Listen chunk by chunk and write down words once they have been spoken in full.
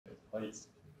はい。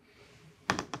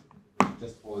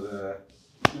Just for the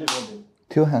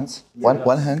two hands. Yeah,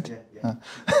 One hand. Yeah.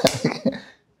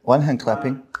 One hand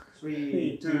clapping.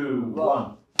 3, 2,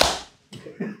 1.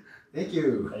 Thank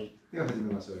you. はい。では始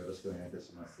めましょう。よろしくお願いいた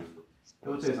します。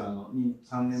落合さん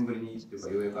3年ぶりにというか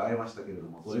ようやく会えましたけれど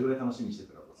も、どれぐらい楽しみにし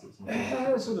てたか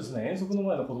そうですね、遠足の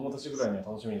前の子供たちぐらいには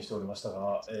楽しみにしておりました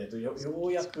が、よ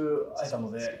うやく会えたの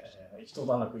で、一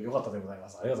段落良かったでございま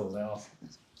す。ありがとうございます。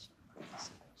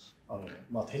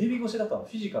テレビ越しだと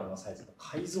フィジカルなサイズの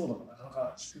解像度がなかな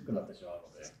か低くなってしまう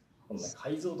ので、この、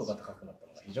解像度が高くなった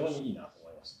のが非常にいいなと思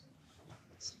いまし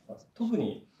た。特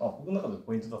に、僕の中で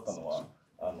ポイントだったのは、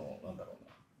なんだろう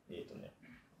な、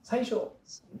最初、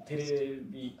テレ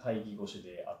ビ会議越し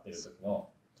で会ってる時の、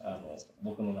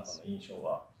僕の中の印象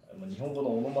は、日本語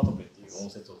のオノマトペっていう音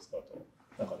節を使うと、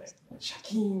なんかね、シャ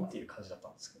キーンっていう感じだった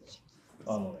んですけ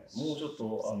ど、もうちょっ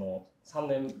と3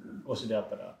年越しであっ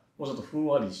たら、もうちょっとふん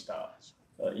わりした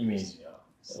イメージが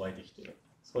湧いてきて、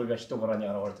それが人柄に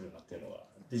現れてるなっていうのが、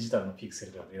デジタルのピクセ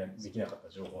ルではできなかった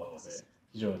情報なので、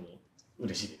非常に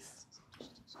嬉しいです。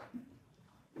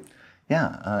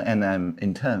Yeah, and I'm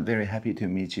in turn very happy to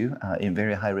meet you in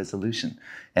very high resolution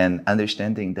and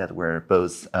understanding that we're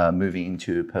both moving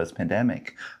into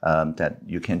post-pandemic, that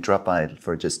you can drop by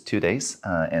for just 2 days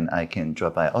and I can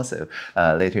drop by also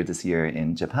later this year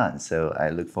in Japan. So I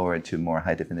look forward to more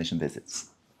high definition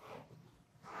visits.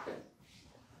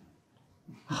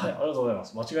 はい、ありがとうございま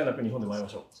す。間違いなく日本で参りま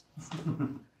しょ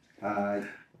う。はい。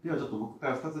ではちょっと僕か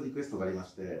ら2つリクエストがありま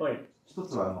して、はい、1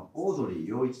つはオードリー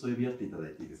陽一と呼び合っていただ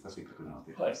いていいですか、せっかくなの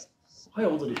で。はい、はい、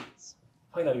オードリー。フ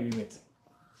ァイナルユーメイツ。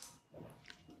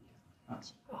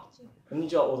こんに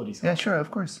ちは、オードリーさん。Yeah, sure,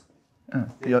 of course.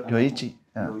 Yoichi.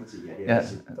 Yeah.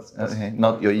 Okay,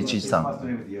 not Yoichi-san.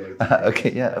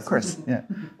 Okay, yeah, of course. Yeah.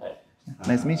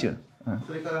 Nice to meet you.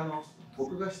 それから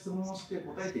僕が質問をして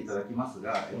答えていただきます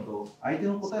が、相手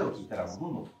の答えを聞いたらどんど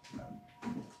ん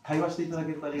対話していただ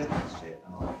けるとありがたいので、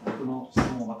僕の質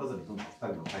問を待たずにどんどん2人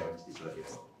の会話にしていただければ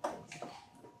と思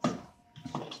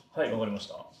います。はい、わかりまし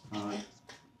た。はい。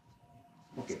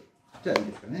OK。じゃあいい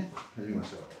ですかね。始めま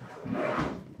しょう。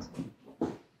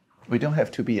We don't have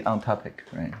to be on topic,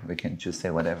 right? We can just say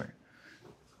whatever.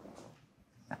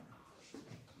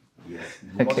 Yes.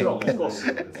 もちろん、例えば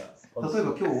今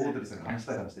日オードリーさんが話し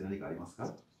たい話って何かあります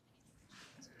か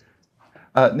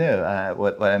？No,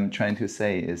 what I'm trying to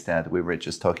say is that we were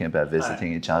just talking about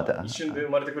visiting each other. 一瞬で生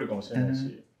まれてくるかもしれない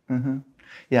し。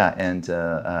Yeah, and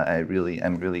I'm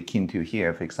really keen to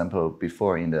hear, for example,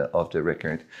 before in the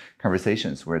off-the-record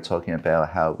conversations, we're talking about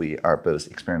how we are both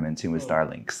experimenting with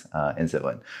Starlinks and so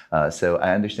on. So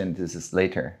I understand this is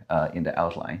later in the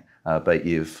outline, but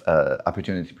if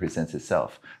opportunity presents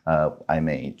itself, I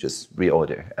may just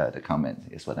reorder the comment,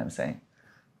 is what I'm saying.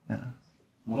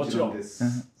 もちろんで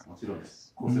す。もちろんで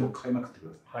す。構成を変えまくってく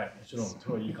ださい。はい、もちろん、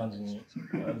超いい感じに。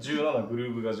重要なグ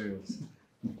ルーヴが重要です。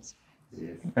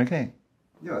Okay.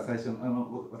 では最初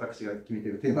私が決めて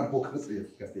いるテーマの方からそれを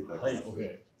聞かせていただきます。はい、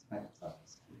OK。はい。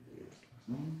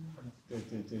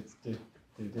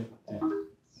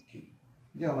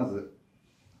ではまず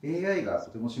AI が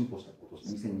とても進歩したこと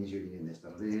2022年でした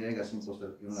ので AI が進歩した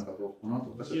世の中とこの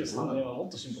後私たちは23年はもっ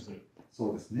と進歩する。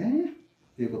そうですね。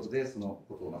ということでその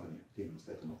ことをまさにテーマにし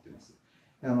たいと思っています。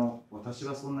私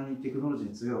はそんなにテクノロジー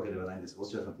に強いわけではないんですが、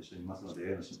落合さんと一緒にいますので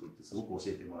AI の進歩ってすごく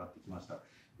教えてもらってきました。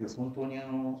で本当に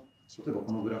例えば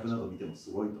このグラフなどを見ても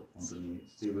すごいと、本当に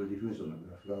ステーブルディフュージョンのグ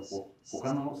ラフが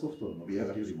他のソフトの伸び上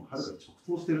がりよりもはるかに直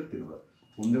走してるっていうのが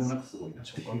とんでもなくすごいな。エ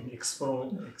クスポ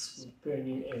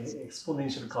ネン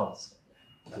シャルカーブですか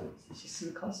ね。指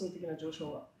数関数的な上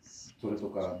昇が。それと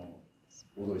か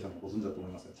オードリーさんもご存知だと思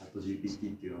いますが、チャット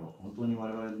GPT っていうのは本当に我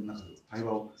々の中で対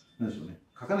話を何でしょうね、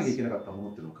書かなきゃいけなかったもの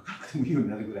っていうのを書かなくてもいいように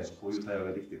なるぐらいのこういう対話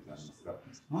ができているとありますが、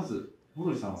まずオー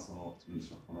ドリーさんはこ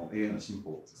の AI の進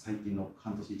歩、最近の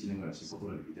半年1年ぐらいの進歩をど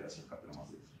のように見ていらっしゃるかというのを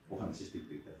まずお話ししてい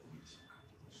ただきたいと思いま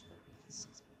す。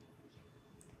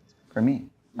For me?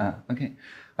 Okay.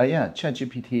 Yeah,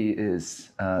 ChatGPT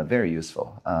is very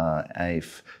useful.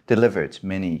 I've delivered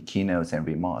many keynotes and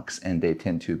remarks, and they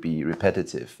tend to be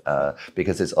repetitive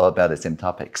because it's all about the same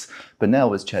topics. But now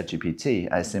with ChatGPT,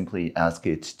 I simply ask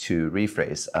it to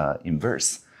rephrase in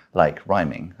verse, like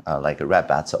rhyming, like a rap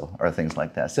battle or things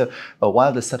like that. So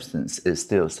while the substance is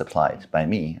still supplied by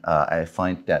me, I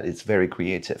find that it's very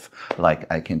creative. Like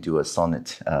I can do a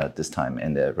sonnet this time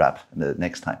and a rap the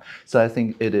next time. So I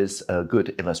think it is a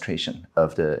good illustration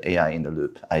of the AI in the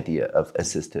loop idea of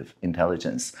assistive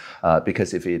intelligence.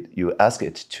 Because if you ask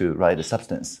it to write a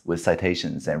substance with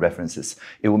citations and references,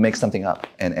 it will make something up,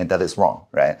 and that is wrong,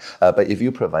 right? But if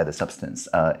you provide a substance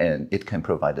and it can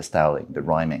provide the styling, the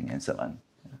rhyming, and so on.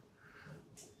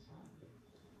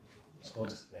 そう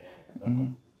ですね。なん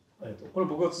かこれ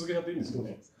僕が続けちゃっていいんですけど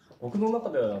ね。僕の中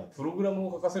ではプログラム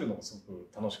を書かせるのがすごく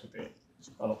楽しくて、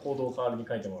コードを代わりに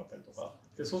書いてもらったりとか、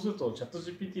でそうするとチャット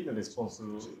GPT のレスポンス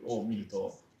を見る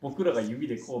と、僕らが指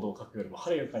でコードを書くよりもは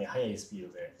るかに速いスピー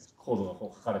ドでコードが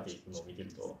こう書かれていくのを見て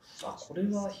ると、あ、これ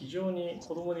は非常に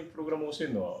子供にプログラムを教え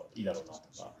るのはいいだろうなと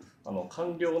か、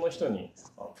官僚の人に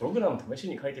プログラム試し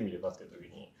に書いてみればっていう時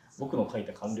に、僕の書い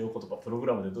た官僚言葉プログ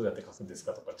ラムでどうやって書くんです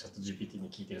かとかチャット GPT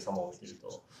に聞いてる様を見てる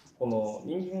と、この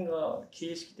人間が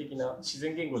形式的な自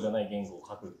然言語じゃない言語を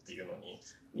書くっていうのに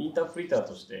インタープリター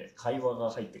として会話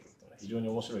が入ってくるっていうのは非常に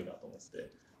面白いなと思っ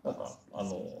て、なんかな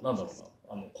んだろ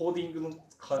うな、コーディングの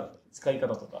使い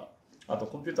方とか、あと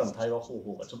コンピューターの対話方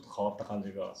法がちょっと変わった感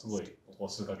じがすごいここ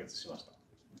数ヶ月しました。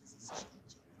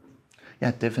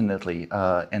Yeah, definitely.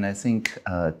 And I think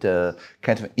the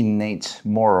kind of innate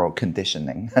moral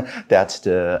conditioning that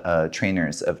the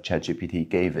trainers of ChatGPT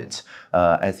gave it,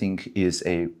 I think is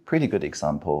a pretty good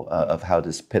example of how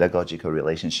this pedagogical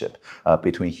relationship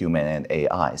between human and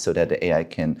AI, so that the AI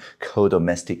can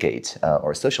co-domesticate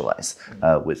or socialize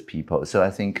with people. So I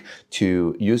think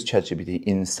to use ChatGPT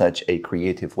in such a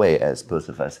creative way, as both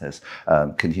of us has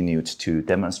continued to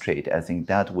demonstrate, I think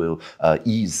that will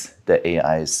ease the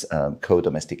AI's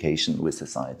co-domestication with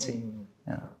society.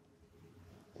 Yeah.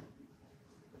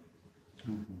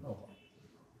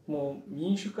 もう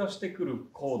民主化してくる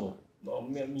コード、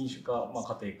民主化、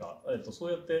家庭化、そ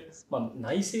うやって、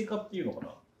内製化っていうの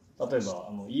かな。例えば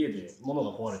家で物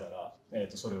が壊れたら、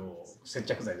それを接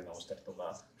着剤で直したりと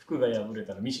か、服が破れ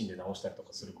たらミシンで直したりと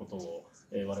かすることを、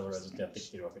我々はずっとやってき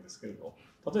てるわけですけれど、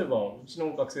例えばうち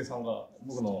の学生さんが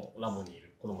僕のラボにい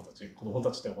る子供たちっ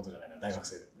てことじゃないな、大学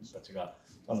生たちが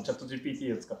チャット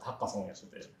GPT を使ってハッカソンをやって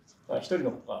て、一人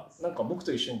の子がなんか僕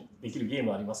と一緒にできるゲー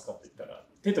ムありますかって言ったら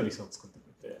テトリスを作ってく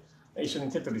れて、一緒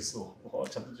にテトリスを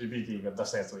チャット GPT が出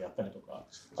したやつをやったりとか、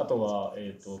あとは、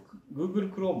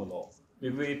Google Chrome の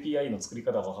Web API の作り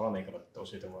方がわからないからって教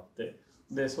えてもらって、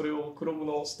でそれを Chrome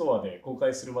のストアで公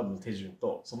開するまでの手順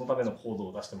とそのためのコード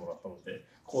を出してもらったので、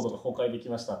コードが公開でき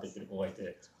ましたって言ってる子がい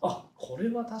て、あ、これ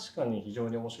は確かに非常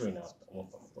に面白いなと思っ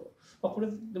たのと、これ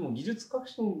でも技術革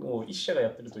新を一社がや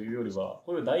ってるというよりは、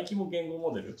こういう大規模言語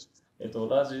モデル、大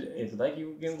規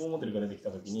模言語モデルが出てきた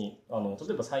ときに、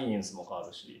例えばサイエンスも変わ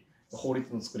るし、法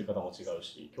律の作り方も違う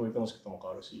し、教育の仕方も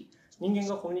変わるし、人間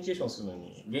がコミュニケーションするの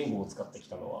に言語を使ってき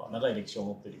たのは長い歴史を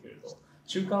持っているけれど、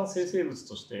中間生成物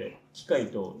として機械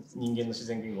と人間の自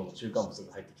然言語の中間物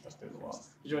が入ってきたというのは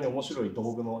非常に面白い道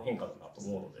具の変化だなと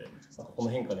思うので、この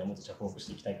変化にはもっと着目し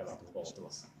ていきたいかなと僕は思ってま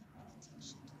す。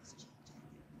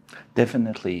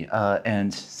Definitely.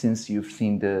 And since you've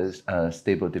seen the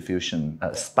stable diffusion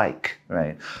spike,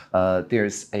 right,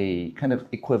 there's a kind of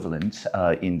equivalent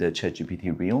in the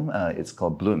ChatGPT realm. It's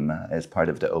called Bloom as part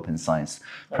of the open science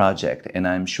project. And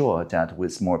I'm sure that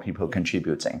with more people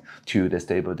contributing to the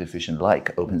stable diffusion,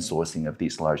 like open sourcing of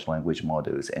these large language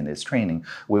models and its training,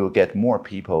 we will get more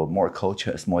people, more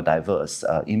cultures, more diverse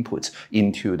input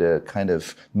into the kind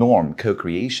of norm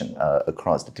co-creation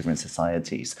across the different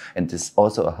societies. And this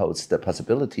also holds the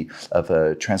possibility of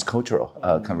a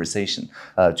transcultural conversation.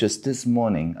 Just this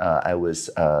morning, I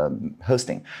was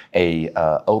hosting a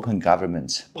open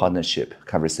government partnership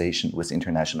conversation with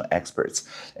international experts.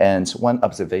 And one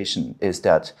observation is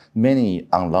that many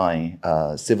online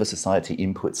civil society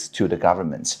inputs to the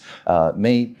government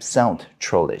may sound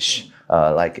trollish.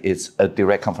 Like it's a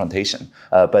direct confrontation,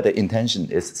 but the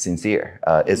intention is sincere.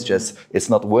 It's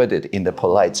not worded in the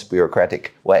polite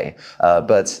bureaucratic way.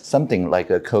 But something like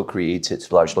a co-created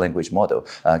large language model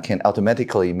can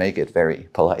automatically make it very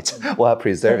polite while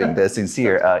preserving the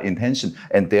sincere intention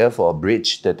and therefore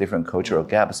bridge the different cultural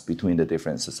gaps between the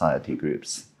different society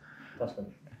groups. 確かに。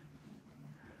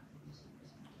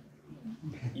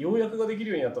要約ができ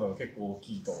るようになったのが結構大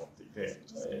きいと思ってい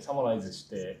て、サマライズし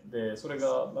て、でそれ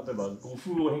が例えば語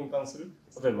風を変換する、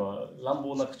例えば乱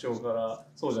暴な口調から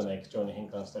そうじゃない口調に変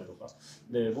換したりとか、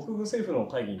で僕が政府の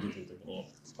会議に出てる時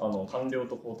に官僚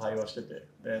とこう対話してて、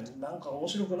でなんか面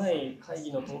白くない会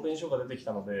議の答弁書が出てき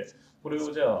たので、これ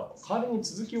をじゃあ代わりに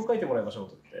続きを書いてもらいましょう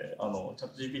と言ってチャ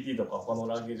ット GPT とか他の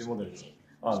ランゲージモデルに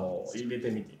入れ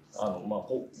てみて、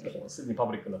すでにパ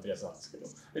ブリックになってるやつなんですけど、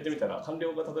入れてみたら官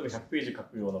僚が例えば100ページ書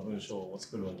くような文章を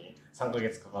作るのに3ヶ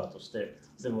月かかるとして、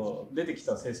でも出てき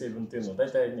た生成文っていうのは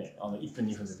大体ね1分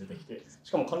2分で出てきて、し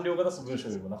かも官僚が出す文章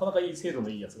よりもなかなかいい精度の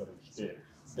いいやつが出てきて、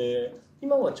で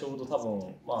今はちょうど多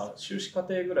分修士課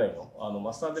程ぐらいの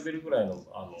マスターレベルぐらいの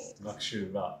学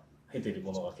習が経ている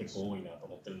ものが結構多いなと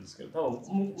思ってるんですけど、多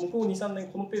分向こう 2,3 年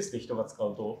このペースで人が使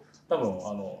うと多分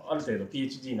ある程度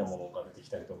PhD なものが出てき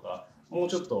たりとか、もう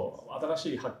ちょっと新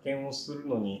しい発見をする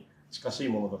のに近しい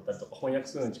ものだったりとか翻訳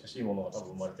するのに近しいものが多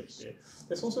分生まれてきて、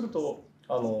でそうすると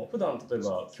普段例え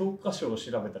ば教科書を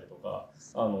調べたりとか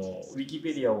ウィキ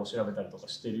ペディアを調べたりとか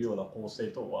しているような構成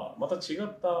とはまた違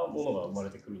ったものが生まれ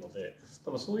てくるので、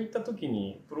多分そういった時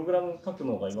にプログラム書く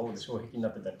のが今まで障壁にな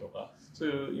ってたりとか、そう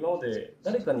いう今まで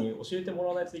誰かに教えてもら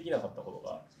わないとできなかったこと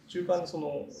が中間にそ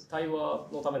の対話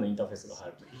のためのインターフェースが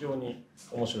入ると非常に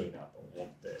面白いなと思っ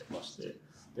てまして、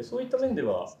でそういった面で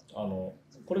は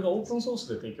これがオープンソース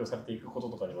で提供されていくこと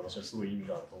とかに私はすごい意味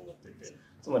があると思っていて、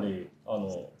つまり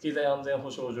経済安全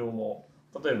保障上も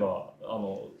例えば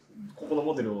ここの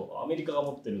モデルをアメリカが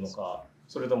持ってるのか、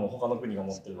それとも他の国が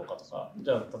持ってるのかとか、じ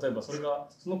ゃあ例えばそれが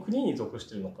その国に属し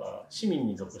てるのか市民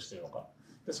に属してるのか、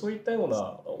でそういったよう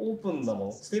なオープンなも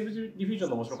の、ステーブルディフュージョ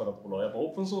ンの面白かったところはやっぱ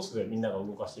オープンソースでみんなが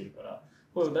動かしているから、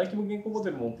こう大規模言語モ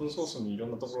デルもオープンソースにいろ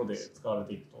んなところで使われ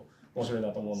ていくと面白い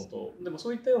なと思うのと、でも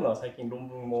そういったような最近論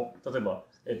文も例えば、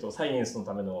サイエンスの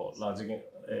ための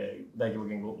大規模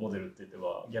言語モデルって言って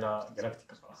はギャラクティ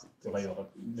カかなとかいうのが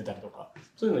出たりとか、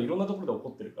そういうのいろんなところで起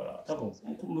こってるから、多分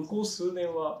向こう数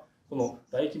年はこの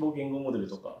大規模言語モデル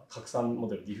とか拡散モ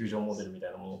デル、ディフュージョンモデルみた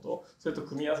いなものと、それと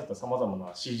組み合わせたさまざま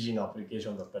な CG のアプリケーシ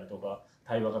ョンだったりとか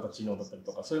対話型知能だったり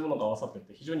とか、そういうものが合わさっていっ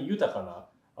て非常に豊か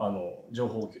な情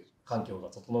報環境が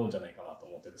整うんじゃないかなと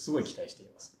思ってて、すごい期待してい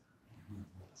ます。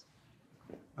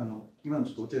今のち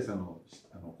ょっと落合さんの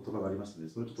言葉がありましたの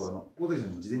で、それちょっと大関さん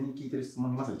にも事前に聞いてる質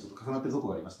問にまさにちょっと重なってるところ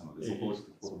がありましたので、そこをちょっ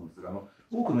と聞こうと思うんですが、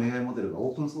多くの AI モデルが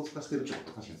オープンソース化しているということ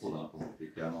は確かにそうだなと思ってい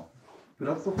て、プ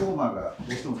ラットフォーマーがど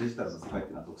うしてもデジタルの世界ってい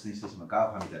うのは独占してしまう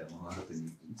GAFA みたいなものがあるというふうに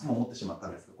いつも思ってしまった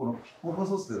んですが、このオープン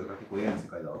ソースというのが結構 AI の世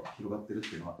界では広がっているっ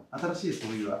ていうのは、新しいそ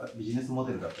ういうビジネスモ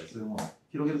デルだったり、そういうものを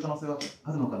広げる可能性は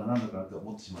あるのかな、なんだかなと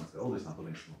思ってしまうんですが、大関さんはどの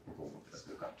ようにそのことを思ってらっし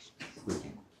ゃるか、ご意見を聞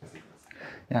かせてください。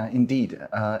Yeah, indeed.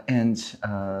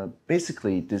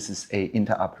 Basically, this is a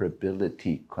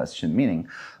interoperability question, meaning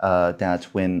that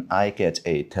when I get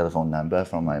a telephone number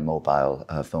from my mobile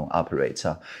phone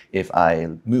operator, if I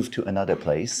move to another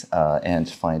place and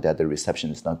find that the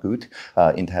reception is not good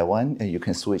in Taiwan, you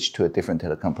can switch to a different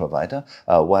telecom provider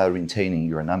while retaining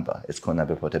your number. It's called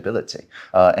number portability.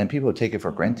 And people take it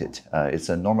for granted. It's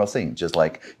a normal thing, just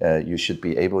like you should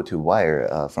be able to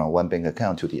wire from one bank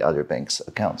account to the other bank's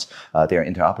accounts. They are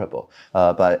interoperable.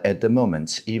 But at the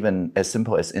moment, even as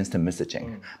simple as instant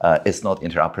messaging is not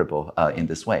interoperable in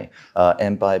this way.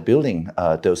 And by building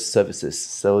those services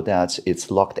so that it's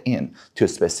locked in to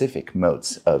specific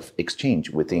modes of exchange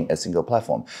within a single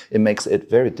platform, it makes it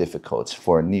very difficult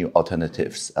for new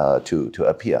alternatives to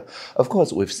appear. Of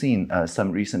course, we've seen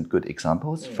some recent good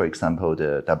examples. For example,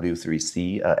 the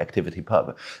W3C activity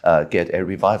pub get a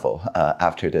revival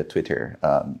after the Twitter,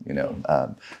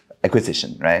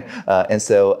 acquisition, right? And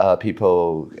so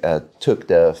people took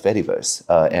the Fediverse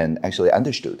and actually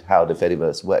understood how the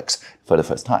Fediverse works for the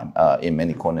first time in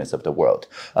many corners of the world.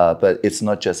 But it's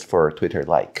not just for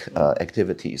Twitter-like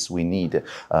activities. We need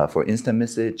for instant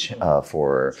message,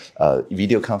 for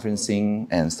video conferencing,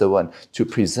 and so on, to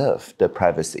preserve the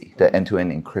privacy, the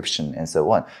end-to-end encryption, and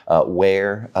so on,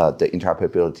 where the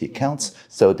interoperability counts,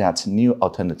 so that new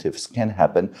alternatives can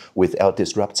happen without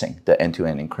disrupting the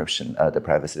end-to-end encryption, the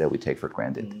privacy that we take for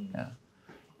granted. Yeah.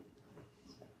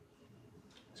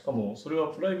 しかもそれは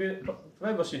プラ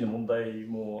イバシーの問題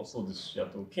もそうですし、あ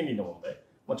と権利の問題、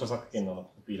著作権のコ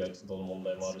ピーライトの問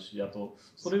題もあるし、あと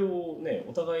それをね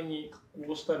お互いに加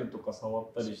工したりとか触っ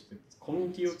たりしてコミュ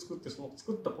ニティを作って、その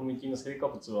作ったコミュニティの成果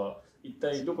物は一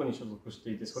体どこに所属して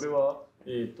いて、それは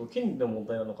権利の問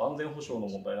題なのか安全保障の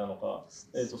問題なのか、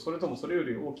それともそれよ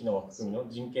り大きな枠組みの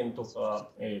人権とか、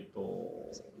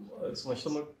その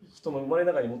人の生まれ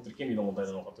ながらに持っている権利の問題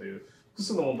なのかという複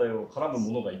数の問題を絡む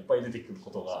ものがいっぱい出てくるこ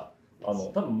とが多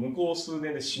分向こう数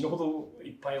年で死ぬほどい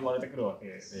っぱい生まれてくるわけ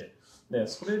で、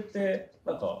それって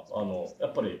なんかや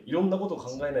っぱりいろんなことを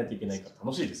考えないといけないから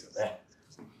楽しいですよね。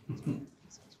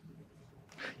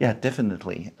Yeah,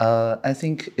 definitely. I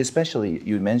think especially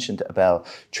you mentioned about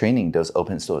training those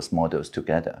open source models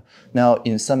together. Now,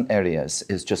 in some areas,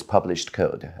 it's just published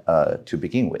code to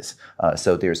begin with,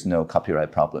 so there's no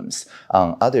copyright problems.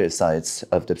 On other sides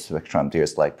of the spectrum,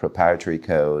 there's like proprietary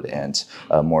code and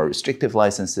more restrictive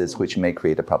licenses, which may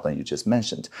create a problem you just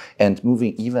mentioned. And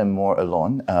moving even more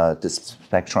along the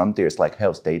spectrum, there's like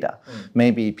health data.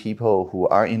 Maybe people who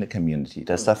are in the community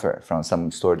that suffer from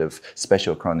some sort of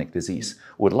special chronic disease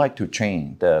would would like to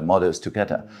train the models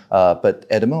together. But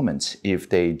at the moment, if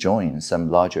they join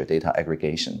some larger data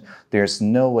aggregation, there's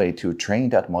no way to train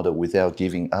that model without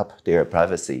giving up their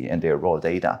privacy and their raw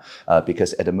data,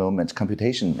 because at the moment,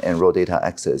 computation and raw data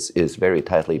access is very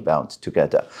tightly bound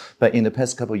together. But in the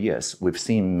past couple of years, we've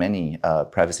seen many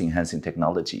privacy-enhancing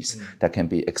technologies that can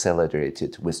be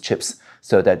accelerated with chips,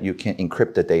 so that you can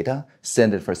encrypt the data,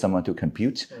 send it for someone to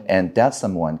compute, and that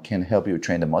someone can help you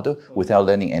train the model without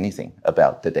learning anything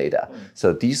about the data.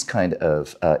 So these kind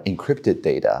of encrypted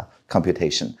data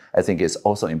computation, I think, is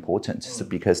also important,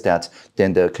 because that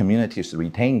then the communities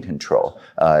retain control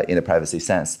in a privacy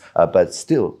sense, but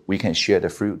still we can share the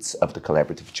fruits of the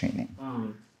collaborative training.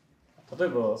 例え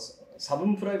ば差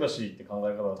分プライバシーって考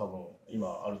え方は多分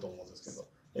今あると思うんですけど、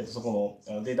そこ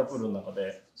のデータプールの中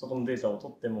でそこのデータを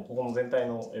取ってもここの全体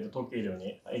の統計量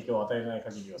に影響を与えない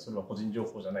限りはそれは個人情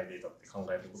報じゃないデータって考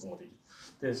えることもできる。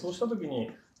でそうした時に、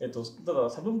ただ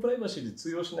差分プライバシーで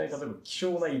通用しない例えば希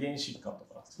少な遺伝疾患と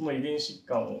かその遺伝疾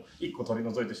患を1個取り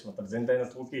除いてしまったら全体の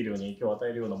統計量に影響を与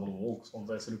えるようなものも多く存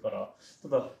在するから、た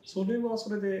だそれは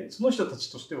それでその人たち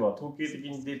としては統計的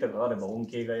にデータがあれば恩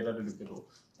恵が得られるけど、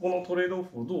このトレードオ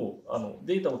フをどう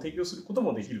データを提供すること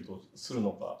もできるとする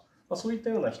のか、そういった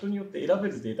ような人によって選べ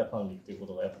るデータ管理っていうこ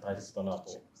とがやっぱ大切だな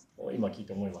と今聞い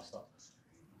て思いました。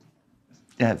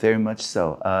Yeah, very much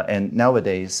so. And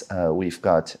nowadays, we've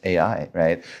got AI,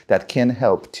 right, that can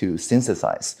help to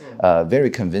synthesize very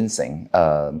convincing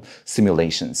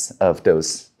simulations of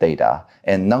those data.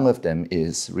 And none of them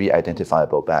is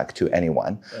re-identifiable back to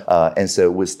anyone. And so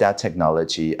with that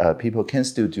technology, people can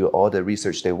still do all the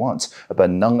research they want, but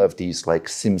none of these like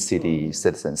SimCity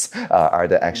citizens are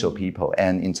the actual people.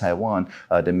 And in Taiwan,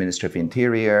 the Ministry of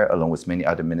Interior, along with many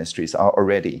other ministries, are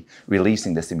already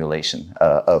releasing the simulation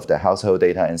of the household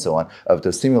data and so on, of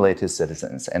the simulated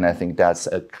citizens. And I think that's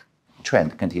a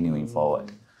trend continuing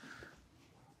forward.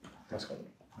 確かに。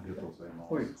ありがとうござい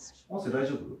ます。音声大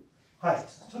丈夫？はい。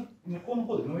向こうの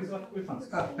方でノイズが聞こえたんで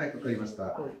すか？はい、わかりました。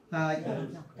はい。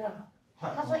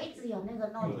他说一直有那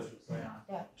个 noise。对。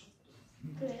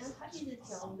对，他一直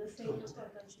讲我们的声音断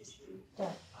断续续。对。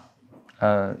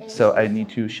So I need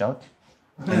to shout?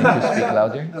 I need to speak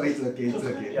louder? No, it's okay, it's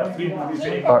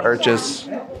okay. Or just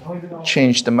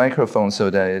change the microphone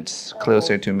so that it's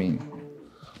closer to me.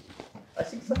 I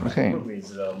think the problem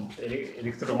is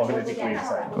electromagnetic wave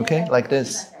side. Okay, like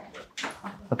this.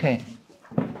 Okay.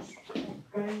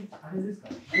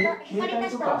 引っ張り出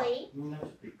した方がいい？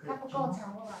他不够长的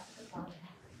话，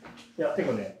这个いや、て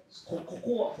かね、こ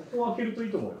こを開けるとい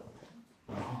いと思うよ。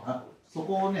あ、そ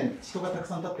こをね、人がたく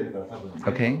さん立ってるから多分。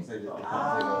Okay.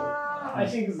 I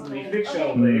think it's the reflection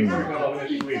of the electromagnetic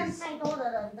人 waves. 太多的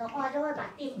人的话，就会把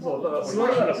电波。そう、だから座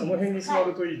るならその辺に座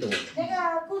るといいと思う。那个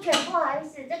顾全，不好意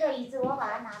思，这个椅子我把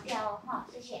它拿掉哈，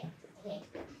谢谢。OK。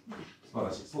素晴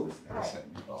らしい。そうですね。確か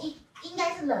に。应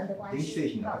该是冷的关系。電気製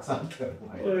品がたくさんあったら。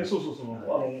そうそうそう。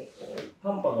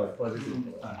短波がいっぱい出てくる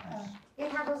から。因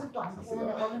为它都是短波的，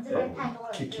我们这边太多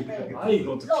人就被。I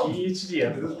got PhD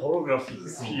at holographic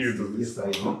field です。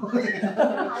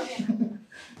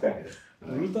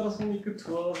ウルトラソニックト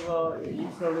ゥアーザイン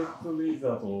フラレッドレーザ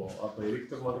ーとあとエレク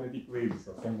トロマグネティックウェーブ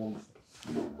スは専門です。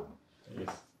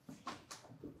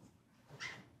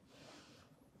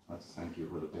Thank you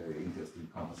for the very interesting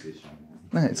conversation.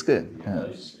 No, it's good.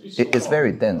 It's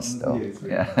very dense, though.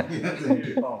 Yeah.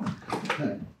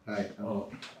 はい。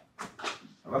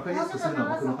わかりやすくするの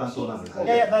は僕の担当なので。い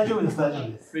やいや、大丈夫です、大丈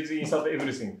夫です。Please insert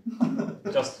everything.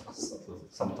 Just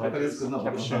some わかりやすくするのは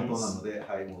僕の担当なので、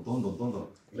はい、もうどんどん。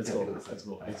Let's go. Let's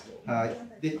go. はい。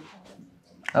で、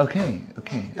Okay,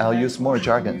 okay. I'll use more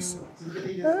jargons. 続け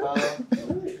ていいですか？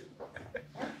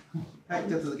はい、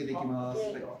じゃあ続けていきます。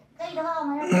可以的话，我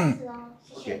们要开始哦。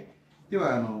谢谢。で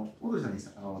はオードリーさんに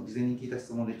事前に聞いた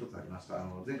質問で一つありました。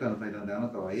前回の対談であな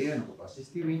たは AI のことをアシ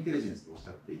スティブインテリジェンスとおっし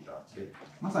ゃっていた。で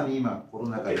まさに今コロ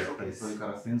ナ禍であったり、それか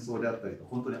ら戦争であったりと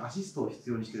本当にアシストを必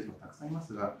要にしている人がたくさんいま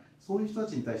すが、そういう人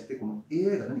たちに対してこの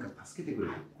AI が何か助けてくれ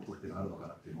ることっていうのがあるのか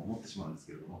なっていうのを思ってしまうんです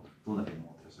けれども、どんなふうに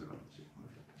思っていらっしゃるかでしょうか。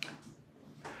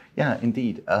Yeah,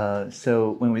 indeed.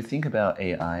 So when we think about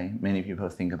AI, many people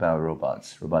think about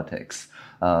robotics.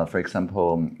 For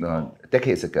example,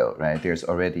 decades ago, right, there's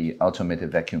already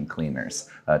automated vacuum cleaners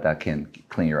that can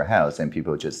clean your house, and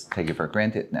people just take it for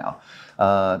granted now.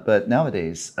 But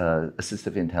nowadays,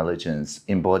 assistive intelligence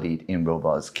embodied in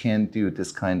robots can do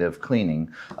this kind of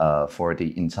cleaning for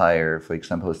the entire, for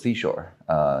example, seashore.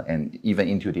 And even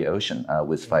into the ocean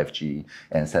with 5G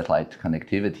and satellite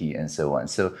connectivity and so on.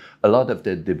 So a lot of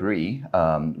the debris,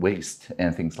 waste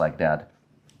and things like that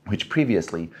which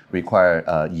previously required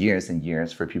years and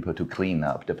years for people to clean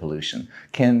up the pollution,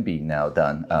 can be now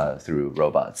done through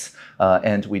robots.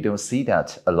 And we don't see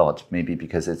that a lot, maybe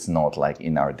because it's not like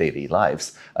in our daily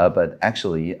lives, but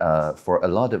actually for a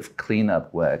lot of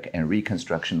cleanup work and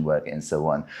reconstruction work and so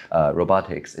on,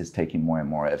 robotics is taking more and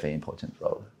more of an important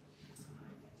role.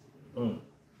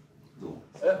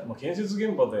 建設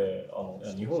現場で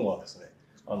日本はですね、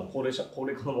高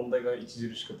齢化の問題が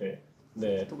著しくて、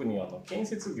で特に建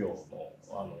設業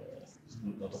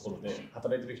のところで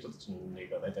働いている人たちの年齢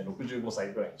が大体65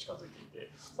歳ぐらいに近づいていて、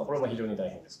これは非常に大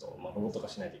変ですと、ロボット化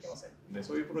しないといけません。で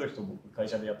そういうプロジェクトを僕会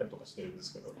社でやったりとかしてるんで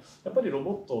すけど、やっぱりロ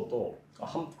ボットと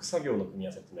反復作業の組み合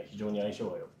わせっていうのは非常に相性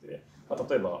が良くて、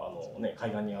例えば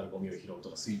海岸にあるゴミを拾うと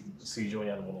か水上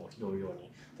にあるものを拾うように、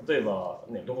例えば、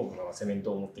どこかからセメン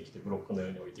トを持ってきてブロックのよ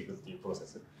うに置いていくっていうプロセ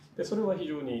スで、それは非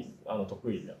常に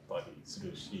得意だったりす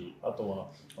るし、あと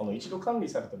は一度管理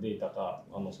されたデータが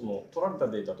その取られた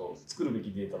データと作るべ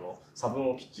きデータの差分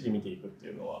をきっちり見ていくって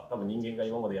いうのは多分人間が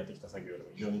今までやってきた作業よりも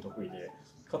非常に得意で、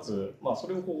かつ、そ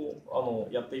れを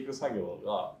やっていく作業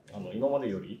が今まで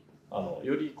より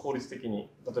より効率的に、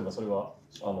例えばそれは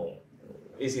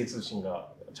衛星通信が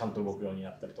ちゃんと動くようにな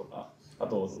ったりとか、あ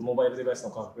とモバイルデバイス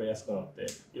の価格が安くなって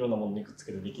いろんなものにくっつ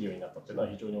けてできるようになったっていうのは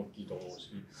非常に大きいと思う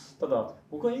し、ただ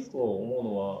僕が一個思う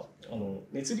のは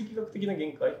熱力学的な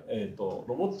限界、ロ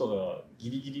ボットが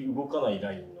ギリギリ動かない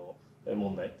ラインの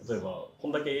問題、例えばこ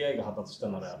んだけ AI が発達した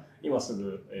なら今す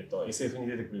ぐ、SF に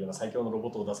出てくるような最強のロボ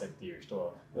ットを出せっていう人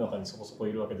は世の中にそこそこ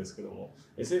いるわけですけども、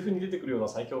 SF に出てくるような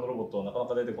最強のロボットはなかな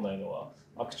か出てこないのは、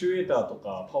アクチュエーターと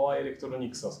かパワーエレクトロニ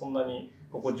クスはそんなに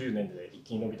ここ10年で一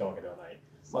気に伸びたわけではない。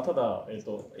ただ、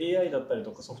AI だったり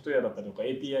とかソフトウェアだったりとか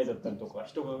API だったりとか、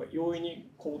人が容易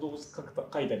にコードを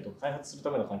書いたりとか開発する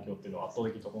ための環境っていうのは圧倒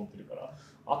的に整っているから、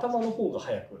頭の方が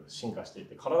早く進化してい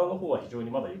て、体の方は非常に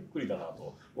まだゆっくりだな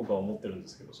と僕は思ってるんで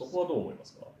すけど、そこはどう思いま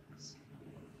すか？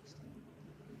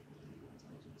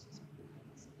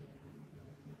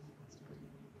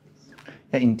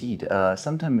 Yeah, indeed.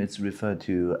 Sometimes it's referred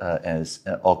to as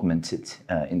augmented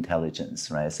intelligence,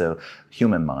 right? So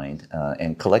human mind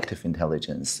and collective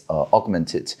intelligence are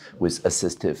augmented with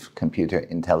assistive computer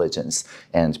intelligence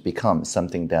and become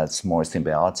something that's more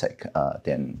symbiotic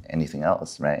than anything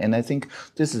else, right? And I think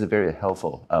this is a very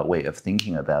helpful way of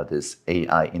thinking about this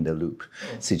AI in the loop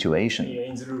situation. AI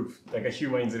in the loop, like a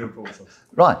human in the loop also.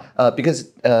 Right,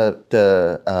 because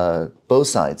the both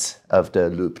sides of the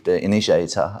loop, the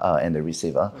initiator and the receiver,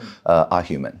 are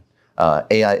human.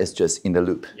 AI is just in the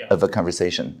loop of a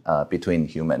conversation between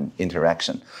human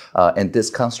interaction. And this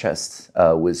contrasts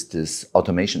with this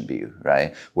automation view,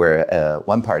 right? Where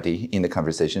one party in the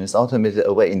conversation is automated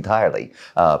away entirely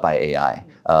by AI.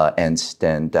 And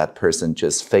then that person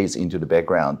just fades into the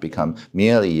background, become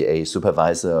merely a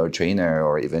supervisor or trainer,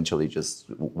 or eventually just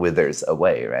withers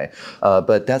away, right?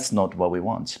 But that's not what we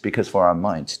want, because for our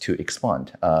mind to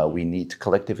expand, we need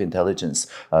collective intelligence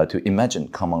to imagine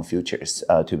common futures,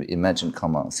 to imagine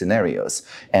common scenarios.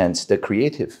 And the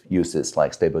creative uses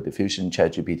like Stable Diffusion,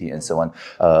 ChatGPT, and so on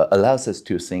allows us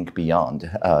to think beyond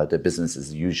the business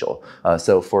as usual.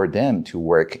 So for them to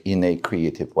work in a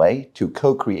creative way, to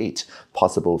co-create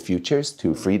possible futures,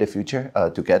 to free the future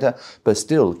together, but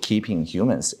still keeping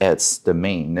humans as the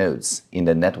main nodes in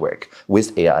the network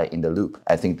with AI in the loop,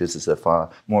 I think this is a far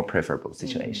more preferable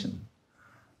situation.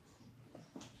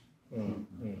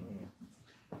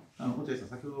 落合さん、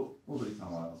先ほどオードリーさ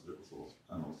んはそれこそ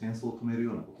戦争を止める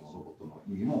ようなことのロボットの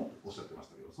意味もおっしゃってまし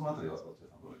たけど、そのあたりは落合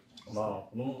さんどうで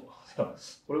すか？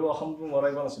これは半分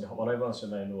笑い話で笑い話じゃ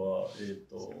ないのは、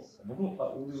僕も大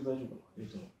丈夫かな、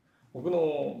僕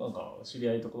のなんか知り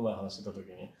合いとこの前話してた時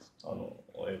に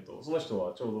その人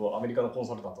はちょうどアメリカのコン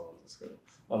サルタントなんですけど、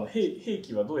兵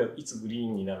器はいつグリ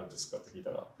ーンになるんですかって聞い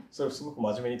たら、それをすごく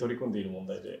真面目に取り組んでいる問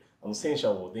題で、戦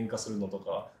車を電化するのと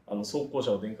か装甲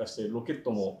車を電化してロケッ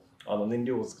トも燃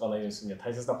料を使わないようにするには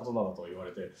大切なことなんだと言わ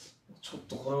れて、ちょっ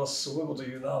とこれはすごいこと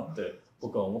言うなって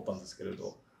僕は思ったんですけれ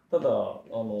ど、ただ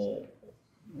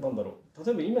なんだろう、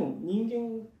例えば今人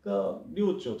間が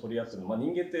領地を取り合ってるの、人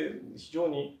間って非常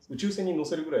に宇宙船に乗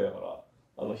せるぐらいだか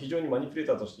ら非常にマニピュレー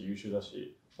ターとして優秀だ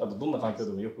し、あとどんな環境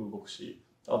でもよく動くし、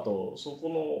あとそこ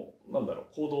の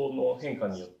行動の変化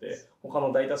によって他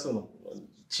の大多数の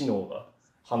知能が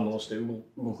反応して動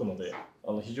くので、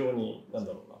非常に端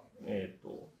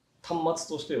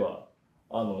末としては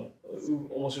面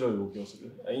白い動きをす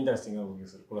る、インタレスティングな動きを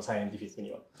する、これはサイエンティフィック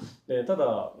には。でた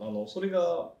だそれ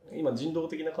が今人道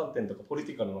的な観点とかポリ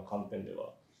ティカルな観点で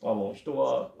は人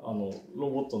はロ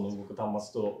ボットの動く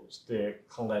端末として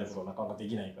考えることはなかなかで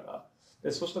きないから、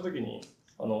でそうした時に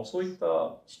そういっ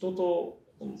た人と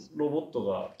ロボット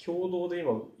が共同で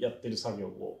今やってる作業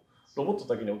をロボット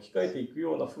だけに置き換えていく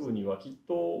ような風にはきっ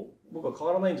と僕は変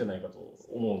わらないんじゃないかと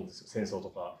思うんですよ。戦争と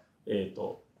か、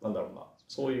なんだろうな、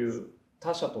そういう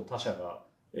他者と他者が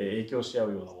影響し合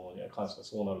うようなものに関しては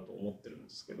そうなると思ってるんで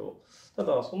すけど、た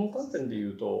だその観点で言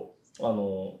うと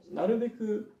なるべ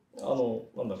くなんだ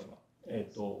ろうな、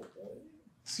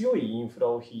強いインフラ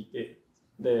を引いて、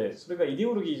でそれがイデ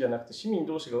オロギーじゃなくて市民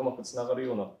同士がうまくつながる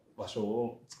ような場所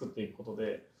を作っていくこと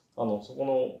で、そこ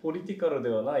のポリティカルで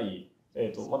はない、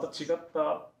また違っ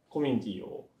たコミュニティ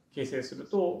を形成する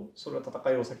と、それは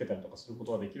戦いを避けたりとかするこ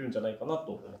とができるんじゃないかな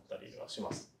と思ったりはし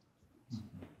ます。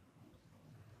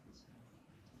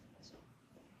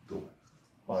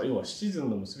要はシチズン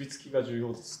の結びつきが重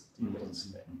要ですっていうことで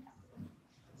すね。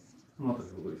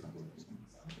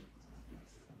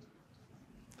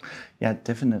Yeah,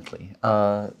 definitely.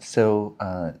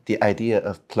 The idea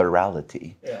of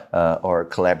plurality or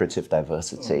collaborative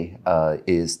diversity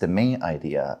is the main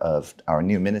idea of our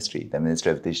new ministry, the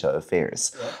Ministry of Digital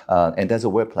Affairs. And that's a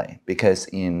wordplay because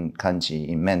in kanji,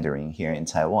 in Mandarin here in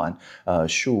Taiwan,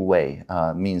 数位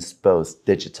means both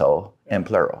digital and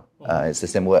plural. It's the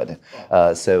same word.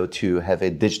 So to have a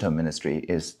digital ministry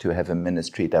is to have a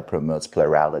ministry that promotes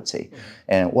plurality.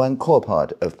 And one core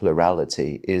part of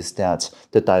plurality is that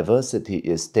the diversity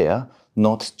is there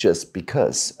not just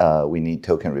because we need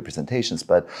token representations,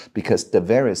 but because the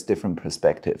various different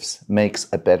perspectives makes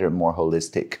a better, more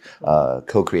holistic,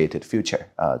 co-created future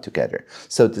together.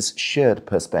 So this shared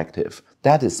perspective,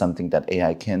 that is something that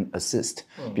AI can assist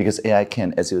because AI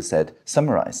can, as you said,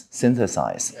 summarize,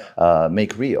 synthesize,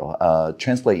 make real,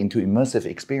 translate into immersive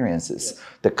experiences,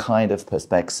 the kind of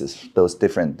perspectives those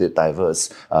different, diverse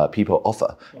people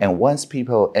offer. And once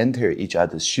people enter each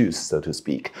other's shoes, so to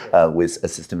speak, with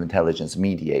assistive intelligence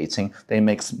mediating, then it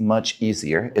makes much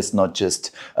easier. It's not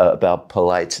just about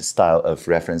polite style of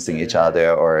referencing each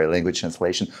other or language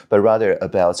translation, but rather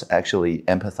about actually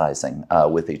empathizing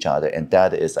with each other. And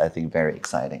that is, I think, very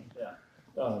exciting.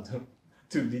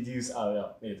 To reduce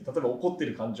例えば怒って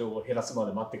る感情を減らすま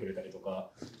で待ってくれたりとか、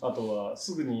あとは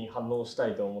すぐに反応した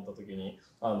いと思った時に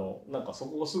なんかそ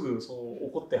こをすぐそう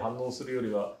怒って反応するより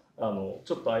はち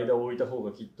ょっと間を置いた方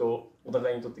がきっとお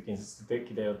互いにとって建設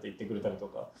的だよって言ってくれたりと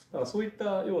か、なんかそういっ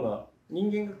たような人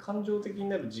間が感情的に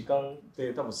なる時間っ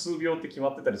て多分数秒って決ま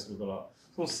ってたりするから、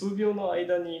その数秒の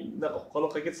間になんか他の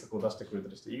解決策を出してくれた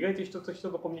りして、意外と人と人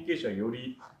とコミュニケーションはよ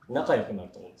り仲良くなる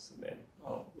と思うんですよね。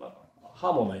なんか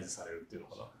ハーモナイズされるっていうの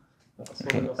か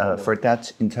な。For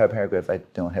that entire paragraph, I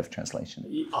don't have translation.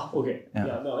 OK。い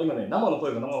や、今ね、生の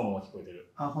声が生のまま聞こえてる。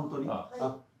本当に？ち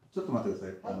ょっと待ってくだ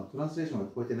さい。トランスレーションが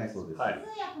聞こえてないそうです。はい。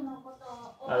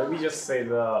We just say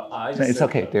the. It's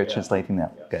okay. They're translating now.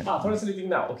 Good. Translating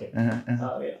now. OK。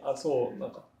そうな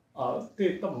んか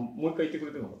で多分もう一回言ってく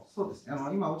れてるのかな。そうです。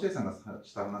今落合さんが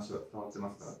した話は伝わってま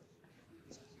すから、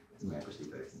今訳してい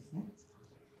ただいてですね。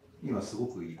今すご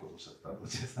くいいことをおっしゃった落合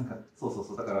さんが、そ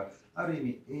うだからある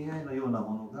意味 AI のような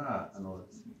ものが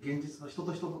現実の人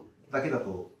と人だけだ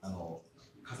と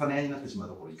重ね合いになってしまう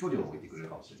ところに距離を置いてくれる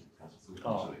かもしれない。すごく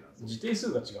面白いな。自定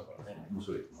数が違うからね。面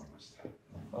白いと思いました。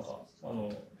なん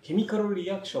かケミカルリ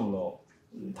アクションの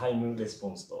タイムレスポ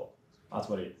ンスと、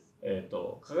つまり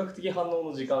化学的反応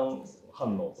の時間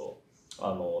反応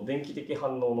と電気的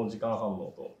反応の時間反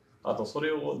応と、あとそ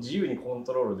れを自由にコン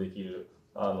トロールできる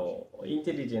イン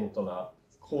テリジェントな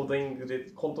コーディング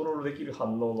でコントロールできる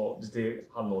反応の自定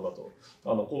反応だと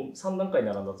この3段階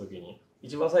並んだ時に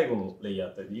一番最後のレイヤー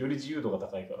ってより自由度が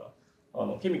高いから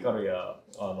ケミカルや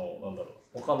なんだろ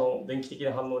う他の電気的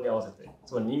な反応に合わせて、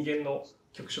つまり人間の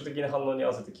局所的な反応に合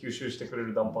わせて吸収してくれ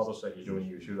るダンパーとしては非常に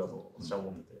優秀だと私は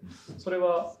思ってて、それ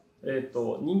は、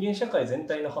人間社会全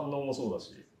体の反応もそうだ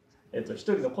し、一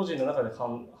人の個人の中で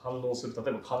反応する、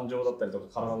例えば感情だったりと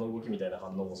か体の動きみたいな反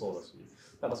応もそうだし、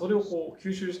なんかそれをこう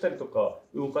吸収したりとか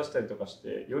動かしたりとかし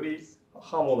てより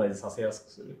ハーモナイズさせやす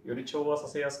くする、より調和さ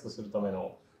せやすくするため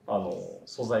の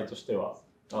素材としては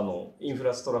インフ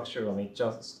ラストラクチャーがめっち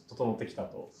ゃ整ってきた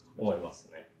と思います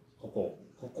ね。ここ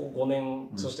5年、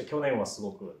そして去年はす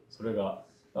ごくそれが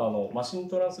マシン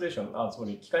トランスレーション、つま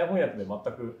り機械翻訳で全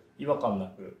く違和感な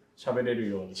く喋れる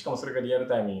ように、しかもそれがリアル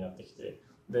タイムになってきて、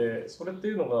でそれって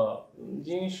いうのが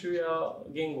人種や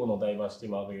言語のダイバーシティ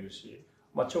も上げるし、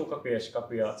聴覚や視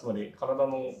覚やつまり体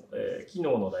の、機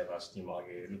能のダイバーシティも上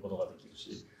げることができる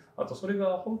し、あとそれ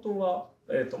が本当は、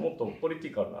もっとポリテ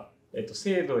ィカルな、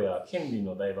制度や権利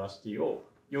のダイバーシティを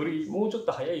よりもうちょっ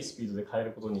と速いスピードで変え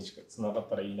ることにつながっ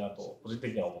たらいいなと個人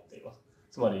的には思っています。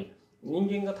つまり人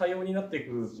間が多様になってい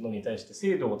くのに対して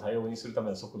制度を多様にするため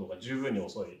の速度が十分に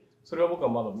遅い。それは僕は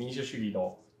まだ民主主義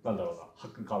のハ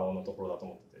ック可能なところだと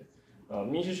思ってて、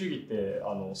民主主義って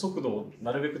速度を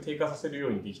なるべく低下させるよ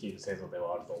うにできている制度で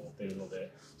はあると思っているの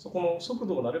で、そこの速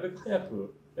度をなるべく早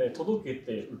く届け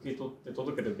て受け取って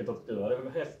届けて受け取ってなるべ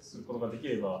く早くすることができ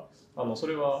ればそ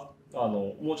れは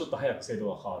もうちょっと早く制度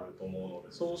が変わると思うの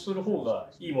で、そうする方が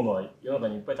いいものは世の中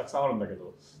にいっぱいたくさんあるんだけ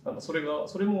ど、なんかそれ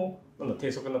も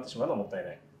低速になってしまうのはもったい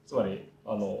ない。つまり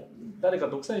誰か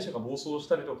独裁者が暴走し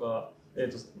たりとか、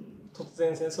突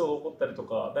然戦争が起こったりと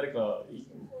か、誰か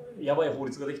やばい法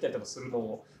律ができたりとかするの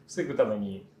を防ぐため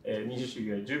に、民主主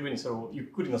義は十分にそれをゆっ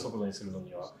くりな速度にするの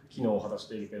には機能を果たし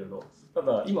ているけれど、た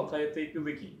だ今変えていく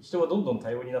べき、人はどんどん多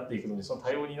様になっていくのに、その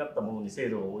多様になったものに制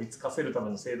度を追いつかせるため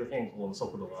の制度変更の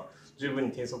速度が十分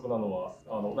に低速なのは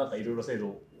なんかいろいろ制度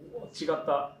違っ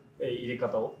た入れ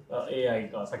方を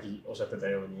AI がさっきおっしゃってた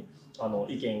ように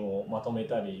意見をまとめ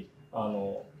たり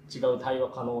違う対話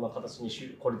可能な形に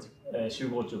集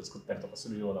合値を作ったりとかす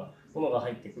るようなものが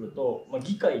入ってくると、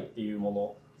議会っていう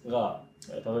ものが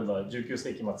例えば19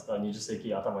世紀末から20世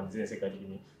紀頭に全世界的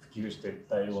に普及していっ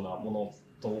たようなもの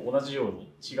と同じよう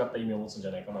に違った意味を持つんじ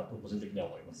ゃないかなと個人的には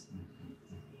思います。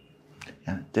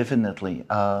Yeah, definitely.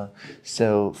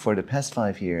 So for the past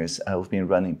 5 years, we've been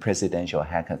running presidential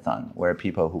hackathon, where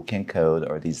people who can code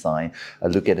or design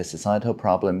look at a societal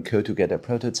problem, code together a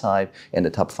prototype, and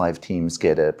the top 5 teams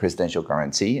get a presidential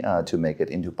guarantee to make it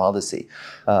into policy.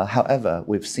 However,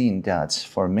 we've seen that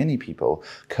for many people,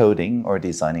 coding or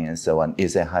designing and so on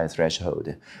is a high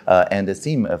threshold. And the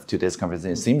theme of today's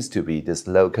conversation seems to be this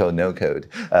low-code, no-code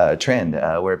trend,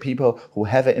 where people who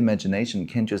have an imagination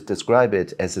can just describe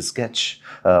it as a sketch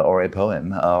or a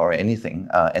poem or anything,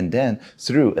 and then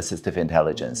through assistive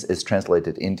intelligence is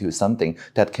translated into something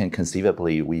that can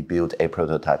conceivably we build a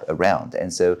prototype around.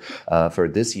 And so for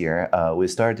this year, we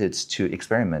started to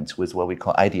experiment with what we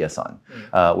call Ideathon,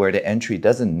 where the entry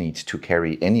doesn't need to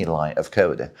carry any line of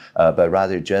code, but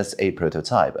rather just a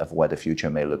prototype of what the future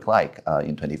may look like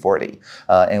in 2040.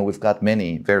 And we've got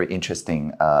many very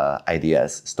interesting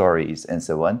ideas, stories, and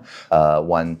so on.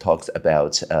 One talks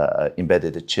about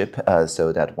embedded chip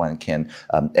so that one can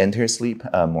enter sleep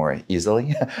more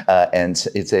easily. And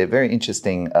it's a very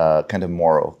interesting kind of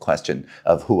moral question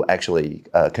of who actually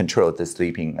controls the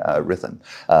sleeping rhythm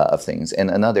of things. And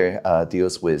another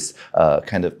deals with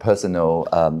kind of personal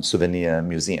souvenir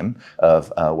museum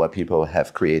of what people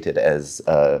have created as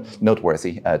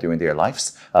noteworthy during their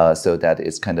lives, so that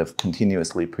it's kind of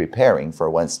continuously preparing for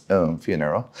one's own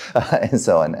funeral and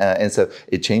so on. And so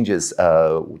it changes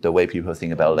the way people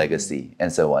think about legacy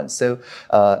and so on. So,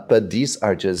 but these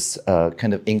are just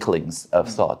kind of inklings of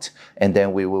thought. And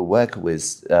then we will work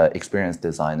with experienced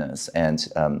designers and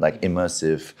like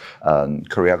immersive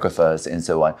choreographers and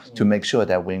so on to make sure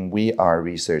that when we are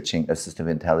researching assistive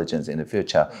intelligence in the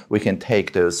future, we can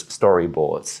take those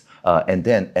storyboards and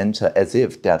then enter as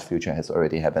if that future has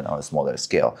already happened on a smaller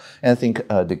scale. And I think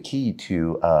the key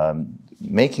to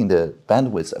making the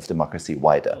bandwidth of democracy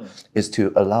wider is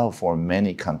to allow for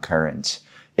many concurrent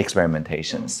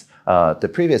experimentations. The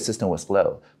previous system was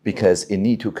slow because it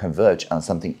need to converge on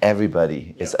something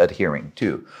everybody is adhering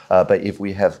to. But if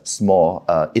we have small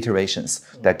iterations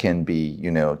that can be,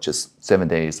 just 7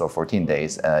 days or 14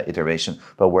 days iteration,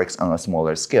 but works on a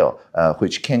smaller scale,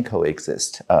 which can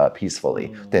coexist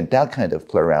peacefully, then that kind of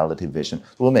plurality vision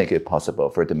will make it possible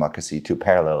for democracy to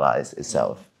parallelize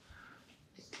itself.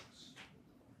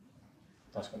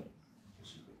 確かに。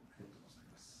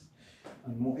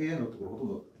もう AI のところほとん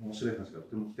ど面白い話がと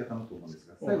ても聞けたなと思うんです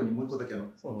が、最後にもう一個だけと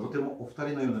てもお二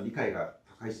人のような理解が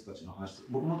高い人たちの話、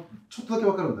僕もちょっとだけ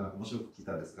分かるんだなと面白く聞い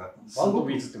たんですが、バンド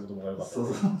ビーツってこともよかった。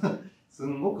す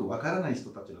んごく分からない人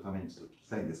たちのためにちょっと聞き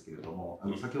たいんですけれども、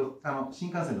先ほど新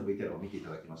幹線の VTR を見ていた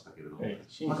だきましたけれども、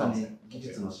まさに技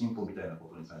術の進歩みたいなこ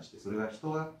とに関して、それが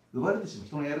人が奪われてしまう、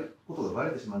人のやることが奪わ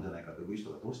れてしまうんじゃないかという人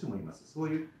がどうしてもいます。そう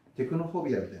いうテクノフォ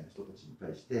ビアみたいな人たちに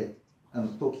対して、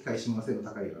冬季会親和性の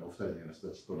高いお二人のような人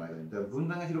たちとの間に分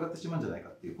断が広がってしまうんじゃないか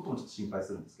っていうこともちょっと心配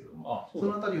するんですけども、そ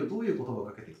のあたりをどういう言葉を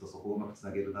かけていくとそこをうまくつ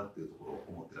なげるなっていうところを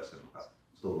思ってらっしゃるのか、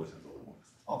ちょっと大石さんどう思いま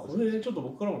すか。これちょっと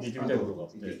僕からも聞いてみたいことがあ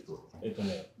って、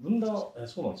分断、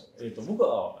そうなんですよ。僕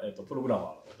はプログラマー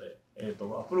なので、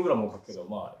プログラムを書くけど、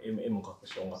絵も書く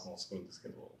し音楽も作るんですけ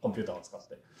ど、コンピューターを使っ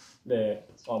て。で、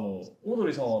オード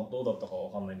リーさんはどうだったか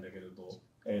わかんないんだけれど、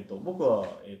僕は、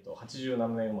87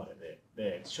年生まれ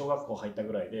で、小学校入った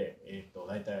ぐらいで、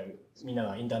大体みんな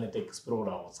がインターネットエクスプロー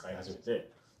ラーを使い始め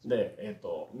て、で、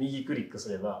右クリックす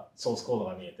ればソースコード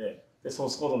が見えて、でソー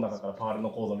スコードの中からパールの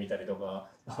コードを見たりと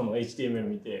か、HTML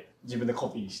見て自分でコ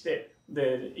ピーして、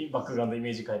でバックグラウンドイ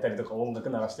メージ変えたりとか、音楽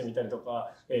鳴らしてみたりと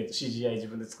か、CGI 自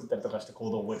分で作ったりとかしてコ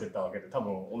ードを覚えていったわけで、多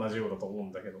分同じようだと思う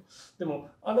んだけど、でも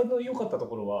あれの良かったと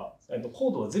ころは、コ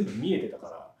ードは全部見えてたか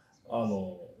ら、あ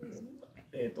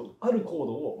るコー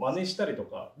ドを真似したりと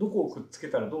か、どこをくっつけ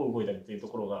たらどう動いたりっていうと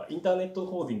ころが、インターネット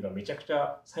コーディングがめちゃくち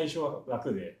ゃ最初は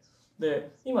楽で、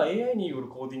今 AI による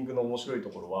コーディングの面白いと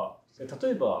ころは、例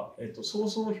えば、ソー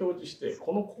スを表示して、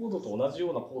このコードと同じ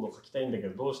ようなコードを書きたいんだけ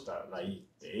どどうしたらいいっ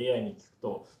て AI に聞く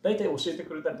と、大体教えて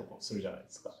くれたりとかするじゃないで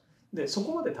すか。で、そ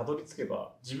こまでたどり着け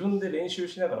ば、自分で練習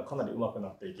しながらかなり上手くな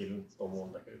っていけると思う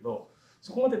んだけれど、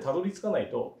そこまでたどり着かな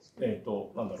いと、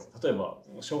なんだろう、例えば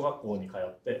小学校に通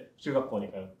って、中学校に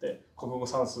通って、国語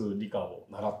算数理科を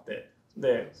習って、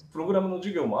で、プログラムの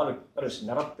授業もあるし、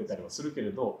習ってたりはするけ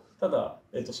れど、ただ、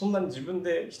そんなに自分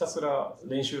でひたすら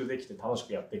練習できて楽し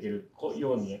くやっていける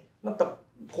ようになった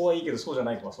子はいいけど、そうじゃ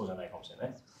ない子はそうじゃないかもしれな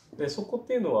い。で、そこっ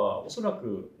ていうのは、おそら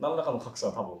く何らかの格差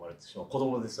が多分生まれてしまう、子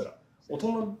供ですら。大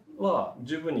人は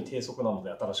十分に低速なので、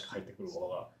新しく入ってくるもの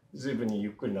が十分に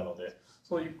ゆっくりなので、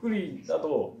そのゆっくりだ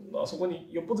と、そこに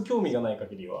よっぽど興味がない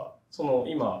限りは、その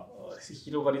今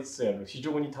広がりつつある非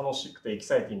常に楽しくてエキ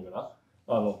サイティングな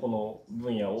この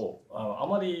分野をあ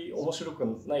まり面白く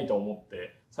ないと思っ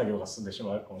て作業が進んでし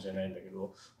まうかもしれないんだけ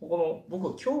ど、ここの僕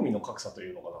は興味の格差と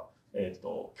いうのかな、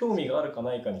興味があるか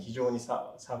ないかに非常に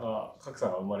格差が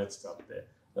生まれつつあっ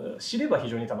て、知れば非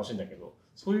常に楽しいんだけど、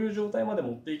そういう状態まで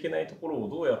持っていけないところを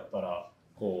どうやったら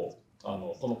こ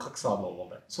の格差の問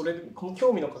題、この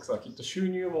興味の格差はきっと収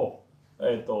入も、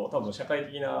多分社会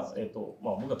的な、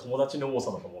僕は友達の多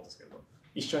さだと思うんですけど、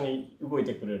一緒に動い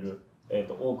てくれる、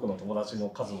多くの友達の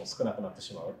数も少なくなって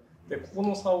しまう。で、ここ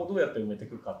の差をどうやって埋めてい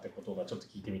くかってことがちょっと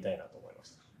聞いてみたいなと思いま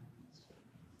した。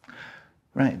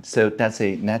Right. So that's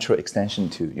a natural extension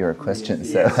to your question.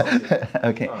 So,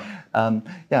 okay.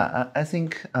 I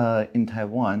think in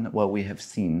Taiwan, what we have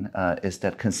seen is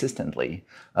that consistently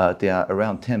there are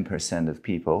around 10% of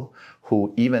people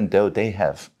who, even though they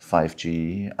have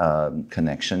 5G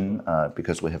connection,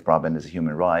 because we have broadband as a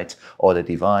human right, or the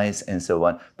device and so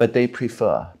on, but they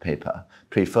prefer paper,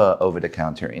 prefer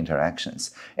over-the-counter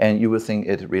interactions. And you would think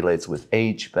it relates with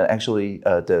age, but actually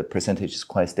the percentage is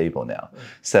quite stable now.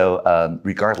 So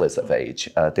regardless of age,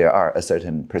 there are a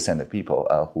certain percent of people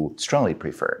who strongly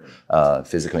prefer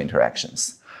physical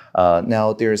interactions.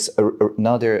 Now there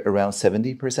are around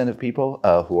 70% of people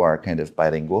who are kind of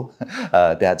bilingual,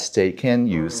 that they can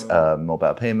use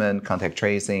mobile payment, contact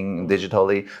tracing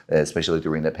digitally, especially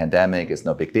during the pandemic. It's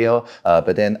no big deal.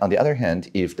 But then on the other hand,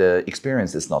 if the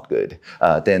experience is not good,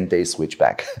 then they switch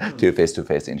back to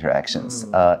face-to-face interactions.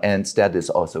 And that is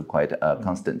also quite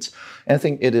constant. And I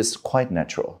think it is quite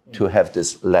natural to have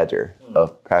this ladder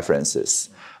of preferences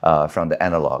from the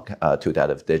analog to that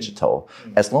of digital,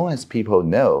 as long as people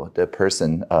know the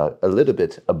person a little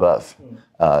bit above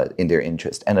in their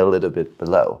interest and a little bit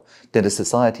below, then the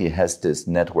society has this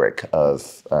network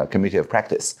of community of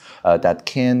practice that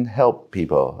can help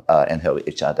people and help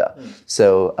each other.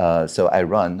 So I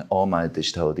run all my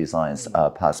digital designs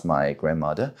past my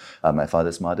grandmother, my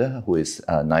father's mother, who is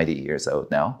 90 years old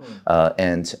now.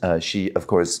 And she, of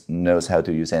course, knows how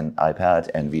to use an iPad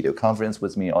and video conference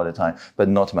with me all the time, but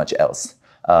not much else.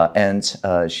 And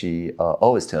she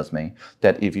always tells me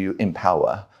that if you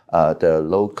empower the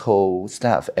local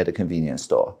staff at the convenience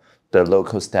store, the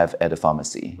local staff at the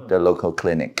pharmacy, the local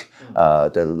clinic,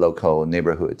 the local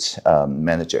neighborhood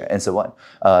manager, and so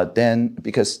on, then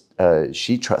because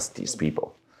she trusts these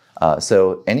people.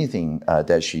 So anything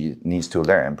that she needs to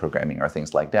learn, programming or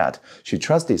things like that, she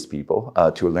trusts these people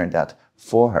to learn that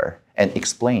for her and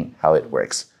explain how it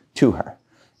works to her.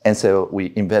 And so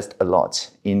we invest a lot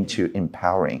into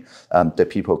empowering the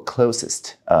people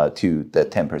closest to the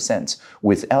 10%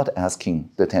 without asking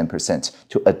the 10%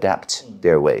 to adapt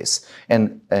their ways.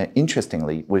 And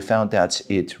interestingly, we found that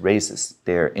it raises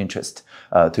their interest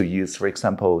to use, for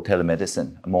example,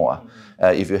 telemedicine more.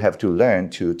 If you have to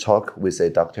learn to talk with a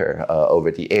doctor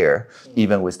over the air,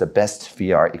 even with the best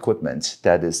VR equipment,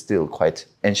 that is still quite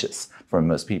anxious for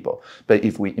most people. But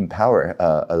if we empower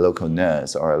a local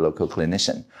nurse or a local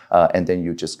clinician, and then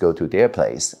you just go to their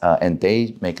place and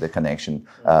they make the connection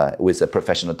with a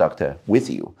professional doctor with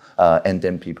you, and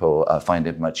then people find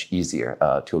it much easier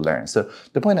to learn. So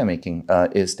the point I'm making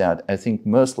is that I think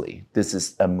mostly this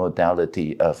is a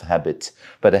modality of habit,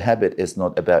 but a habit is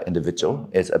not about individual,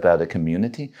 it's about a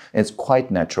community. It's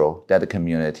quite natural that a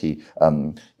community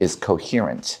is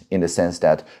coherent in the sense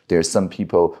that there's some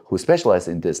people who specialize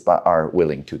in this but are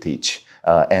willing to teach,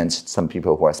 and some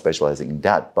people who are specializing in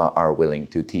that but are willing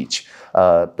to teach.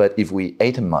 But if we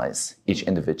atomize each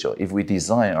individual, if we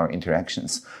design our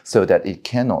interactions so that it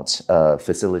cannot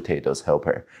facilitate those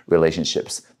helper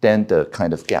relationships, then the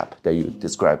kind of gap that you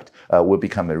described will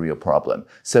become a real problem.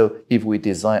 So if we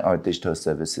design our digital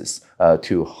services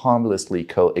to harmlessly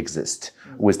coexist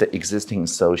with the existing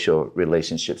social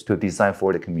relationships, to design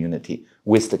for the community,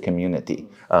 with the community,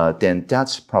 then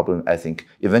that problem, I think,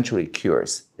 eventually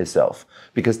cures itself.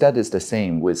 Because that is the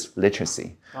same with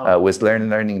literacy, with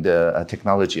learning the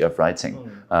technology of writing.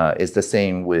 It's the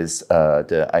same with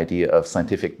the idea of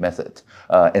scientific method,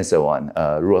 and so on,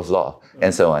 rule of law,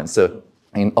 and so on. So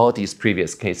in all these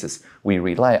previous cases, we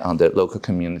rely on the local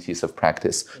communities of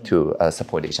practice to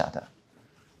support each other.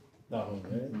 なるほど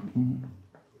ね。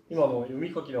今の読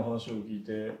み書きの話を聞い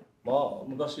て、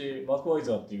昔マーク・ワイ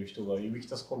ザーっていう人がユビキ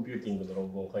タスコンピューティングの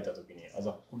論文を書いたときに、As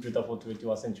a Computer for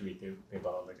 21st Century っていうペーパ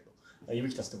ーなんだけど、ユビ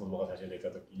キタスって言葉が最初に出た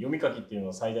とき、読み書きっていうの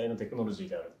は最大のテクノロジー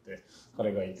であるって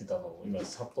彼が言ってたのを今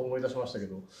さっと思い出しましたけ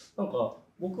ど、なんか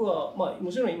僕は、も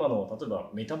ちろん今の例えば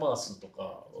メタバースと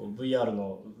か VR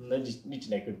のリッチ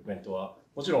なエクイプメントは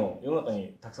もちろん世の中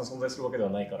にたくさん存在するわけでは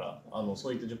ないから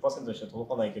そういった 10% にしては届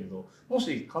かないけれど、も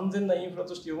し完全なインフラ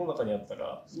として世の中にあった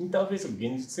らインターフェースが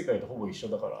現実世界とほぼ一緒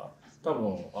だから、多分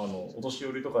お年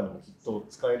寄りとかにもきっと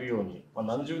使えるように、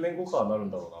何十年後かはなる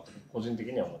んだろうなと個人的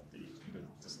には思っているん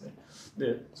ですね。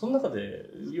でその中で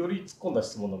より突っ込んだ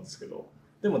質問なんですけど、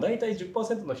でも大体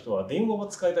 10% の人は電話は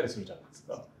使えたりするじゃないです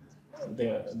か。ジ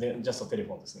ャストテレ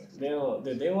フォンですね。電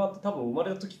話って多分生ま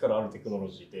れた時からあるテクノロ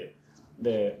ジーで、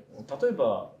例え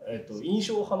ば、印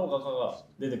象派の画家が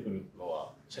出てくるの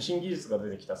は写真技術が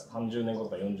出てきた30年後と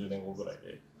か40年後ぐらい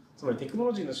で、つまりテクノ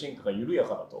ロジーの進化が緩やか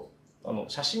だと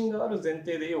写真がある前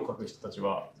提で絵を描く人たち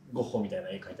はゴッホみたい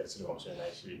な絵描いたりするかもしれな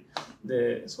いし、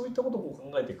でそういったことを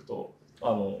考えていくと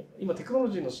今テクノロ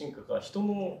ジーの進化が人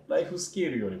のライフスケ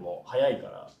ールよりも早いか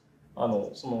ら、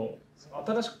その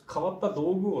新しく変わった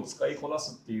道具を使いこな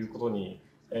すっていうことに、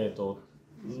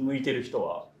向いてる人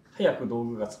は早く道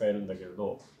具が使えるんだけれ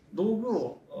ど、道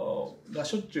具が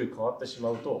しょっちゅう変わってし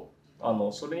まうと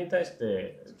それに対し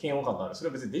て嫌悪感がある。それ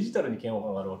は別にデジタルに嫌悪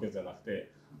感があるわけじゃなく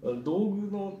て、道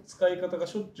具の使い方が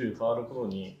しょっちゅう変わること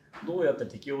にどうやって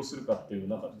適応するかっていう、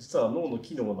なんか実は脳の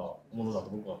機能なものだ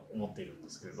と僕は思っているんで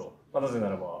すけれど、なぜな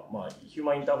らば、ヒュー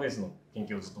マンインターフェースの研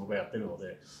究をずっと僕はやってるの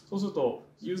で、そうすると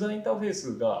ユーザーインターフェー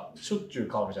スがしょっちゅう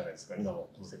変わるじゃないですか、今のこ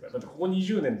の世界だって。ここ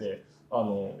20年で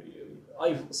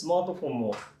スマートフォン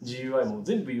も GUI も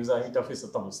全部ユーザーインターフェース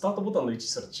は多分スタートボタンの位置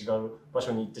すら違う場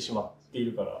所に行ってしまってい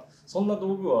るから、そんな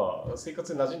道具は生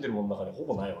活に馴染んでるものの中にほ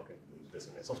ぼないわけです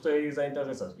よね。ソフトウェアユーザーインター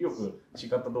フェースはよく違っ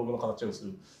た道具の形をす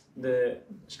る。で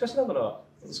しかしながら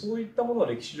そういったものは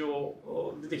歴史上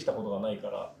出てきたことがないか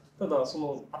ら、ただそ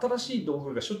の新しい道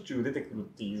具がしょっちゅう出てくるっ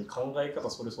ていう考え方、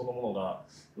それそのものが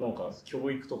なんか教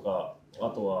育とかあ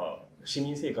とは市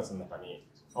民生活の中に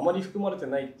あまり含まれて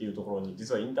ないっていうところに、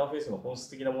実はインターフェースの本質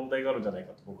的な問題があるんじゃない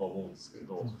かと僕は思うんですけれ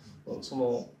ど、そ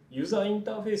のユーザーイン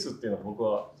ターフェースっていうのは僕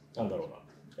はなんだろう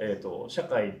な、社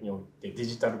会においてデ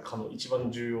ジタル化の一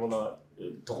番重要な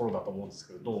ところだと思うんです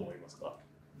けど、どう思いますか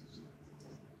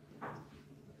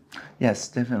？Yes,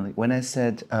 definitely. When I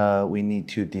said we need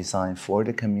to design for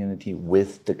the community,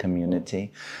 with the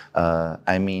community,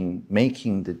 I mean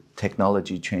making the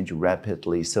technology change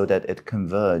rapidly so that it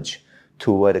converge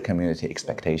toward a community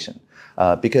expectation.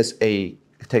 Because a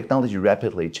technology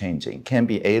rapidly changing can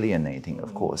be alienating,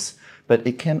 of course, but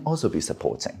it can also be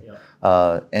supporting.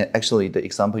 And actually, the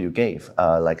example you gave,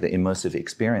 like the immersive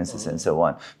experiences and so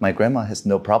on, my grandma has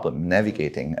no problem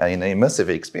navigating in an immersive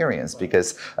experience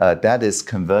because that is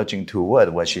converging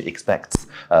toward what she expects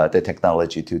the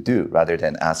technology to do, rather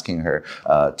than asking her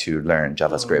to learn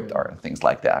JavaScript or things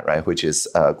like that, right? Which is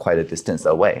quite a distance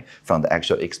away from the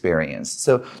actual experience.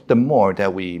 So the more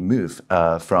that we move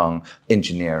from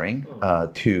engineering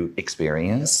to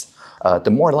experience,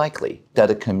 the more likely that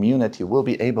the community will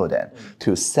be able then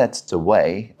to set the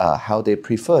way how they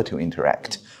prefer to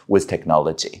interact with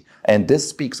technology. And this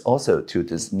speaks also to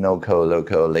this no-code,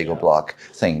 low-code, Lego block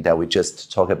thing that we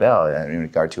just talked about in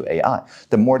regard to AI.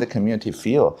 The more the community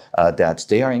feel that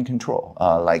they are in control,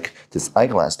 like this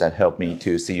eyeglass that helped me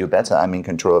to see you better, I'm in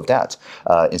control of that,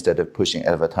 instead of pushing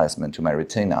advertisement to my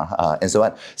retina, and so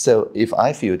on. So if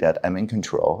I feel that I'm in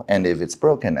control, and if it's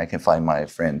broken, I can find my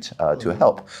friend to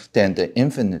help, then the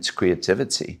infinite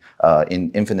creativity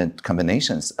in infinite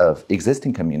combinations of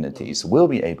existing communities will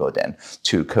be able then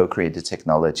to co-create the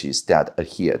technologies that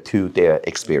adhere to their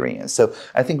experience. So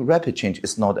I think rapid change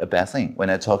is not a bad thing. When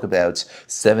I talk about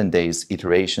 7 days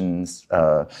iterations,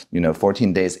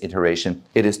 14 days iteration,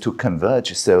 it is to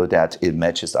converge so that it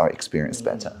matches our experience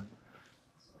better.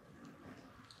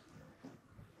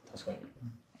 確かに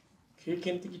経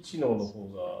験的知能の方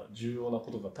が重要な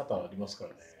ことが多々ありますか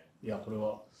らね。いやこれ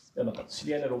はいやなんか知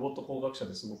り合いのロボット工学者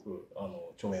ですごく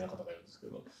著名な方がいるんですけ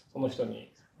ど、その人に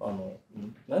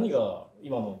何が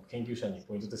今の研究者に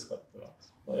ポイントですかって言っ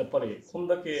たら、やっぱりこん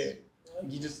だけ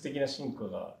技術的な進化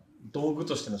が道具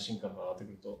としての進化が上がって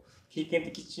くると、経験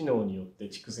的知能によって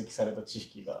蓄積された知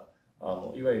識が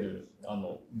いわゆる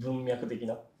文脈的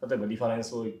な、例えばリファレン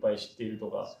スをいっぱい知っている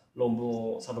とか、論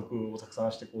文を査読をたくさ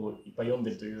んしてこういっぱい読ん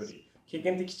でるというより、経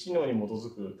験的知能に基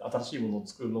づく新しいものを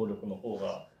作る能力の方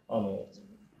が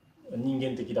人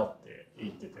間的だって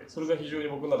言ってて、それが非常に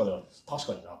僕の中では確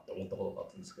かになって思ったことがあ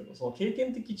ったんですけど、その経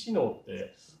験的知能っ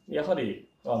てやはり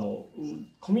コ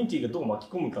ミュニティがどう巻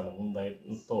き込むかの問題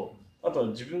と、あとは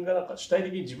自分がなんか主体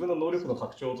的に自分の能力の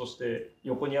拡張として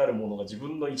横にあるものが自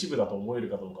分の一部だと思える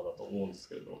かどうかだと思うんです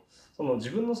けれど、その自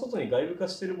分の外に外部化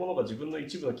しているものが自分の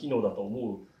一部の機能だと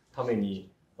思うため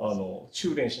に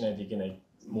修練しないといけない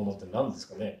ものって何です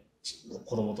かね。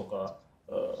子供とか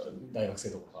大学生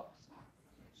とか。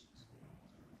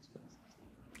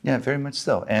Yeah, very much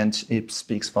so. And it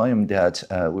speaks volume that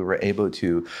we were able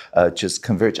to just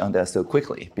converge on that so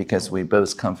quickly because we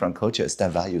both come from cultures that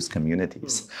values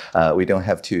communities. We don't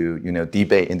have to,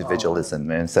 debate individualism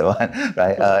and so on,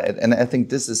 right? And I think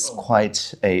this is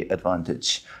quite an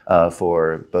advantage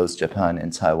for both Japan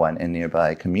and Taiwan and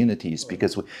nearby communities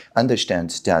because we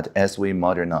understand that as we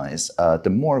modernize,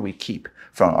 the more we keep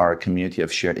from our community of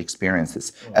shared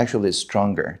experiences, actually the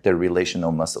stronger the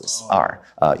relational muscles are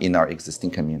in our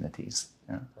existing communities.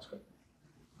 Yeah.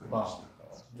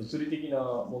 物理的な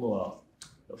ものは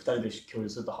2人で共有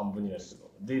すると半分になるけど、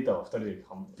データは2人で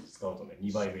使うとね、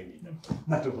2倍便利になる。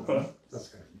なるほど。確か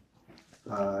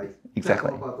に。はい。じゃあこ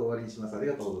のパート終わりにします。あり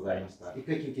がとうございました。一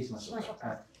回休憩しましょう。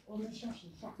我们休息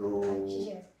一下。谢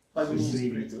谢。Okay. 休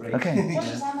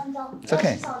息3分钟。洗手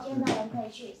间的人可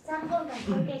以去3分間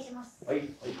休憩します。はい。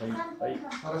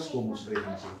正しく面白い話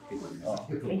が聞けております。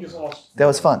Thank you so much. That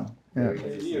was fun. Yeah.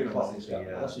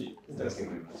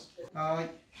 はい。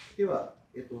では、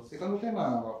セカンドテー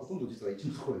マはほとんど実は1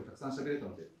のところでたくさん喋れた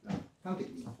ので、端的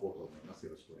にいこうと思います。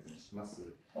よろしくお願いします。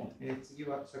次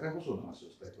は社会保障の話を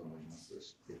したいと思います。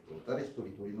誰一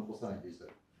人取り残さないデジタ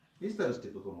ル。デジタルってい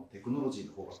うとテクノロジー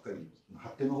の方ばっかり、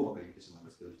発展の方ばっかり言ってしまうん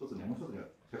ですけど、もう一つには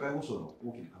社会保障の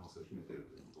大きな可能性を秘めている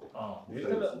ということを。デジ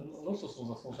タルはノットソ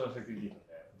ーシャルセキュリティなん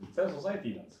で、実際はソサイテ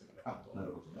ィなんですけどね。な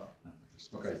るほど。わ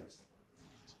かりました。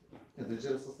デジ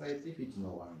タルソサイティフィッチ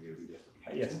のワンウェルで。は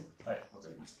い、はい。わか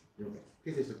りました。了解。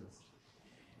訂正しておきます。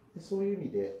そういう意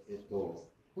味で、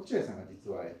落合さんが実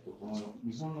は、この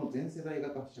日本の全世代型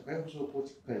社会保障構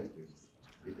築会議というのを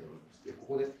出ておりまして、こ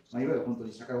こで、いわゆる本当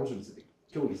に社会保障について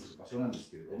協議する場所なんです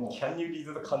けれども。Can you read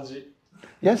the kanji?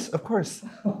 Yes, of course.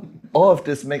 All of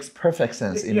this makes perfect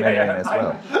sense in Mandarin as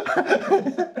well.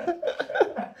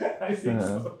 I think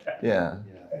so. Yeah.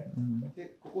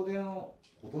 で、ここでほ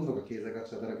とんどが経済学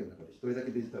者だらけの中で一人だ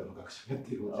けデジタルの学者をやっ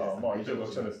ている落合さんが一応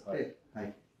学者です。はい。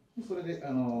それで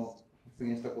発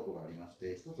言したことがありまし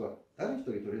て、一つは誰一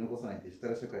人取り残さないデジタ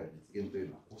ル社会の実現という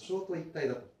のは保障と一体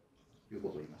だというこ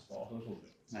とを言いました。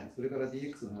それから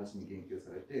DX の話に言及さ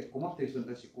れて、困っている人に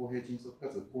対して公平迅速か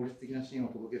つ効率的な支援を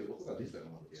届けることがデジタル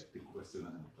のものでやっていくことが必要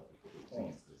なのかということを宣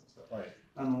言されました。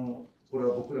これ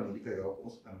は僕の理解が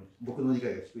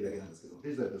低いだけなんですけど、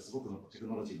デジタルってすごくテク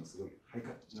ノロジーのすごいハイテ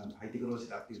クノロジー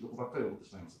だっていうところばっかり思って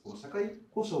しまいます。この社会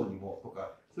保障にもと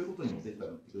か、そういうことにもデジタ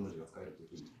ルのテクノロジーが使えるという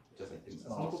ふうに落合さん言ってるんです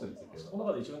が、そのことについては。その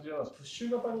中で一番重要なのは、プッシ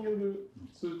ュ型による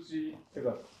通知という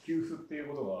か、給付ってい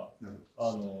うことが、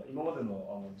今まで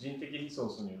の人的リソー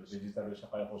スによるデジタル社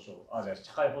会保障、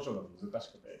社会保障が難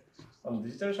しくて、デ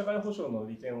ジタル社会保障の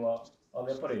利点は、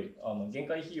やっぱり限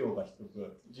界費用が低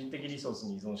く人的リソース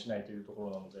に依存しないというとこ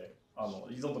ろなので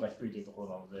依存度が低いというところ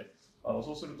なので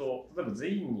そうすると例えば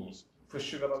全員にプッ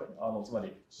シュ型でつま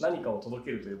り何かを届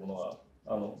けるというものが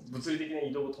物理的な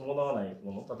移動を伴わない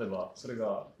もの、例えばそれ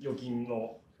が預金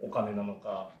のお金なの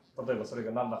か、例えばそれ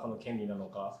が何らかの権利なの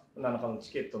か、何らかの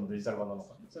チケットのデジタル版なの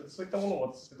か、そういったもの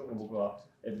を渡すところ僕は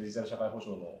デジタル社会保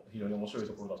障の非常に面白い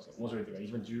ところだと、面白いというか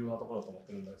一番重要なところだと思っ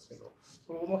てるんですけど、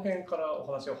この辺からお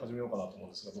話を始めようかなと思うん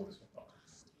ですが、どうでしょうか。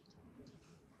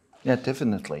Yeah,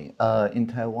 definitely. In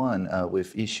Taiwan,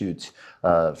 we've issued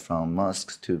from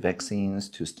masks to vaccines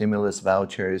to stimulus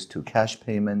vouchers to cash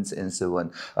payments and so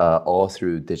on, all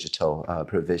through digital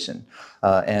provision.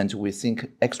 And we think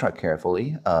extra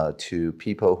carefully to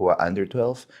people who are under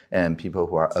 12 and people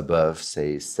who are above,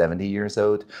 say, 70 years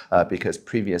old, because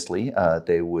previously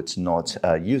they would not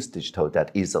use digital that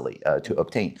easily to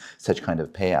obtain such kind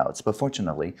of payouts. But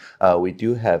fortunately, we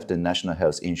do have the National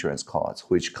Health Insurance Card,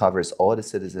 which covers all the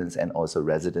citizens citizens and also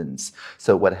residents.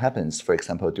 So what happens, for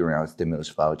example, during our stimulus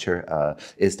voucher,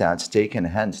 is that they can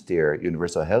hand their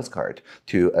universal health card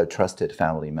to a trusted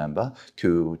family member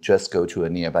to just go to a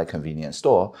nearby convenience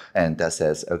store, and that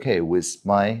says, okay, with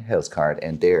my health card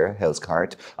and their health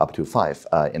card, up to 5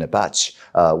 in a batch,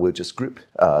 we'll just group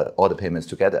all the payments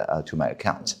together to my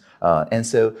account. And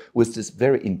so with this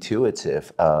very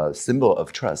intuitive symbol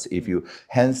of trust, if you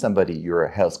hand somebody your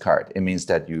health card, it means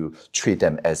that you treat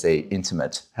them as an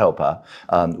intimate helper.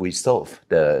 We solve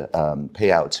the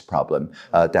payout problem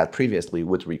that previously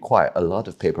would require a lot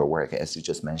of paperwork, as you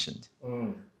just mentioned.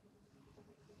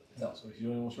 それ非常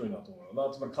に面白いなと思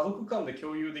う。つまり家族間で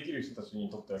共有できる人たち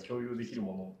にとっては共有できる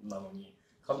ものなのに、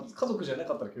家族じゃな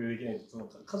かったら共有できない。その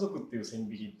家族っていう線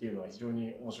引きっていうのは非常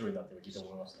に面白いなって聞いて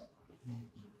思いました。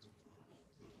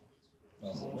や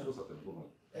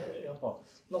っぱ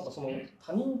なんかその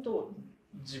他人と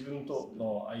自分と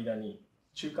の間に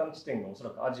中間地点がおそら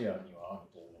くアジアにはあ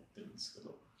ると思ってるんですけ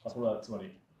ど、これはつま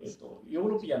り、ヨー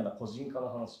ロピアンな個人化の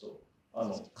話と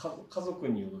家族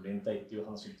による連帯っていう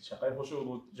話って社会保障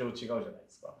上違うじゃないで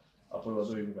すか。これは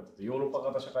どういう意味かというと、ヨーロッパ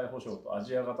型社会保障とア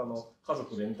ジア型の家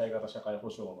族連帯型社会保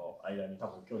障の間に多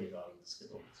分距離があるんですけ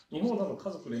ど、日本は多分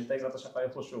家族連帯型社会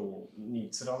保障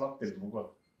に連なってると僕は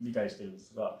理解してるんで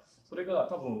すが、それが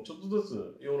多分ちょっとず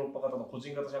つヨーロッパ型の個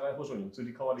人型社会保障に移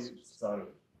り変わりつつあ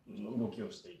る動きを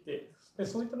していて、で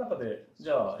そういった中でじ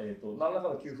ゃあ、何らか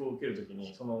の給付を受けるとき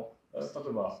にその例え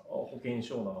ば保険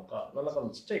証なのか何らかの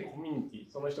ちっちゃいコミュニティ、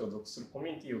その人が属するコ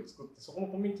ミュニティを作ってそこの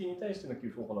コミュニティに対しての給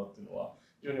付を行うっていうのは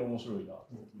非常に面白いなと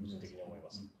個人的に思いま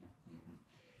す。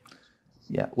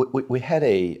Yeah, we had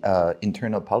a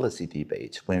internal policy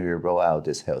debate when we roll out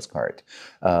this health card.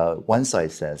 One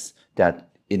side says that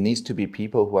it needs to be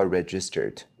people who are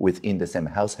registered within the same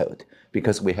household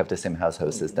because we have the same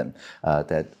household system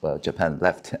that Japan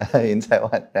left in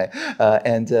Taiwan. Right?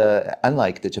 And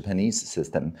unlike the Japanese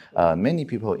system, many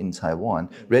people in Taiwan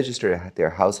register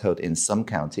their household in some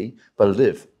county but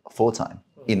live full-time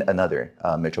in another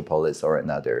metropolis or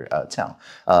another town.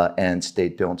 And they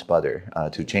don't bother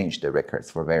to change the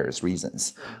records for various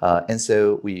reasons. And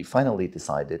so we finally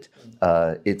decided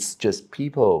it's just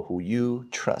people who you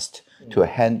trust to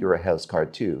hand your health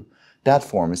card to. That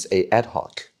forms a ad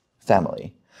hoc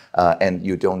family. And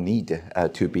you don't need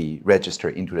to be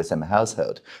registered into the same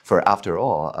household. For after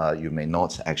all, you may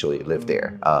not actually live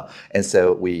there. And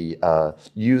so we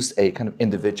use a kind of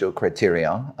individual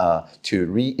criteria to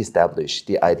re-establish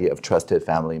the idea of trusted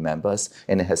family members,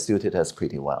 and it has suited us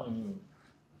pretty well.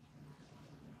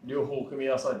 両方組み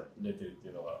合わされてるって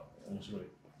いうのが面白い。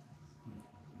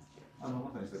ま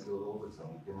さに先ほど大鳥さん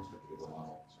も言ってましたけれど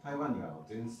も、台湾には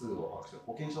全数を把握した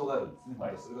保険証があるんですね。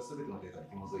それが全てのデータに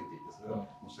紐づいていて、それは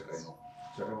社会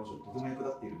保障にとても役立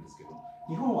っているんですけど、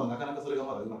日本はなかなかそれが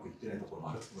まだうまくいってないところ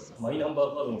もあると思います。マイナンバ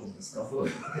ーカードのことですか？そう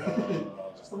です。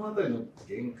そのあたりの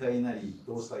限界なり、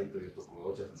どうしたいというとこ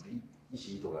ろが、落合さんの意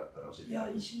図があったら教えてくだ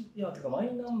さい。てかマイ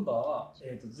ナンバ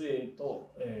ー、税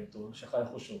と、社会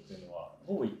保障っていうのは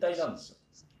ほぼ一体なんですよ。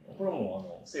これは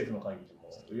もう政府の会議でも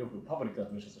よくパブリックな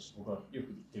文書として僕はよく言っ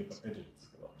てるから出てるんで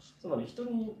すけど、つまり人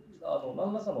に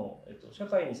何らかの、社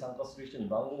会に参加する人に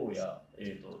番号や、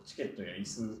チケットや椅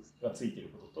子がついている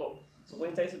ことと、そこ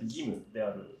に対する義務で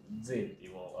ある税ってい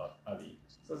うものがあり、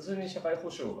それに社会保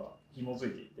障が紐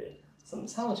づいていて、その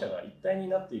3者が一体に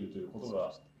なっているということ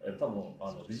が多分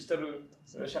デジタル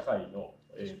社会の、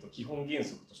基本原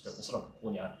則としてはおそらくこ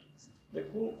こにあり、で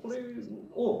これ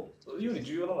をより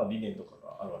重要なのは理念とか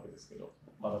があるわけですけど、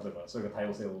例えばそれが多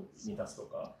様性を満たすと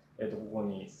か、ここ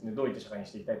に、どういった社会に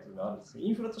していきたいというのがあるんですけど、イ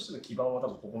ンフラとしての基盤は多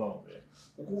分ここなので、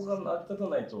ここが成り立た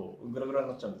ないとグラグラに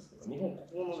なっちゃうんですけど、日本こ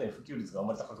このね普及率があん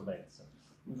まり高くないんですよ。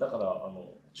だから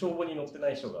帳簿に載って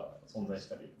ない人が存在し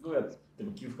たり、どうやって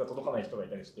も給付が届かない人がい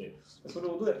たりして、それ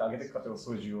をどうやって上げていくかというのはす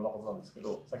ごい重要なことなんですけ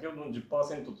ど、先ほどの 10%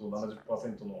 と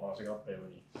 70% のお話があったよう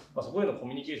に、そこへのコ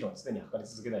ミュニケーションは常に図り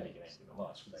続けないといけないというの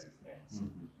は宿題ですね。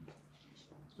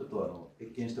ちょっと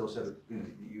越見しておっしゃるい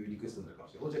うリクエストになるかも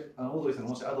しれない。大鳥さんが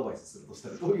もしアドバイスするとした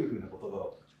ら、どういうふうな言葉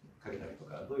をかけたりと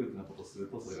か、どういうふうなことをする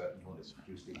とそれが日本で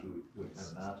普及していくようにな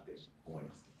るなって思いま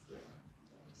す。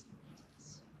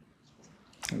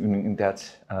In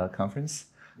that conference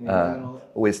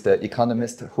with the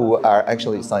economists who are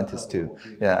actually scientists too.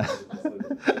 Yeah.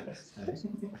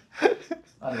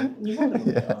 日本でも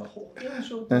ね、保険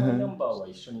証とマイナンバーは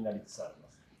一緒になりつつありま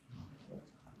す。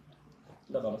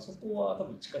だからそこは多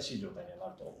分近しい状態には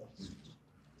なると思うんです。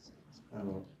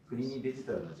国にデジ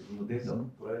タルな自分のデータを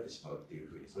取られてしまうっていう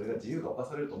ふうに、それが自由が侵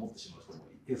されると思ってしまう人も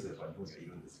一定数やっぱり日本にはい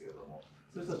るんですけれども、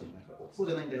そういう人たちにそう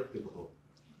じゃないんだよっていうことを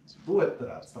どうやった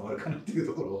ら伝わるかなっていう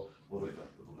ところを大鳥さん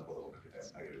とどんなことをかけて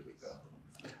あげるべきかなと思い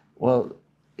ます。Well,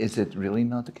 is it really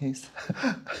not the case?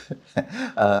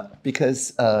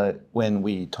 Because when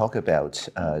we talk about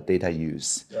data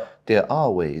use, there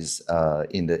are ways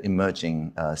in the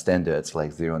emerging standards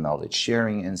like zero knowledge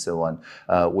sharing and so on,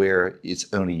 where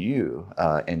it's only you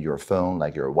and your phone,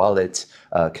 like your wallet,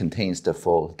 contains the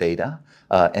full data.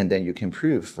 And then you can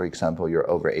prove, for example, you're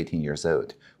over 18 years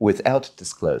old without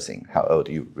disclosing how old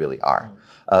you really are.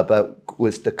 But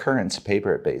with the current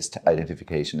paper-based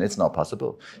identification, it's not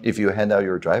possible. If you hand out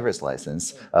your driver's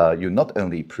license, you not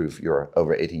only prove you're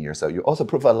over 18 years old, you also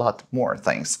prove a lot more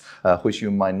things, which you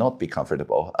might not be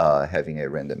comfortable having a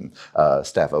random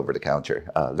staff over the counter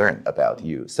learn about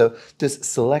you. So this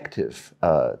selective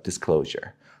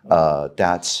disclosure,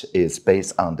 that is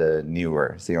based on the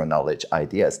newer zero knowledge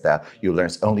ideas that you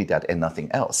learn only that and nothing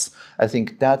else. I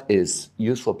think that is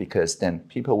useful because then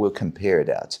people will compare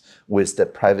that with the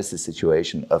privacy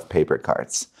situation of paper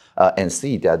cards and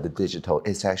see that the digital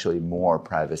is actually more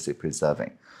privacy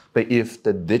preserving. But if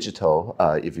the digital,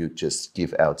 if you just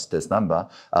give out this number,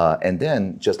 and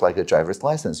then just like a driver's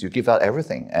license, you give out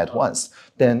everything at once,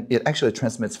 then it actually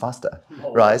transmits faster,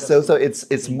 right? So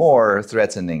it's more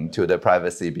threatening to the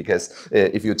privacy because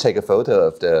if you take a photo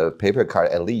of the paper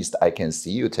card, at least I can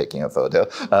see you taking a photo.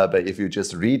 But if you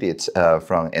just read it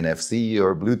from NFC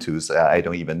or Bluetooth, I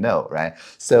don't even know, right?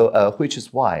 So which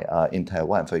is why in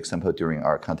Taiwan, for example, during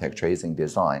our contact tracing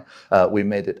design, we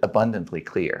made it abundantly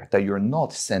clear that you're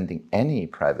not sending any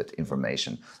private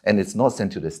information, and it's not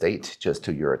sent to the state, just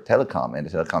to your telecom, and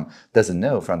the telecom doesn't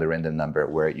know from the random number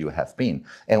where you have been.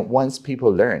 And once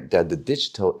people learn that the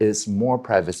digital is more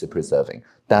privacy preserving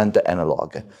than the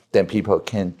analog, then people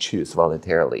can choose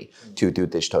voluntarily to do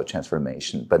digital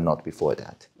transformation, but not before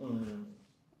that.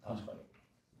 確か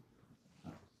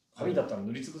に。紙だったら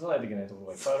塗りつぶさないといけないところ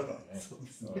がいっぱいあるから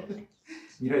ね。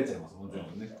見られちゃいますもん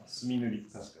ね。墨塗り。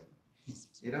確かに。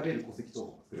選べる戸籍等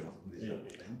も作れますので、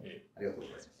ありがとうござ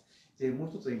います。もう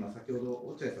一つ今先ほど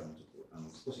落合さんもちょっ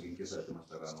と少し言及されてまし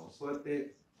たが、そうやっ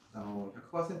て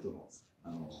100% の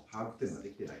把握というのがで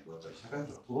きてないとやっぱり社会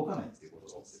保障が届かないっていうこと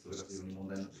が起きて、それが非常に問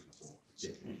題になっていると思って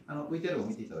いて、VTR を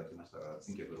見ていただきましたが、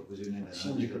1960年代、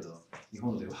70年代の日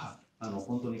本では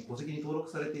本当に戸籍に登録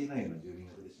されていないような住民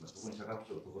が出てしまう、そこに社会保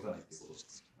障が届かないっていうこと、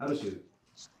ある種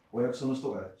お役所の人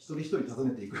が一人一人訪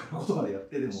ねていくようなことまでやっ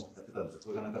てたんですよ。そ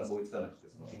れがなかなか追いつかなくて、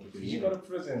フィジカル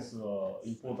プレゼンスは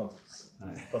インポータントです。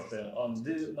だっ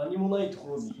て何もないとこ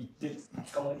ろに行って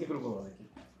捕まえてくることができる。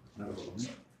なるほど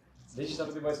ね。デジタ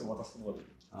ルデバイスを渡すことができ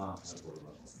る。ああ、なるほど。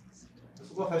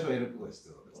そこは最初はやることが必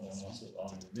要だと思いま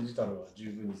す。デジタルは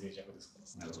十分に脆弱ですか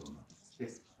ら。なるほど。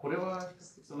で、これは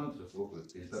なんとすごく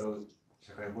デジタル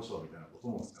社会保障みたいなこと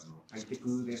もハイテ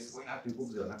クですごいなというこ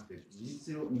とではなくて、事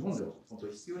実上日本では本当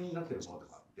に必要になっているもので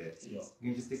もあって、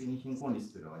現実的に貧困率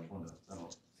というのは日本では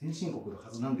先進国のは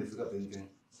ずなんですが全然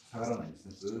下がらないんです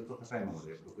ね。ずっと高いもの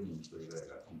で6人に1人ぐらい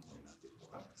が貧困になっていると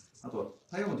か、あとは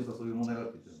台湾も実はそういう問題があ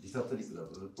って自殺率が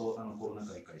ずっとコロナ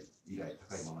禍以来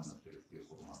高いままになっているっていう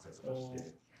こともあったりとかして、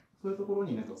そういうところ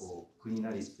になんかこう国な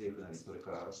り政府なりそれ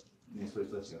からね、そういう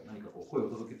人たちが何かこう声を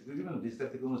届けてくれるようなデジタル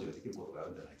テクノロジーができることがあ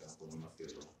るんじゃないかなと思いますけれ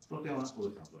ども、その点は小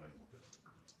崎さんと何を思っています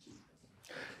か?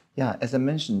 Yeah, as I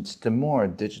mentioned, the more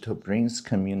digital brings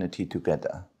community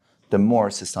together, the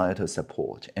more societal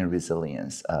support and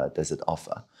resilience does it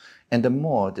offer. And the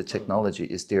more the technology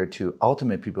is there to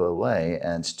automate people away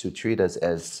and to treat us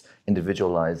as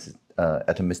individualized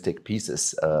atomistic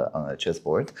pieces on a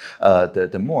chessboard,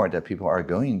 the more that people are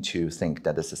going to think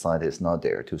that the society is not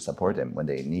there to support them when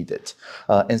they need it.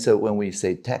 And so when we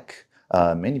say tech,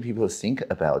 many people think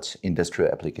about industrial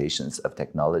applications of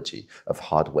technology, of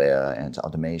hardware and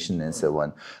automation and so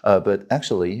on. But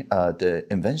actually, the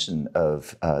invention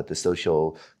of the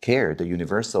social care, the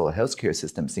universal healthcare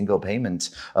system, single payment,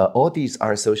 all these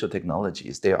are social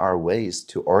technologies. There are ways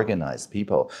to organize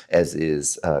people, as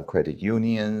is credit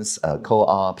unions,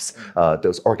 co-ops,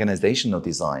 those organizational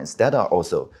designs that are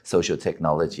also social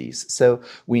technologies. So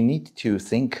we need to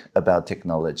think about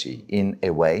technology in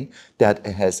a way that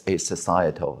has a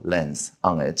societal lens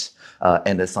on it.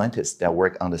 And the scientists that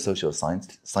work on the social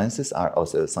sciences are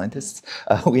also scientists.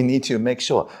 We need to make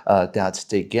sure that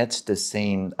they get the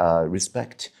same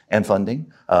respect and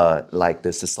funding, like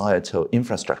the societal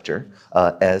infrastructure,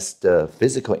 as the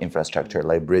physical infrastructure,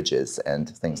 like bridges and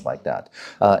things like that.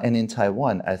 And in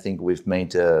Taiwan, I think we've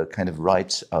made a kind of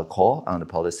right call on the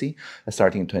policy,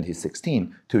 starting in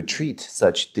 2016, to treat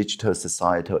such digital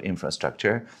societal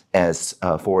infrastructure as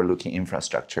forward-looking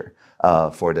infrastructure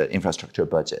for the infrastructure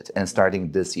budget. And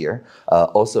starting this year,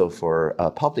 also for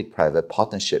public-private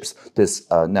partnerships, this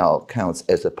now counts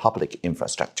as a public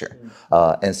infrastructure.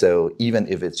 And so even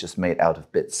if it's just made out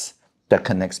of bits, that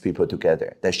connects people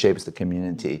together, that shapes the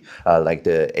community, like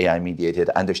the AI-mediated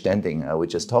understanding we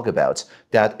just talked about,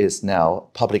 that is now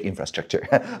public infrastructure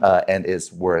and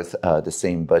is worth the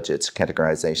same budget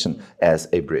categorization as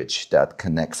a bridge that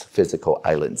connects physical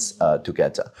islands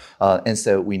together. And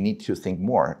so we need to think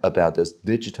more about those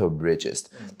digital bridges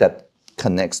that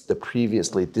connects the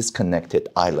previously disconnected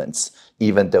islands,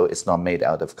 even though it's not made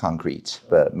out of concrete,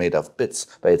 but made of bits,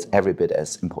 but it's every bit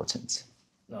as important.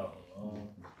 なるほど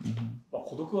な。まあ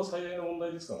孤独は最大の問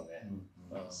題ですからね。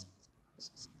だか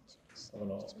ら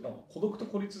なんか孤独と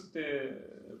孤立って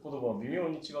言葉は微妙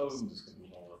に違うんですけど、日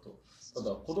本語だと。た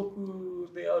だ孤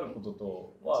独であること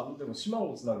と、まあでも島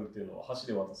をつなぐっていうのは橋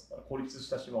で渡すから孤立し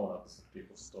た島をなくすっていう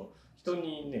ことと、人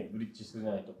にねブリッジし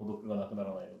ないと孤独がなくな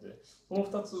らないので、この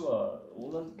2つは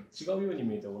違うように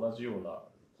見えて同じような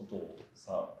ことを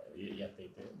さやってい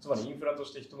て、つまりインフラと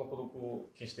して人の孤独を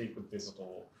消していくっていうこと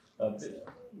を。で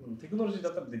テクノロジー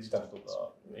だったらデジタルと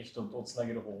か人とつな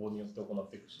げる方法によって行っ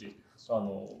ていくし、フ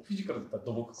ィジカルだったら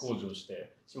土木工事をし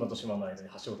て島と島の間に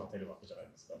橋を建てるわけじゃない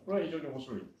ですか。これは非常に面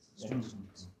白いですね。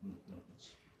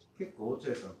結構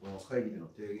落合さんこの会議での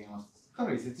提言はか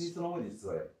なり切実な思いで実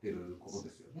はやってることで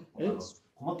すよね。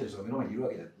困ってる人が目の前にいるわ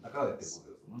けでだからやってることですよ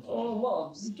ね。ま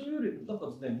あというよりなんか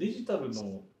ねデジタル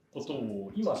のことを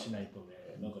今しないと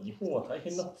ね、なんか日本は大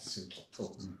変なんですよきっ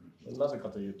と。なぜか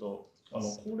というと。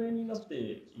高齢になって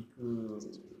いく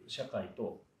社会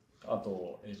と、あ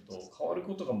と、変わる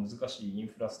ことが難しいイン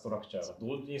フラストラクチャーが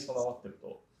同時に備わってる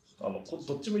と、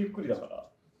どっちもゆっくりだから、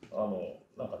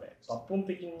なんかね、抜本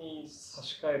的に差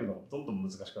し替えるのがどんどん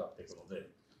難しくなっていくので、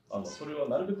それは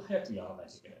なるべく早くやらない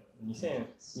といけない。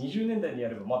2020年代にや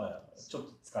ればまだちょっ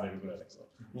と疲れるぐらいだけど、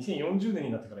2040年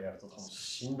になってからやると多分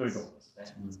しんどいと思いますね。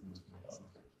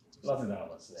なぜなら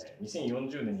ばですね、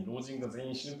2040年に老人が全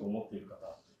員死ぬと思っている方、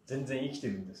全然生きて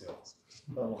るんですよ。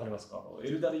わかりますか？エ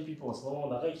ルダリーピーポーはそのま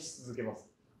ま長生きし続けます。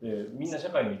で、みんな社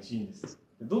会の一員です。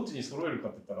で、どっちに揃えるか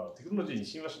って言ったら、テクノロジーに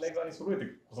親和しない側に揃えて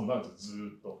こそになるとず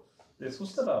ーっと。で、そ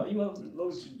したら今の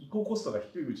うち移行コストが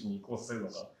低いうちに移行させるの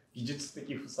が技術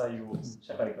的負債を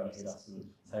社会から減らす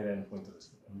最大のポイントで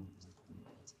すね。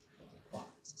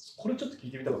これちょっと聞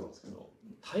いてみたかったんですけど、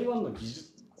台湾の技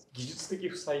術的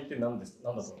負債って何だと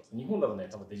思います？日本だとね、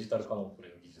多分デジタル化の遅れ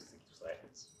の技術的負債。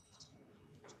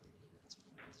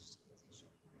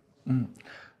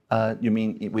You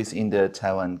mean within the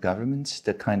Taiwan government,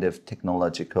 the kind of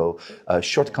technological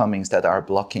shortcomings that are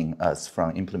blocking us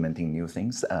from implementing new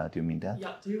things? Do you mean that? い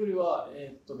や、というよりは、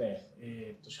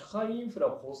社会インフラ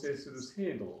を構成する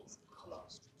制度かな。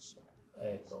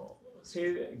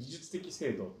技術的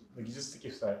制度、技術的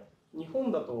負債。日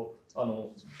本だと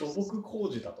土木工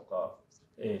事だとか、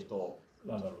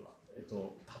なんだろうな、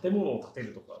建物を建て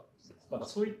るとか。なんか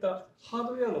そういったハー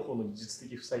ドウェアの方の技術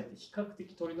的負債って比較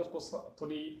的取り外さ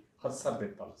れ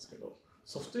てたんですけど、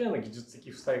ソフトウェアの技術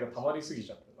的負債がたまりすぎち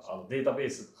ゃってデータベー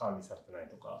スが管理されてない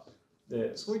とか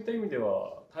で、そういった意味で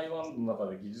は台湾の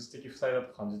中で技術的負債だ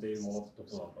と感じているものって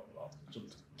どこなんだろうな、ちょっ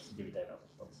と聞いてみたいなと思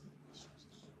ったんです。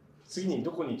次に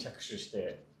どこに着手し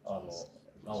て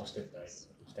直してい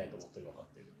きたいと思っているのか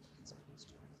っていう。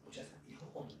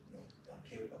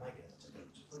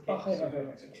あ、はいはいはいは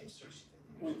い。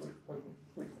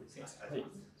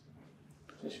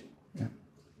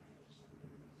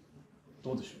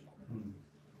どうでしょ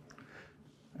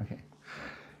うか。Okay.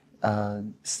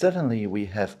 Certainly, we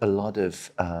have a lot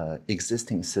of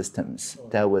existing systems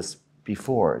that was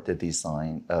before the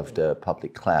design of the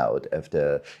public cloud, of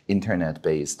the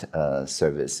internet-based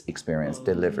service experience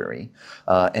delivery.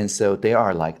 And so they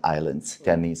are like islands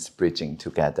that needs bridging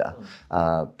together.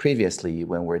 Previously,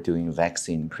 when we're doing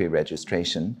vaccine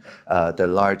pre-registration, the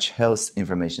large health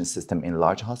information system in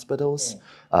large hospitals,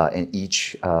 and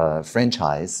each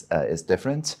franchise is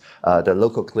different. The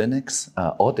local clinics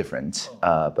all different,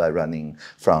 but running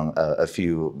from a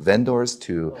few vendors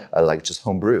to like just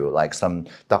homebrew, like some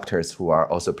doctors who are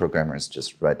also programmers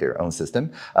just write their own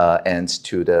system, and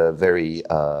to the very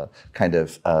kind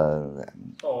of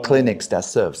clinics that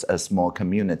serves a small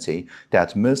community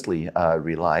that mostly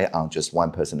rely on just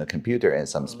one personal computer and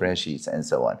some spreadsheets and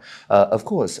so on. Of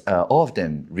course, all of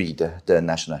them read the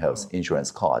National Health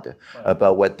Insurance Card,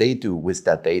 but what they do with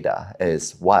that data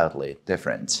is wildly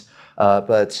different.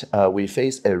 But we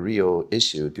face a real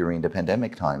issue during the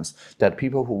pandemic times that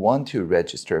people who want to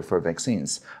register for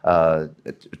vaccines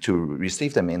to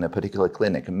receive them in a particular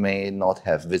clinic may not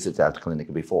have visited that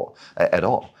clinic before at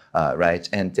all. Right,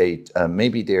 and they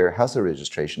maybe their household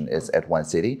registration is at one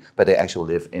city, but they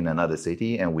actually live in another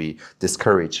city, and we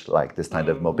discourage like this kind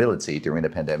of mobility during the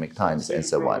pandemic times and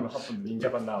so on.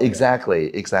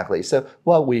 Exactly. So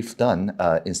what we've done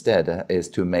instead is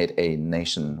to make a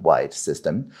nationwide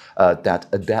system that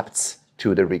adapts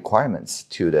to the requirements,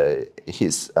 to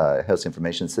his health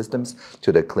information systems,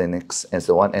 to the clinics and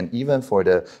so on, and even for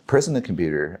the personal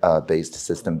computer-based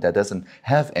system that doesn't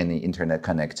have any internet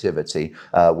connectivity,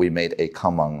 we made a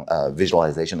common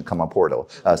visualization, common portal,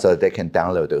 so that they can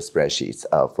download those spreadsheets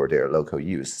for their local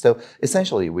use. So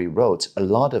essentially, we wrote a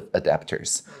lot of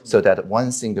adapters so that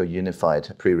one single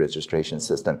unified pre-registration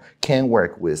system can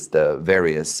work with the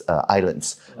various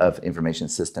islands of information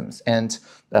systems. And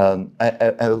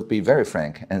I'll be very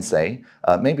frank and say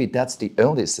maybe that's the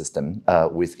only system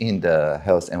within the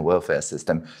health and welfare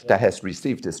system that has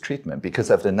received this treatment because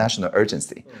of the national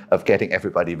urgency of getting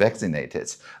everybody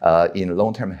vaccinated. In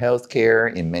long-term health care,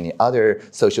 in many other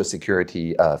social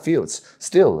security fields,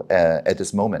 still at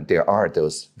this moment, there are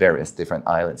those various different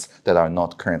islands that are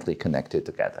not currently connected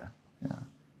together. Yeah.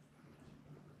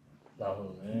 なるほど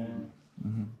ね。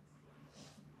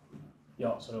い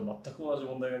や、それは全く同じ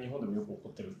問題が日本でもよく起こ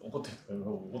ってるん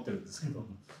ですけど、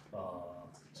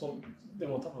で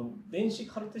も多分電子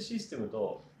カルテシステム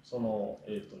とその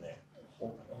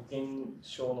保険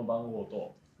証の番号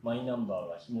とマイナンバー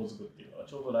が紐づくっていうのが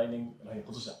ちょうど今年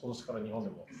から日本で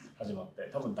も始まって、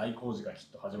多分大工事がきっ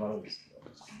と始まるんですけ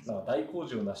ど、なんか大工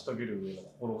事を成し遂げる上の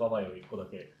心構えを一個だ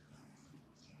け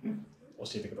教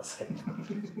えてください。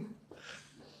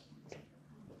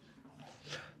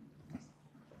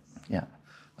Yeah.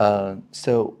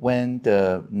 So when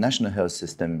the national health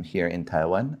system here in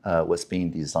Taiwan was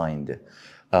being designed,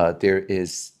 there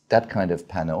is that kind of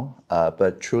panel,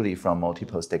 but truly from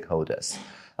multiple stakeholders.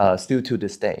 Still to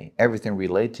this day, everything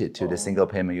related to the single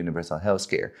payment universal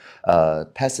healthcare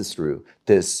passes through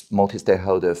this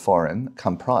multi-stakeholder forum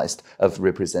comprised of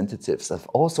representatives of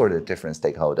all sorts of different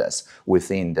stakeholders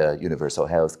within the universal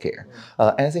healthcare.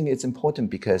 And I think it's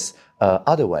important because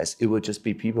otherwise it would just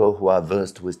be people who are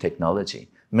versed with technology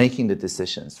making the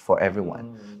decisions for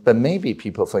everyone. But maybe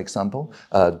people, for example,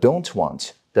 don't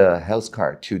want the health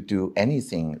card to do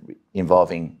anything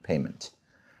involving payment.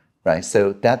 Right,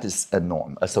 so that is a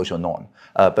norm, a social norm.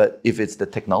 But if it's the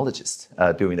technologist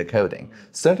doing the coding,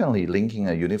 certainly linking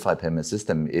a unified payment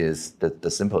system is the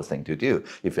simplest thing to do.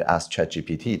 If you ask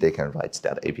ChatGPT, they can write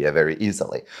that API very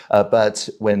easily. But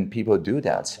when people do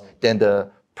that, then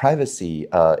the privacy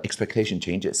expectation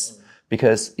changes.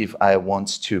 Because if I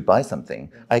want to buy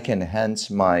something, I can hand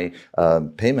my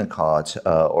payment card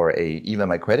or even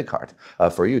my credit card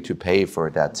for you to pay for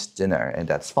that dinner, and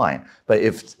that's fine. But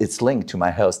if it's linked to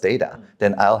my health data,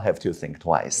 then I'll have to think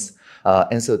twice.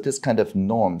 And so this kind of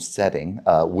norm setting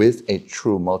with a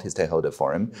true multi-stakeholder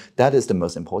forum, that is the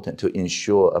most important to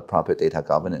ensure a proper data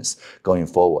governance going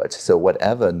forward. So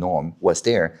whatever norm was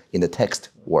there in the text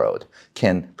world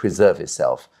can preserve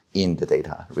itself in the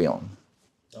data realm.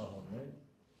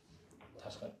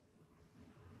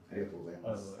 ありがとうござい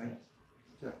ます。はい、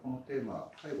じゃあこのテーマ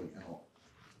最後に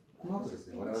この後です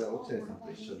ね、我々は落合さん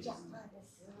と一緒にですね。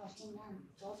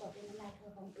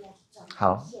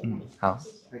好。はい。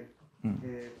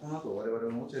この後我々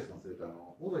の落合さんそれから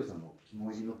大鳥さんの肝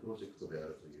入りのプロジェクトであ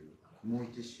るという雲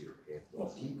一種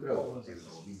Tクラウドっていう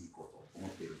のを見に行こうと思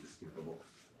っているんですけれども、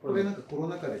これなんかコ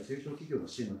ロナ禍で中小企業の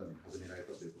支援のために始められ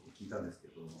たということを聞いたんですけ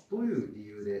れども、どういう理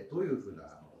由でどういうふう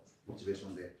なモチベーショ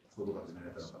ンで行動が始めら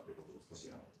れたのかということを少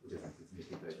し落合さんに説明し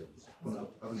ていただいてもいいですか。この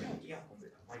後ね。イヤホンで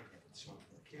マイクになってしまうの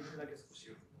で、ケーブルだけ少し。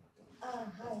はい。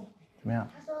怎么样？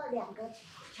他说2个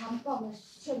长泵的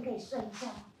线可以顺一下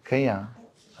吗？可以啊。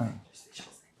さっ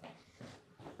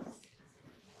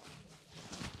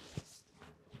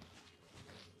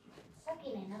き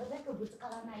ね、なるべくぶつか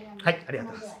らないように。はい、ありが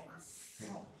とうございます。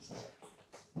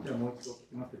じゃあもう一度聞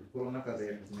きますけど、コロナ禍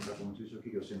で始めたこの中小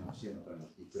企業支援のための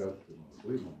Tクラウドというのはど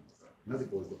ういうものですか。なぜ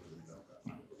こういうことを始めたのか、お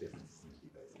手伝い説明してい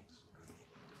ただいていいでしょうか。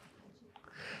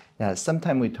Yeah,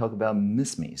 sometimes we talk about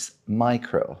MISMEs,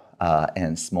 micro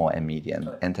and small and medium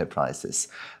enterprises.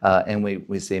 And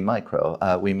we say micro,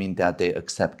 we mean that they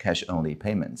accept cash-only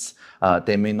payments.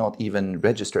 They may not even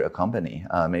register a company.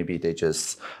 Maybe they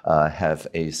just have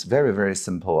a very, very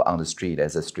simple on the street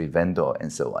as a street vendor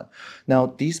and so on. Now,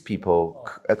 these people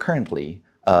currently,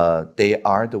 they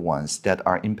are the ones that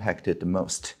are impacted the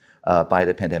most by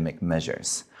the pandemic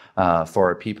measures.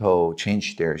 For people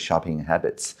change their shopping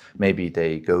habits. Maybe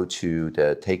they go to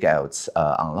the takeouts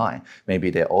online. Maybe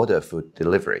they order food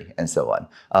delivery and so on.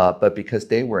 But because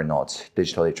they were not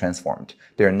digitally transformed,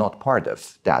 they're not part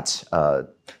of that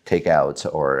takeout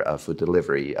or food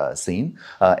delivery scene.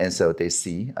 And so they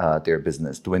see their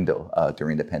business dwindle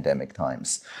during the pandemic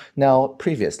times. Now,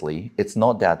 previously, it's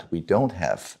not that we don't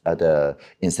have the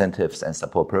incentives and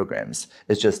support programs.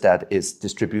 It's just that it's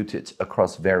distributed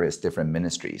across various different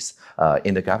ministries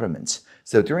in the government.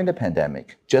 So during the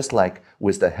pandemic, just like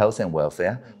with the health and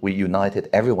welfare, we united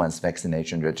everyone's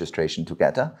vaccination registration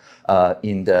together.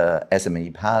 In the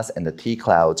SME Pass and the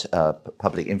T-Cloud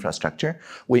public infrastructure,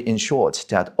 we ensured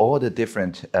that all the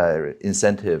different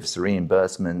incentives,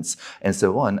 reimbursements, and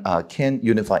so on can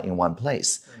unify in one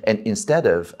place. And instead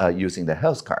of using the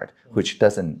health card, which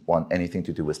doesn't want anything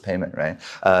to do with payment, right?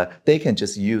 They can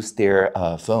just use their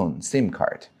phone SIM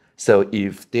card. So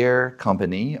if their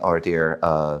company or their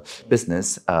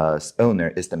business owner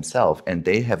is themselves and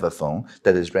they have a phone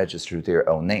that is registered to their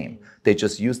own name, they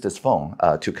just use this phone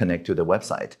to connect to the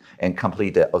website and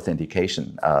complete the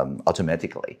authentication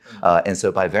automatically. And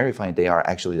so by verifying they are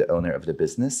actually the owner of the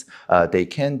business, they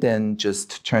can then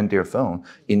just turn their phone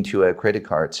into a credit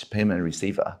card payment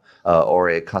receiver. Or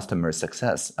a customer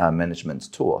success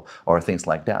management tool or things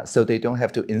like that. So they don't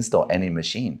have to install any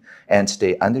machine. And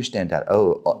they understand that,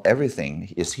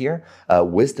 everything is here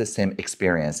with the same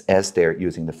experience as they're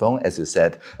using the phone. As you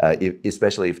said,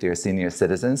 especially if they're senior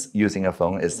citizens, using a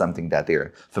phone is something that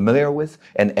they're familiar with.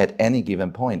 And at any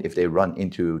given point, if they run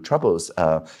into troubles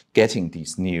getting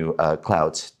these new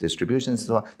cloud distributions,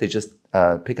 so they just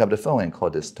pick up the phone and call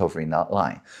this toll-free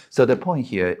line. So the point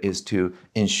here is to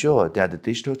ensure that the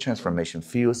digital transformation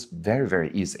feels very,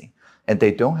 very easy. And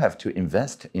they don't have to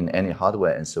invest in any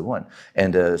hardware and so on.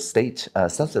 And the state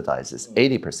subsidizes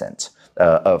 80%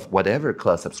 of whatever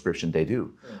cloud subscription they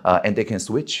do. And they can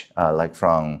switch like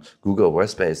from Google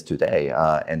Workspace today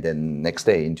and then next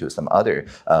day into some other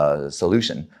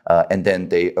solution. And then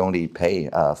they only pay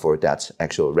for that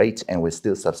actual rate and we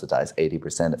still subsidize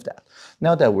 80% of that.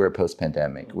 Now that we're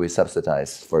post-pandemic, we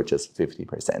subsidize for just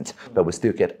 50%, but we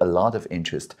still get a lot of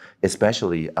interest,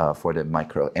 especially for the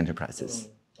micro enterprises.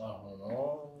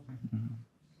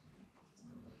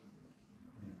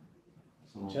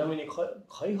 ちなみに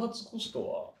開発コスト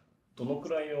はどのく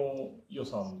らいの予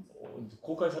算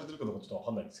公開されてるかどうかちょっと分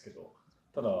かんないんですけど、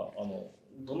ただ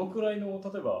どのくらいの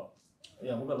例えば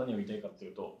僕は何を言いたいかってい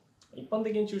うと、一般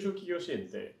的に中小企業支援っ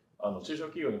て中小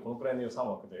企業にこのくらいの予算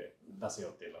枠で出せよ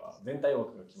っていうのは全体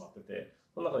枠が決まってて、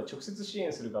その中で直接支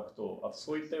援する額とあと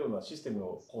そういったようなシステム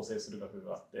を構成する額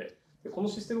があって、でこの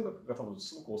システム額が多分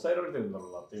すごく抑えられてるんだろ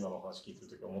うなって今のお話聞いて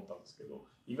るときは思ったんですけど、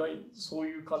意外そう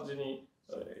いう感じに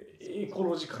エコ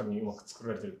ロジカルにうまく作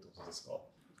られてるってことですか？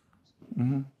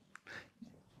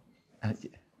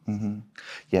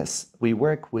 Yes, we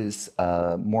work with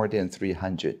more than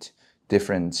 300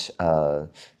 different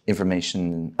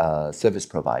information service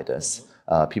providers,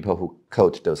 people who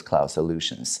code those cloud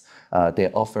solutions.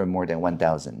 They offer more than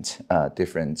 1,000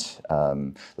 different,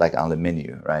 like on the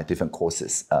menu, right? Different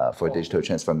courses for digital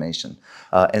transformation.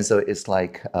 And so it's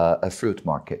like a fruit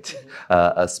market.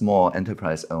 A small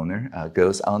enterprise owner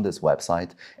goes on this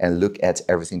website and look at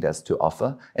everything that's to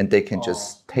offer, and they can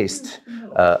just taste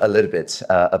a little bit,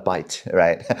 a bite,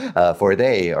 right? For a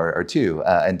day or two.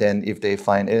 And then if they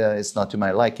find it's not to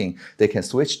my liking, they can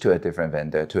switch to a different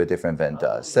vendor,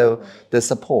 So the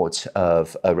support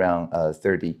of around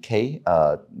 30K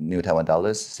New Taiwan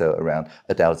dollars, so around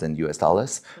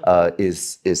 $1,000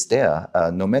 is there,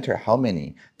 no matter how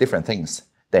many different things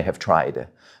they have tried.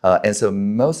 And so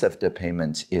most of the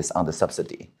payment is on the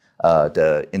subsidy.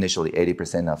 The initially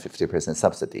 80% or 50%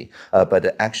 subsidy, but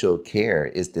the actual care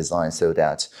is designed so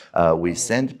that we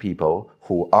send people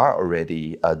who are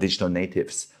already digital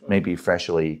natives, maybe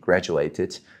freshly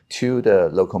graduated, to the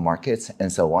local markets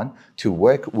and so on, to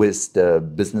work with the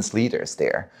business leaders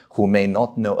there who may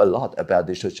not know a lot about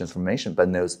digital transformation, but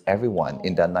knows everyone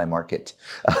in that night market.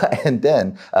 And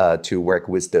then to work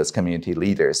with those community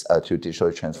leaders to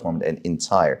digitally transform an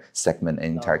entire segment,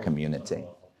 an entire community.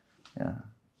 Yeah.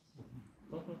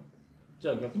 じ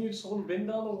ゃあ逆に言うとそこのベン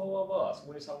ダーの側はそ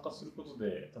こに参加することで、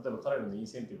例えば彼らのイン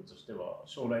センティブとしては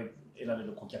将来得られ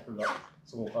る顧客が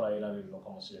そこから得られるのか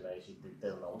もしれないしっていった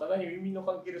ようなお互いにウィンウィンの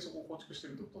関係でそこを構築して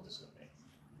いるということですよね。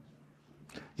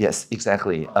Yes,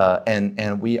 exactly.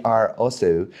 And we are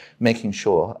also making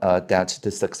sure that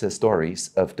the success stories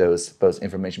of those both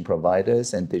information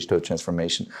providers and digital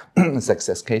transformation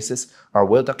success cases are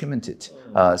well documented.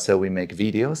 So we make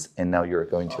videos, and now you're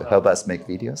going to help us make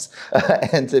videos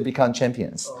and to become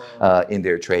champions in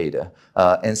their trade.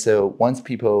 And so once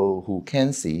people who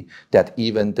can see that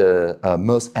even the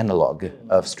most analog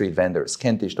of street vendors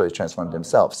can digitally transform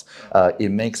themselves,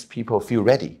 it makes people feel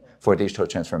ready for digital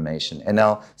transformation. And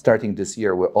now, starting this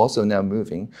year, we're also now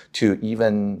moving to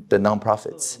even the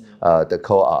nonprofits, the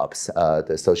co-ops,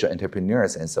 the social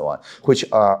entrepreneurs, and so on, which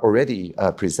are already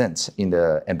present in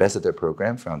the ambassador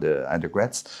program from the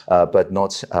undergrads, but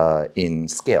not in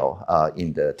scale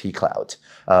in the T-Cloud.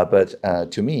 But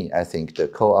to me, I think the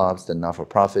co-ops, the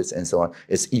not-for-profits, and so on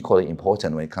is equally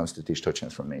important when it comes to digital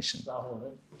transformation. なるほ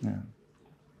どね。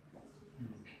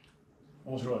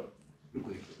面白い。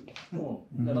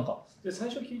でなんかで最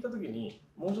初聞いたときに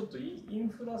もうちょっとイン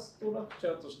フラストラクチ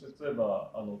ャーとして例え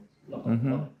ばなん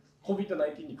か、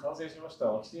COVID-19 に感染しました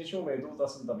ワクチン証明どう出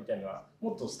すんだみたいな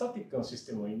もっとスタティックなシス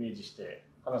テムをイメージして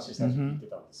話最初聞いて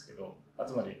たんですけど、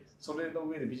つまりそれの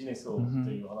上でビジネスをっ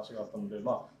ていう話があったので、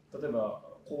まあ例えば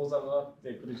口座があっ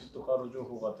てクレジットカード情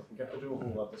報があって顧客情報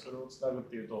があってそれをつなぐっ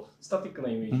ていうとスタティックな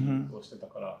イメージをしてた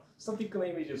からスタティックな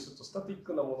イメージをするとスタティッ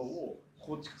クなものを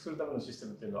構築するためのシステ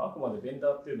ムっていうのはあくまでベンダ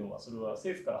ーっていうのはそれは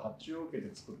政府から発注を受け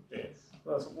て作って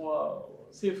だからそこは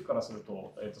政府からする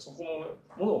と、そこ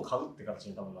のものを買うって形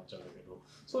に多分なっちゃうんだけど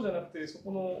そうじゃなくてそ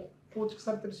この構築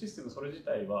されてるシステムそれ自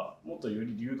体はもっとよ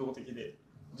り流動的で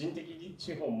人的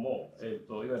資本も、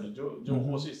いわゆる情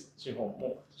報資本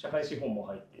も社会資本も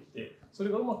入っていてそ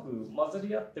れがうまく混ざ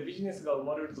り合ってビジネスが生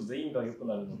まれると全員が良く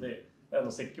なるので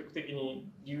積極的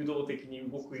に流動的に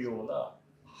動くような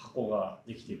箱が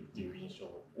できているっていう印象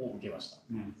を受けました。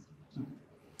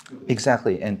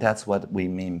Exactly, and that's what we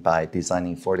mean by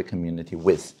designing for the community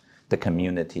with the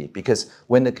community. Because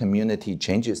when the community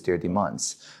changes their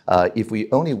demands, if we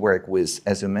only work with,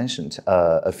 as you mentioned,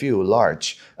 a few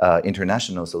large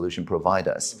international solution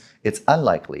providers, it's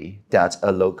unlikely that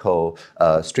a local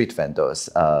street vendor's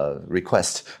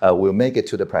request will make it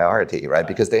to the priority, right?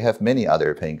 Because they have many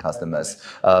other paying customers.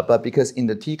 But because in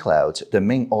the T-Cloud, the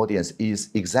main audience is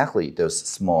exactly those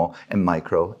small and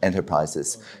micro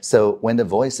enterprises. So when the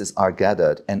voices are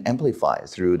gathered and amplified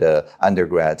through the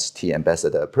undergrad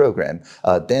T-Ambassador program,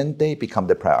 then they become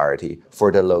the priority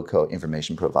for the local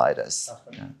information providers.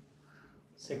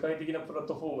 世界的なプラッ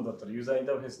トフォームだったらユーザーイン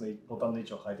ターフェースのボタンの位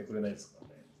置を変えてくれないですから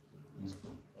ね。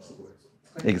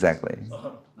Exactly.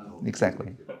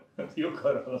 Exactly. よく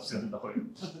ある話なんだこれ。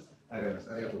あ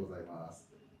りがとうございます。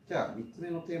じゃあ3つ目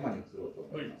のテーマに移ろうと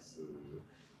思います。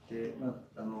で、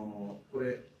こ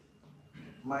れ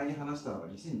前に話したのが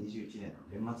2021年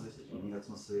の年末でした。12月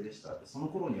の末でした。その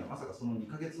頃にはまさかその2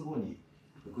ヶ月後に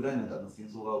ウクライナで戦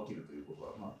争が起きるということ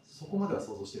は、そこまでは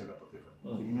想像してなかったというか、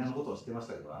クリミアのことは知ってまし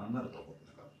たけど、ああなるとは思って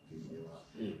なかったという意味では、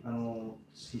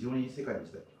非常に世界の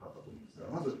時代が変わったと思うんですが、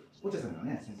まず、落合さんが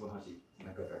ね、戦争の話、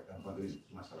何回か番組に聞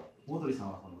きましたが、オードリーさ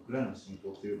んはこのウクライナの侵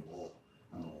攻というのを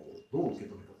どう受け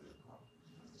止めたというか、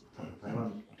多分台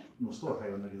湾の人は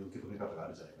台湾なりの受け止め方があ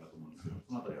るんじゃないかなと思うんですけど、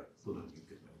そのあたりはどのように受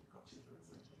け止めるか教えてくだ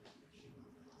さい。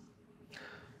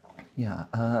Yeah,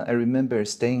 I remember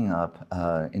staying up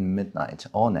in midnight,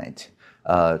 all night,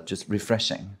 just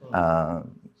refreshing.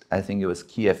 I think it was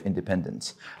Kiev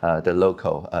Independent, the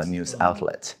local news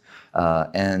outlet.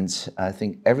 And I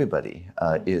think everybody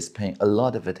is paying a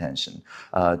lot of attention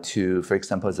to, for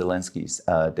example, Zelensky's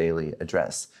daily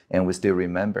address. And we still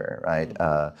remember, right,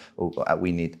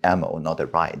 we need ammo, not a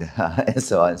ride, and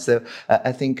so on. So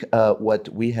I think what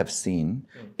we have seen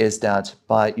is that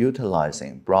by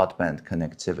utilizing broadband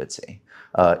connectivity,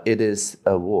 it is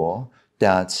a war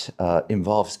that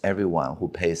involves everyone who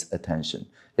pays attention.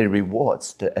 It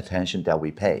rewards the attention that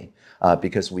we pay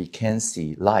because we can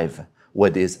see live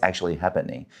what is actually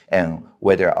happening and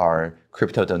whether our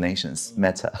crypto donations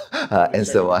matter and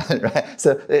so on, right?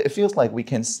 So it feels like we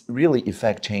can really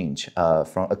effect change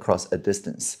from across a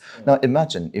distance. Now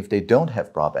imagine if they don't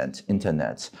have broadband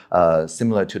internet,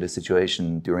 similar to the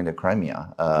situation during the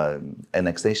Crimea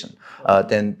annexation,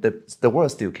 then the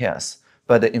world still cares.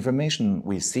 But the information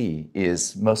we see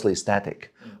is mostly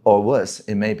static. Or worse,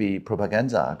 it may be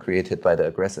propaganda created by the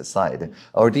aggressor side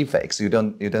or deepfakes. You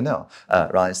don't know,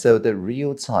 right? So the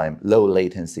real-time,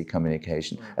 low-latency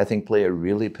communication, I think, play a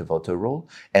really pivotal role.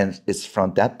 And it's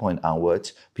from that point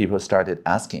onward, people started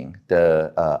asking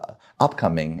the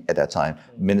upcoming at that time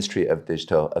Ministry of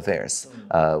Digital Affairs.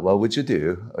 What would you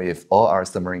do if all our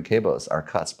submarine cables are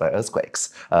cut by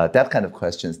earthquakes? That kind of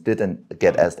questions didn't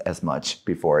get as much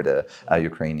before the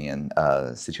Ukrainian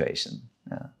situation.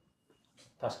 Yeah.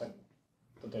 確かに。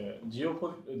だってジオ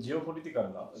ポリティカル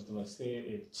な地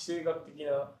政学的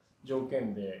な条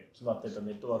件で決まっていた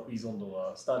ネットワーク依存度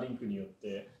がスターリンクによっ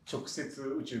て直接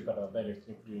宇宙からダイレク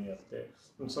トに来るようになって、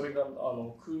それが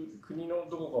国の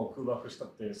どこかを空爆した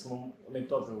ってそのネッ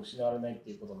トワークが失われないっ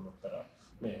ていうことになったら、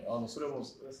ね、それも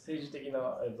政治的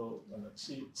な、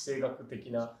地政学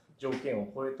的な条件を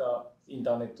超えたイン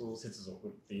ターネット接続っ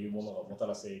ていうものがもた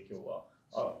らす影響は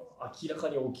明らか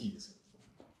に大きいですよ。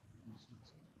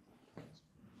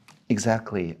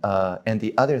Exactly. And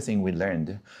the other thing we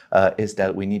learned is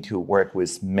that we need to work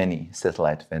with many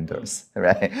satellite vendors,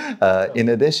 right? In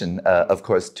addition, of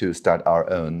course, to start our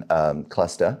own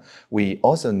cluster, we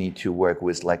also need to work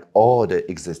with like all the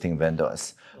existing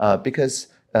vendors because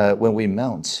when we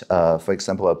mount, for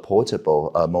example, a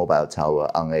portable mobile tower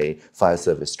on a fire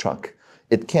service truck,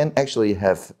 it can actually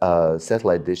have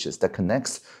satellite dishes that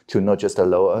connects to not just the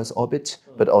low Earth orbit,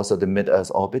 but also the mid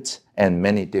Earth orbit and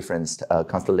many different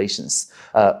constellations.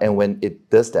 And when it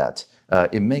does that,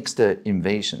 it makes the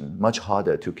invasion much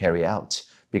harder to carry out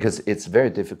because it's very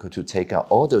difficult to take out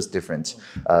all those different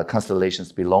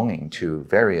constellations belonging to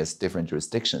various different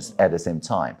jurisdictions at the same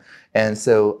time. And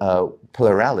so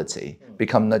plurality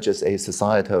become not just a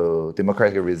societal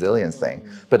democratic resilience thing,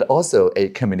 but also a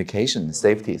communication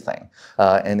safety thing.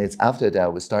 And it's after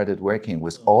that we started working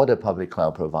with all the public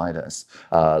cloud providers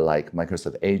like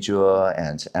Microsoft Azure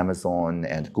and Amazon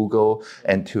and Google,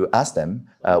 and to ask them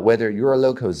whether your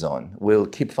local zone will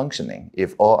keep functioning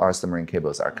if all our submarine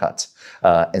cables are cut,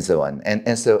 and so on.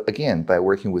 And so again, by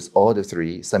working with all the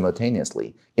three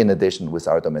simultaneously, in addition with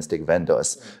our domestic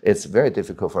vendors, it's very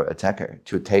difficult for an attacker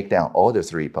to take down all the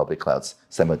three public clouds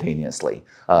simultaneously.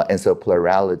 And so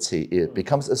plurality, it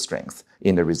becomes a strength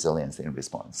in the resilience in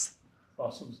response.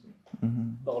 そうですね。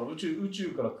だから宇宙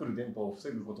から来る電波を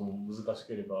防ぐことも難し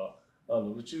ければ、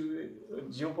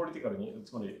ジオポリティカルに、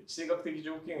つまり地政学的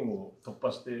条件を突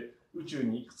破して宇宙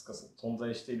にいくつか存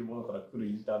在しているものから来る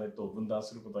インターネットを分断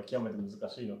することは極めて難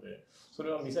しいので、そ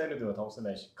れはミサイルでは倒せ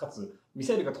ないし、かつミ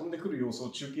サイルが飛んでくる様子を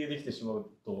中継できてしまう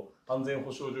と安全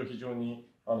保障上非常に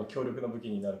強力な武器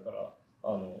になるから、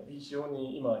非常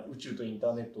に今宇宙とインタ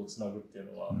ーネットをつなぐっていう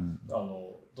のは、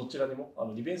どちらにも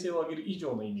利便性を上げる以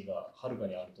上の意味がはるか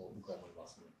にあると僕は思いま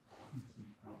すね。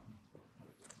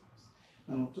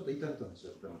ちょっとインターネットの話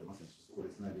が出たので、まさにそこで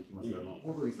つないでいきますが、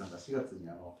オードリーさんが4月に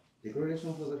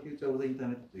Declaration for the Future of the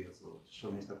Internet というやつを署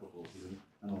名したことを非常に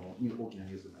大きな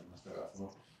ニュースになりましたが、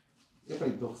やっぱ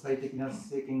り独裁的な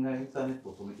政権がインターネット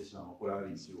を止めてしまうのは、これはあ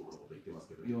る意味中国のことを言ってます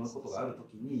けど、いろんなことがあると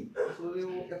きに、それを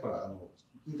やっぱ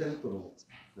インターネットの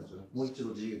もう一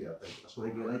度自由であったりとか、障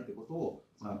壁がないってことを、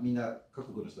みんな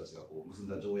各国の人たちが結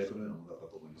んだ条約のようなものだった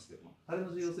と思いますけれども、あれ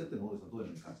の重要性っていうのをどういうふ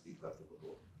うに感じていくかということ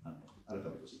を改めて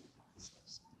教えてくださ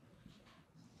い。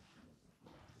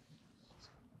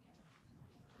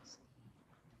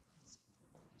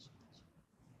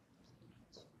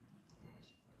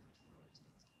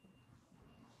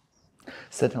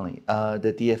Certainly.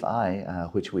 The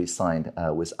DFI, which we signed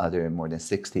with other more than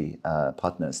 60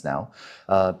 partners now,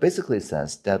 basically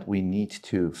says that we need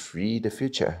to free the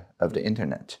future of the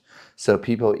internet. So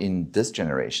people in this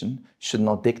generation should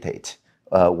not dictate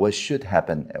what should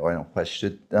happen or what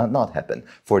should not happen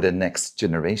for the next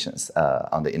generations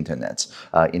on the internet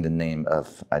in the name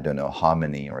of, I don't know,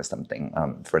 harmony or something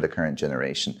for the current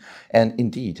generation. And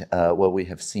indeed, what we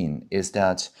have seen is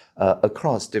that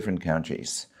across different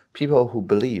countries, people who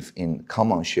believe in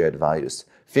common shared values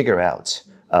figure out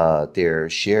their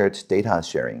shared data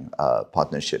sharing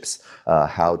partnerships,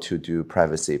 how to do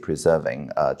privacy preserving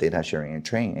data sharing and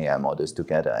train AI models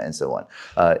together and so on.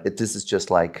 This is just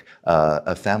like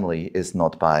a family is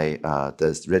not by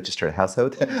the registered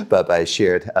household, but by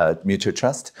shared mutual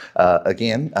trust.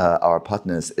 Again, our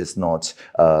partners is not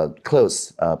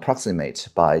close, proximate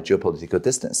by geopolitical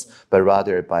distance, but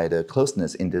rather by the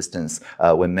closeness in distance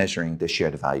when measuring the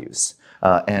shared values.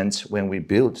 And when we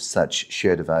build such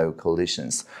shared value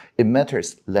coalitions, it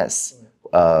matters less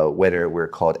whether we're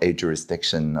called a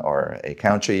jurisdiction or a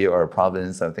country or a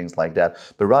province or things like that,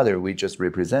 but rather we just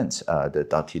represent the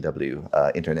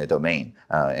 .tw internet domain,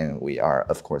 and we are,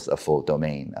 of course, a full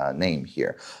domain name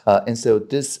here. And so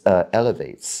this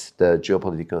elevates the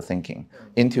geopolitical thinking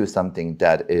into something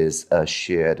that is a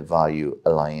shared value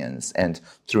alliance. And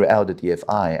throughout the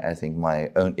DFI, I think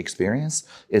my own experience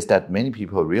is that many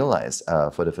people realize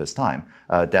for the first time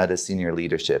that the senior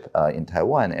leadership in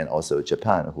Taiwan and also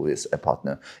Japan, who is a partner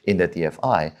partner in the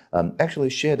DFI, actually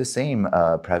share the same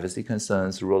privacy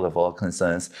concerns, rule of law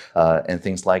concerns, and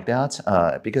things like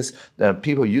that. Because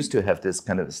people used to have this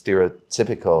kind of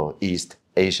stereotypical East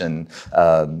Asian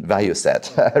value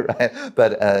set, right?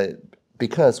 But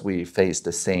because we face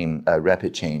the same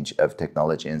rapid change of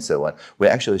technology and so on, we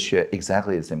actually share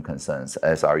exactly the same concerns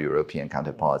as our European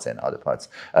counterparts and other parts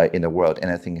in the world.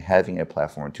 And I think having a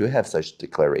platform to have such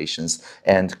declarations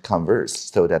and converse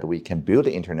so that we can build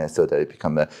the internet so that it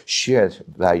becomes a shared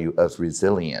value of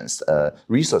resilience,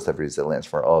 resource of resilience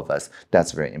for all of us,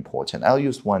 that's very important. I'll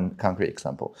use one concrete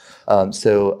example.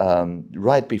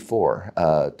 Right before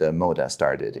the MODA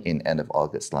started in end of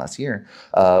August last year,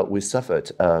 we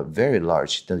suffered a very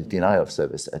large denial of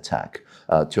service attack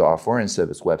to our Foreign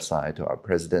Service website, to our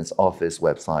President's Office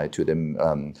website, to the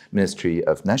Ministry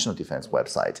of National Defense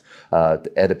website.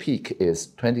 At the peak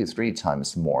is 23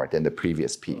 times more than the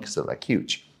previous peak, so like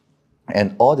huge.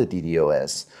 And all the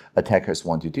DDoS attackers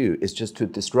want to do is just to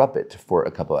disrupt it for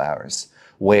a couple hours,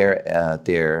 where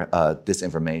their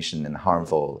disinformation and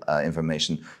harmful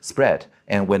information spread.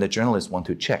 And when the journalists want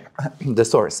to check the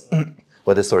source,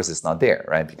 well, the source is not there,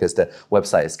 right? Because the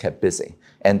website is kept busy.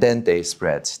 And then they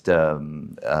spread the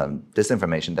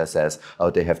disinformation that says,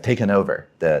 oh, they have taken over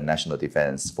the National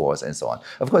Defense Force and so on.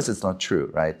 Of course, it's not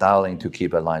true, right? Dialing to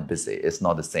keep a line busy is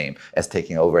not the same as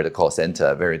taking over the call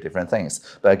center, very different things.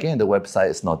 But again, the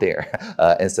website is not there.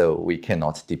 And so we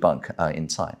cannot debunk in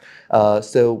time.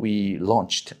 So we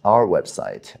launched our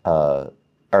website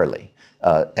early.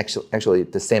 Actually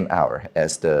the same hour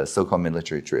as the so-called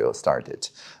military drill started.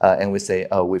 And we say,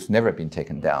 oh, we've never been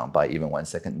taken down by even 1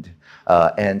 second.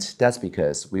 And that's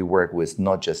because we work with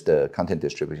not just the content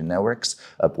distribution networks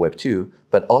of Web 2,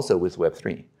 but also with Web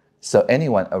 3. So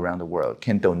anyone around the world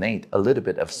can donate a little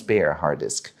bit of spare hard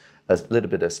disk, a little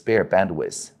bit of spare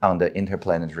bandwidth on the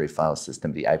interplanetary file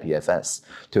system, the IPFS,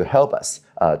 to help us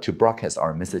to broadcast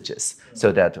our messages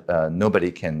so that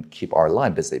nobody can keep our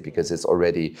line busy because it's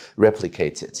already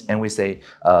replicated. And we say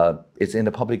it's in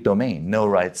the public domain, no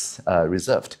rights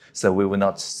reserved. So we will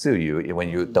not sue you when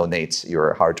you donate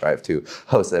your hard drive to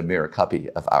host a mirror copy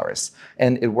of ours.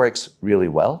 And it works really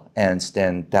well. And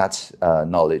then that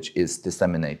knowledge is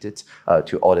disseminated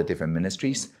to all the different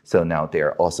ministries. So now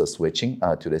they're also switching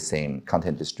to the same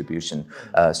content distribution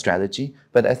strategy.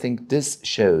 But I think this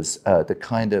shows the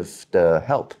kind of the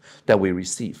help that we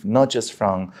receive, not just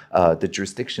from the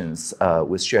jurisdictions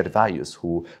with shared values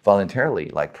who voluntarily,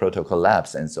 like Protocol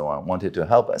Labs and so on, wanted to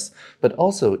help us, but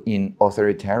also in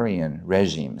authoritarian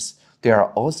regimes. There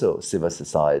are also civil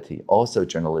society, also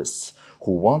journalists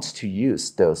who want to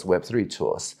use those Web3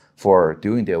 tools for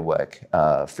doing their work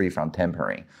free from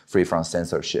tampering, free from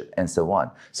censorship, and so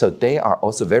on. So they are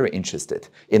also very interested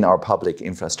in our public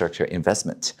infrastructure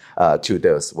investment to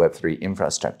those Web3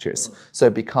 infrastructures. So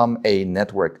it become a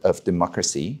network of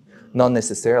democracy, not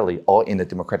necessarily all in the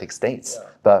democratic states,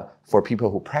 but for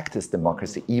people who practice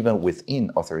democracy even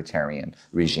within authoritarian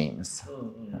regimes.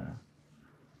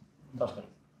 確か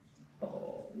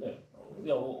に。ね、い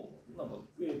や、なんか、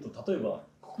例えば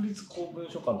国立公文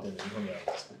書館っていうのが日本にあるん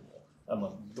ですけど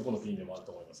も、どこの国でもある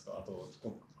と思いますが、あと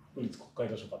国立国会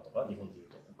図書館とか日本でいう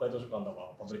と国会図書館だから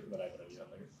パブリックなライブラリーな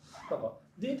んだけど、なんか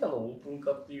データのオープン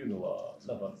化っていうのは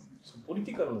なんかポリ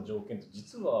ティカルな条件と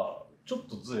実はちょっ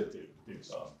とずれているっていう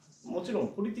か、もちろん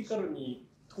ポリティカルに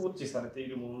統治されてい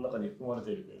るものの中に含まれ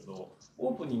ているけれど、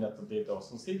オープンになったデータは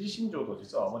その政治信条と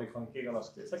実はあまり関係がな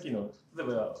くて、さっきの例え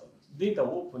ばデータ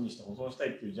をオープンにして保存した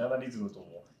いっていうジャーナリズムと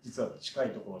も実は近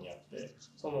いところにあって、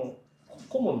その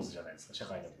コモンズじゃないですか、社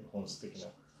会における本質的な。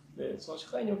で、その社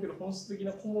会における本質的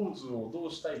なコモンズをど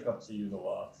うしたいかっていうの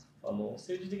は、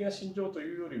政治的な信条と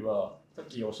いうよりは、さっ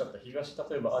きおっしゃった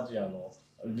例えばアジアの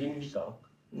倫理観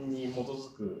に基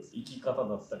づく生き方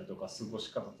だったりとか過ご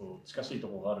し方と近しいと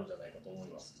ころがあるんじゃないかと思い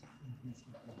ます。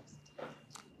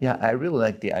Yeah, I really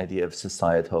like the idea of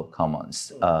societal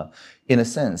commons. In a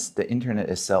sense, the internet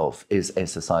itself is a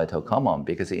societal common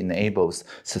because it enables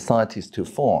societies to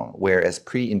form, whereas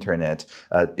pre-internet,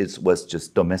 it was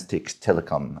just domestic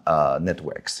telecom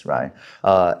networks, right?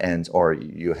 Or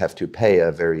you have to pay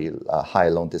a very high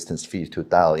long-distance fee to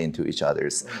dial into each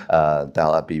other's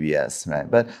dial-up BBS, right?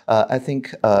 But I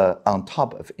think on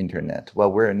top of internet,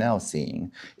 what we're now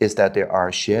seeing is that there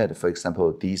are shared, for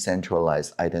example,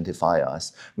 decentralized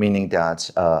identifiers, meaning that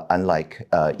unlike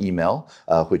email,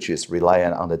 which is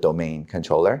reliant on the domain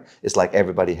controller, it's like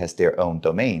everybody has their own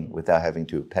domain without having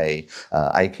to pay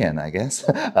ICANN, I guess.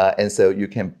 And so you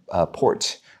can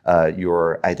port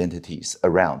your identities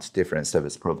around different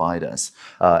service providers.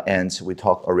 And we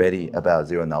talked already about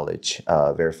zero knowledge,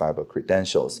 verifiable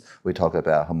credentials. We talked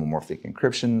about homomorphic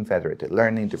encryption, federated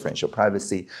learning, differential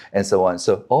privacy, and so on.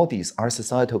 So all these are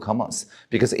societal commons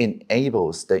because it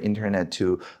enables the internet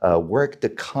to work the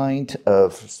kind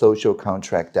of social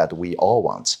contract that we all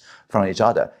want from each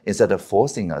other instead of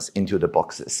forcing us into the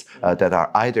boxes that are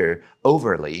either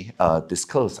overly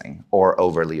disclosing or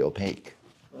overly opaque.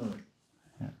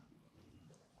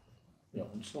 いや、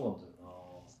本当そうなんだよな。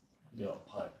いや、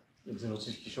はい。ゼロ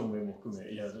知識証明も含め、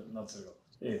いや、なんつう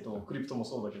か、クリプトも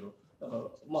そうだけど、だから、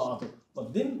まあ、あと、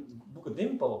僕、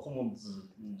電波はコモンズ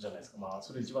じゃないですか。まあ、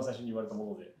それ一番最初に言われたも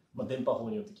ので、電波法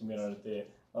によって決められ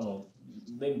て、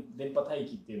電波帯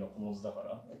域っていうのはコモンズだか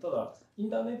ら、ただ、イン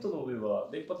ターネットの上は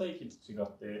電波帯域と違っ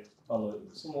て、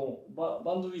そのバ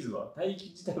ンドウィズは帯域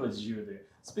自体は自由で、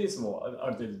スペースもあ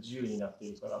る程度自由になって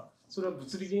いるから、それは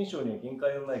物理現象には限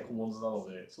界のないコモンズなの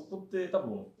で、そこって多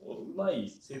分、うまい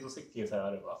制度設計さえ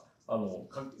あれば、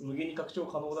無限に拡張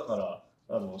可能だか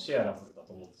ら、シェアラブルだ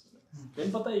と思うんですよね。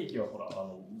電波帯域はほら、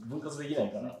分割できな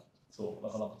いから、そう、な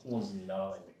かなかコモンズになら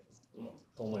ないんだけど、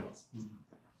と思います。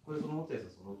これその落合さん、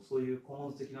そういうコモ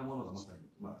ンズ的なものがまさに、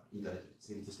インターネットで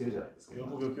成立してるじゃないですか。喜び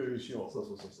を共有しよう。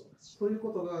そういう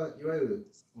ことがいわゆる、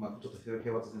ちょっと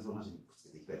平和と戦争の話にくっつけ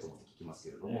ていきたいと思って聞きます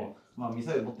けれども、ミ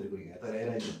サイル持ってる国がやたら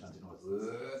偉いみたいな感じのがず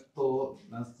ーっと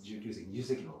19世紀、20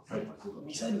世紀の最後までそうだった。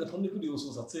ミサイルが飛んでくる様子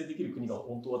を撮影できる国が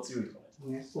本当は強いとか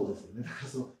ね。そうですよね。だか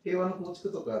ら平和の構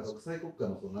築とか独裁国家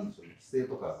のなんでしょう、規制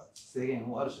とか制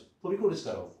限をある種飛び越える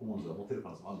力をコモンズが持ってる可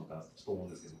能性もあるのかなと思うん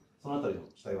ですけど、そのあたりの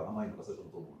期待は甘いのか、それと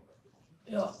もどう思うのか。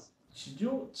いや、地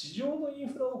上のイン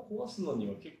フラを壊すのに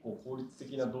は結構効率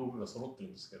的な道具が揃ってる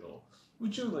んですけど、宇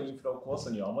宙のインフラを壊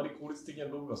すにはあまり効率的な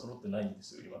道具が揃ってないんで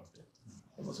すよ、今って。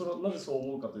それはなぜそう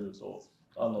思うかというと、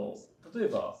例え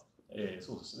ば、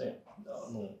そうですね、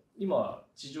今、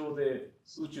地上で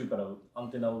宇宙からア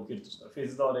ンテナを受けるとしたら、フェー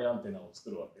ズドアレイアンテナを作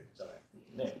るわけじゃな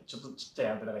い。ね、ちょっとちっちゃ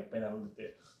いアンテナがいっぱい並んで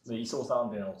て、で位相差ア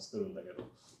ンテナを作るんだけど、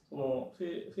そのフ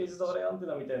ェーズドアレイアンテ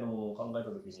ナみたいなものを考えた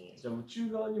ときに、じゃあ宇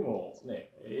宙側にも、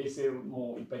ね、衛星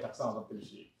もいっぱいたくさん上がってる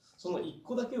し、その1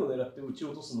個だけを狙って撃ち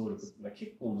落とす能力ってのは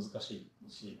結構難しい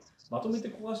し、まとめて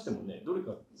壊してもね、どれ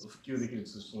か普及できる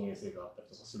通信衛星があったり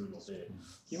とかするので、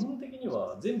基本的に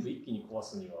は全部一気に壊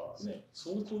すにはね、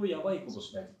相当やばいこと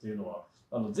しないとっていうのは、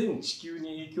全地球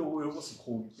に影響を及ぼす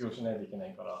攻撃をしないといけな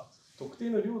いから、特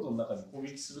定の領土の中に攻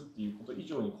撃するっていうこと以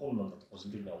上に困難だと個人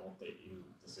的には思っているん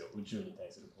ですよ、宇宙に対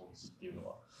する攻撃っていうの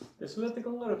は。でそうやって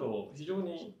考えると、非常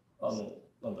に、な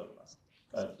んだろ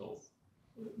うな、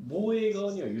防衛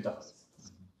側には豊かです。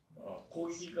攻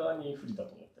撃側に不利だ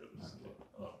と思ってるんですね。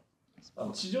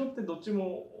地上ってどっち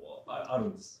もある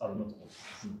んです、あるんだと思うんで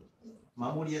す。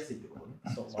守りやすいってことね。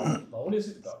そう、守りやす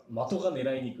いというか、的が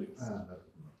狙いにくいです。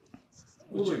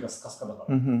宇宙がスカスカだか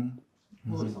ら。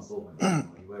小鳥さんどう思います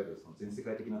か？いわゆる全世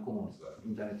界的なコモンズがイ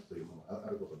ンターネットというものがあ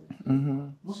ることによっ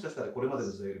て、もしかしたらこれまで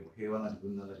の時代よりも平和なり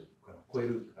分断なり超え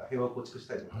る、平和を構築し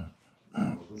たいとか、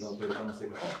分断を超える可能性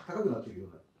が高くなっているよ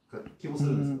うな気もす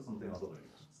るんですが、その点はどのように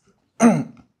思い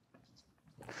ますか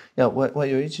？Yeah, what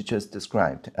Yoichi just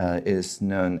described is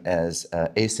known as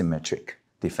asymmetric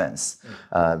defense.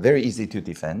 Very easy to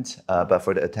defend, but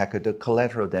for the attacker, the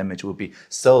collateral damage will be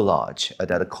so large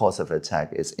that the cost of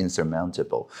attack is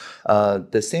insurmountable.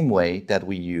 The same way that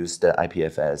we use the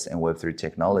IPFS and Web3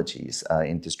 technologies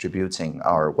in distributing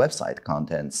our website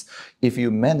contents, if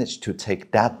you manage to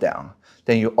take that down,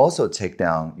 then you also take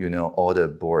down, all the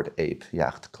Bored Ape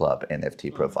Yacht Club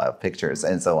NFT profile pictures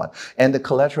and so on. And the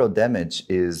collateral damage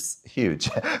is huge,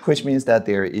 which means that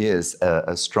there is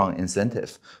a strong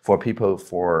incentive for people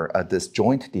for this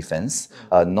joint defense,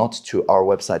 not to our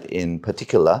website in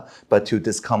particular, but to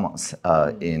this commons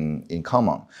in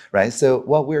common, right? So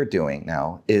what we're doing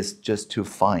now is just to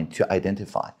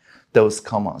identify those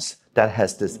commons that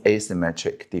has this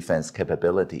asymmetric defense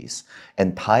capabilities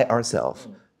and tie ourselves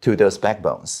to those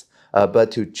backbones, but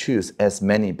to choose as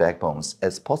many backbones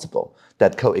as possible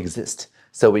that coexist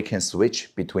so we can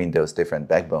switch between those different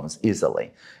backbones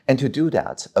easily. And to do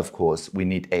that, of course, we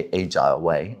need an agile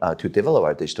way to develop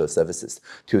our digital services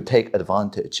to take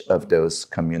advantage of those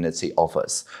community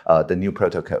offers, the new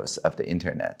protocols of the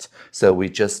internet. So we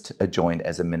just joined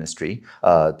as a ministry,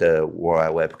 the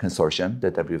World Wide Web Consortium,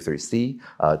 the W3C,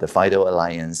 the FIDO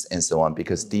Alliance, and so on,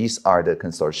 because these are the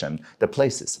consortium, the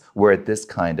places where this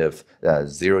kind of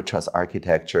zero trust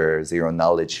architecture, zero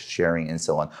knowledge sharing, and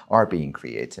so on are being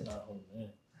created.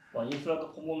 インフラと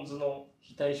コモンズの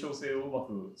非対称性をうま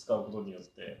く使うことによっ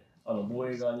て防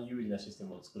衛側に有利なシステ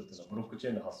ムを作るというのはブロックチェ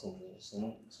ーンの発想もそ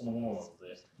のものなの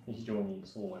で非常に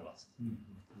そう思います。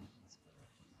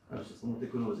ある種そのテ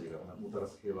クノロジーがもたら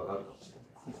す平和があるかもしれ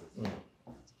ないですね。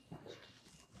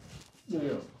いやい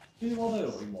や、平和だよ、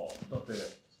今。だって、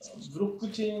ブロック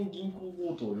チェーン銀行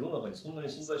強盗、世の中にそんなに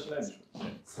存在しないでしょう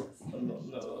ね。そうですね。ウ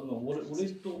ォレ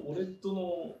ット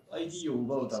の ID を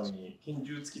奪うために拳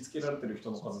銃突きつけられてる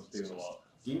人の数っていうのは、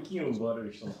現金を奪われ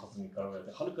る人の数に比べて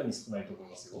はるかに少ないと思い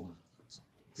ますよ。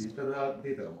デジタルデ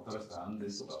ータがもたらした安全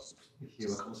とか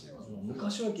平和かもしれません。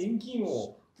昔は現金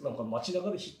をなんか街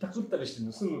中でひったくったりし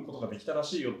て盗むことができたら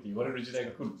しいよって言われる時代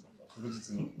が来る。確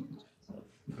実に。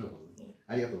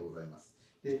ありがとうございます。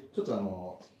で、ちょっと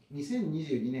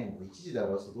2022年を一時で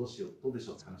表すとどうしよう、どうでし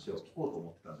ょうって話を聞こうと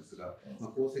思ってたんですが、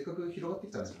こうせっかく広がって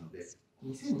きた話なので、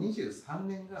2023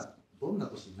年がどんな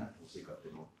年になってほしいかって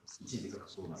いうのを一時で書く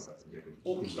とどうなるかって逆に聞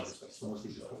いてみますか。質問して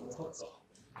みてください。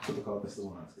ちょっと変わった質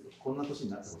問なんですけど、こんな年に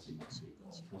なってほしいなっていうの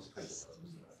をもし書いてたらどうしたら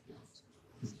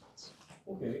いいですか。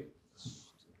OK。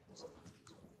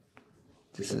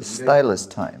This is stylus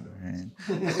time, right?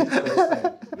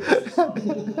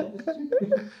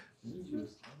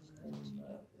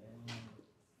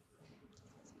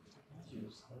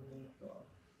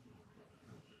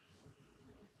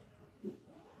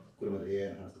 これまで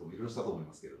AI の話とかもいろいろしたと思い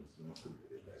ますけれども、それも含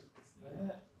めて大丈夫です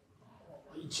ね。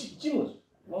一文字、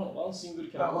ワンシングル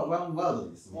キャラクター。ワンワードでい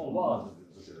いです。ワンワードで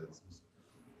どちらでも。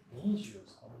23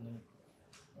年か。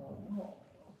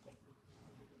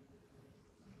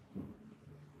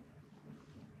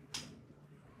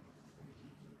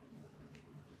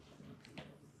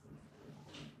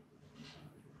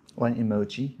One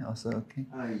emoji, also okay.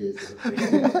 はい、いいですよ。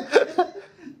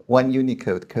One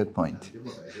Unicode code point. で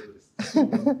も大丈夫です。大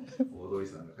土井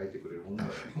さんが書いてくれるものだか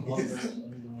ら。何がい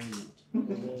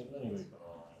いかな。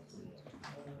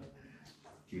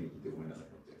急に聞いてごめんなさ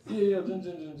い。いやいや、全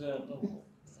然。なんかど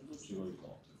っちがいいか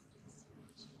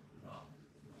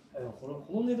な。こ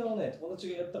のネタはね、友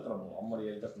達がやったからもうあんまり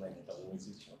やりたくないネタを思いつ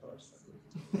いてしまったらしたけど。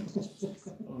難し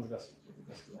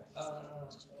くない。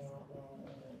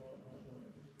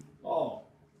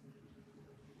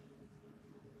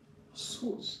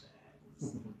そうです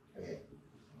ね。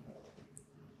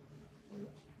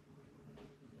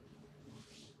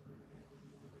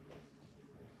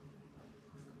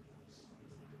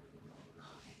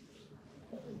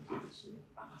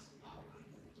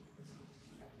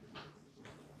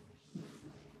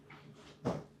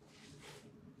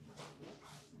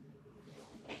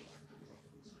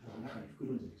中に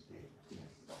袋に入れて。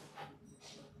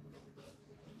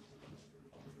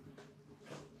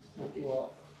僕は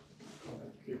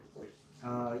結構。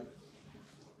はい。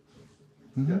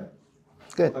 Mhm.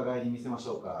 じゃあ、お Good. 互いに見せまし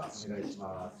ょうか。お願いし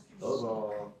ます。どう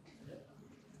ぞ。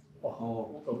僕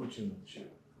は宇宙の宇宙。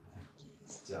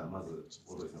じゃあ、まず、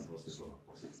大土井さんどうしてそうなの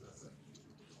か教えてください。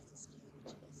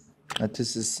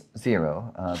This is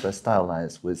zero, but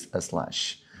stylized with a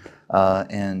slash.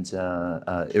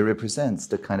 It represents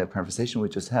the kind of conversation we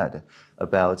just had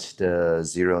about the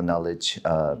zero knowledge,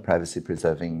 privacy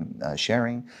preserving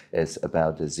sharing. It's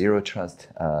about the zero trust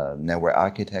network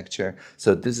architecture.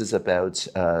 So this is about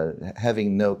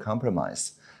having no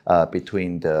compromise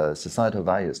between the societal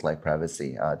values like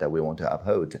privacy that we want to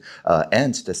uphold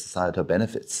and the societal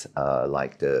benefits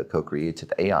like the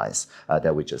co-created AIs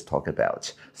that we just talked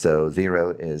about. So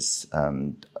zero is,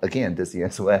 again, this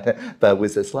year's word, but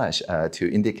with a slash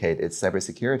to indicate its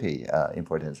cybersecurity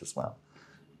importance as well.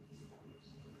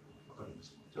 わかりまし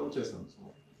た。じゃあ、落合さん、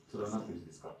それは何ていう字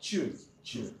ですか？宙。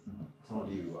その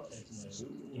理由は？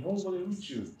日本語で宇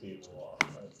宙っていうのは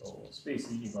スペー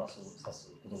スユニバースを指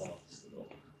す言葉なんですけど、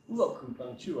宇は空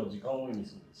間、宙は時間を意味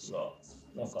するんですが、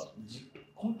なんか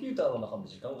コンピューターの中の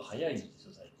時間が早いんです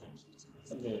よ、最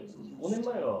近。で、5年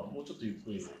前はもうちょっとゆっ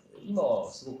くりで、今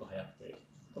はすごく早くて、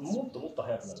もっと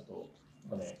早くなると、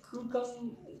空間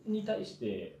に対し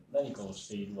て何かをし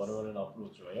ている我々のアプロー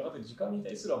チはやがて時間に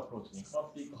対するアプローチに変わ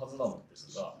っていくはずなんで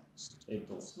すが、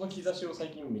その兆しを最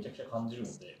近めちゃくちゃ感じる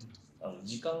ので、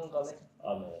時間がね、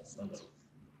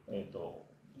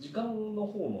時間の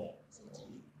方の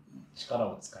力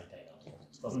を使いたいなと。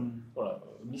ほら、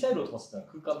ミサイルを飛ばすってのは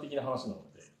空間的な話なの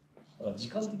で、だから時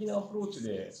間的なアプローチ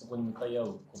でそこに向かい合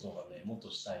うことがね、もっと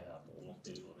したいなと思っ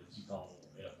ているので、時間を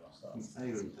選びました。ミサイ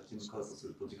ルに立ち向かうとす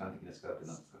ると時間的な力って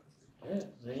何ですか？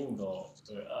全員が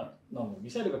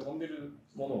ミサイルが飛んでる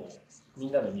ものをみ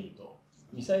んなで見ると、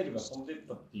ミサイルが飛んでっ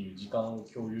たっていう時間を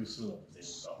共有するので、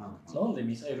全員が、なんで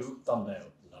ミサイル撃ったんだよっ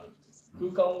てなる。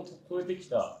空間を超えてき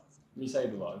たミサイ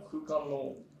ルは空間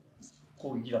の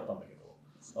攻撃だったんだけど、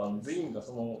全員が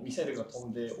そのミサイルが飛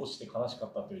んで落ちて悲しか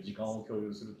ったという時間を共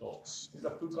有すると、実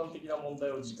は空間的な問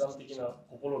題を時間的な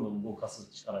心の動かす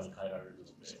力に変えられるの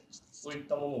で、そういっ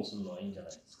たものをするのはいいんじゃな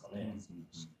いですかね。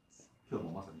今日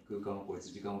もまさに空間を超えて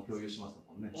時間を共有します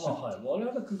もんね。まあはい、もう我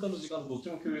々は空間と時間どっち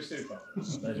も共有してるから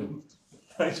大丈夫。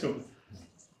大丈夫。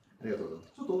ありがとうござい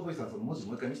ます。ちょっと大堀さん、その文字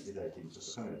もう一回見せていただいて、ちょっ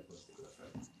とカメラに通してくださ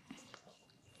い。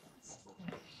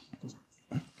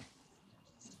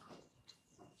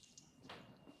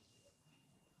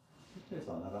落合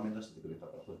さんは眺め出してくれた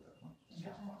から撮れたかな。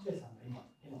落合さんが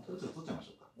今撮っちゃいまし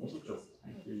ょうか。もうそっちは。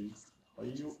は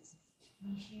いよ。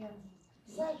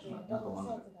サイズはどの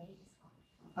サイズがいいですか？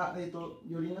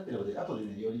よりになってるので、後で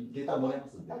ね、よりデータもらえま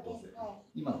すんで、どうせはい。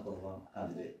今のこの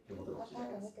感じで手元が我看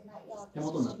見てない要手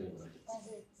元になってるので。但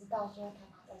是知道说他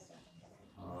拿在手上。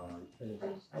はい。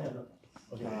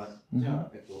OK。じゃ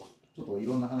あ、ちょっとい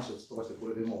ろんな話をすっ飛ばして、こ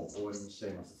れでもう終わりにしちゃ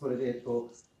います。それで、ちょ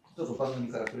っと番組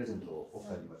からプレゼントをお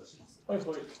二人に渡します。はいはい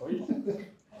はい。还有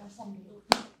上礼物。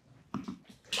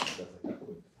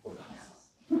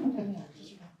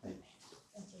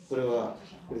これは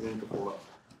プレゼントコア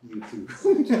YouTube。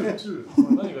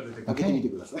何が出てくる？開けてみて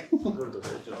ください。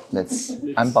 Let's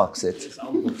unbox it.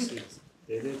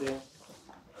 ででで。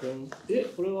え、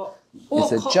これは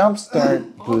It's a jump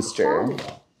start booster.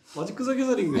 マジック・ザ・ギャ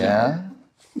ザリング。 Yeah.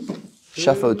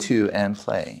 Shuffle to and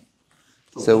play.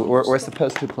 So we're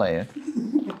supposed to play it.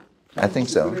 I think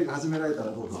プ so. レイが始められた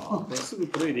らどうぞ。すぐ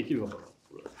プレイできるのかなこ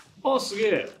れ。あ、すげえ。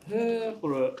へえ、こ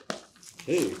れ。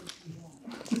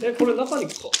これ中に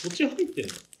こっち入ってん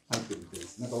の？入ってるみたいで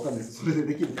す。なんかわかんないです。それで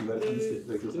できるって言われたんですけ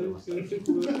ど、提供されまし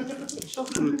た。シャッ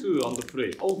フル2 and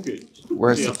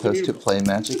play。OK。We're supposed to play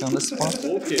magic on the spot.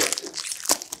 OK。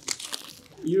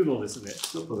いうのですね。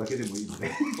ちょっとだけでもいいので、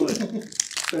はい。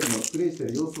2人のプレイして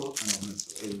る様子を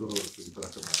エンドロールするトラ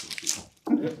ックを回してます。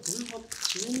これはチ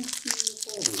ェーンキー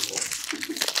カー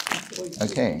ドが。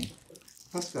 Okay.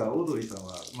 確かオードリーさんは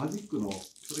マジックの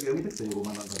それが読みたくて英語を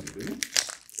学んだんですよね。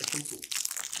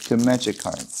The magic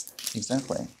cards.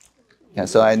 Exactly. Yeah,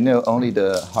 so I know only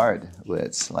the hard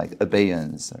words like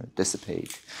abeyance or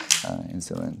dissipate and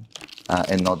so on,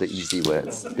 and not the easy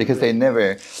words because they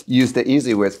never use the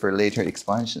easy words for later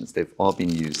expansions. They've all been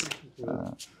used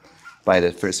by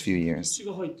the first few years. 血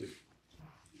が入ってる。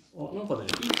あ、なんかね、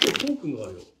1個トークンがあ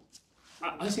るよ。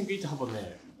I think it have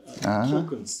a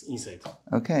tokens inside.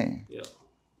 Okay, Yeah.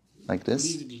 like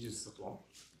Please this. reduce that one.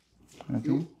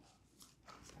 Okay.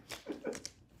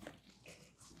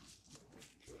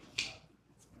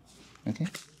 Okay.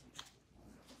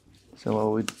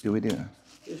 So what do we do? よ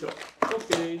いしょ。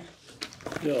OK。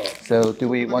じゃあ、 So do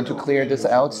we want to clear this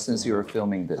out since you're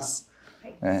filming this?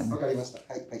 And わかりました。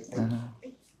はいはいはい。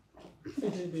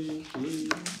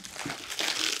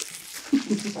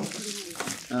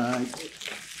はい。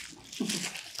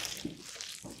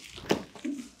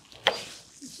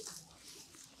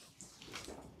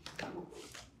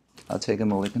I'll take a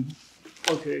mulligan.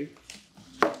 OK。よ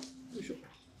いしょ。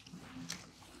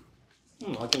I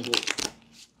can go.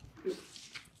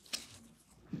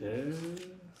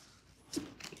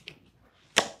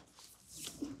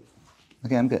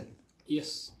 Okay, I'm good.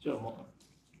 Yes。じゃあま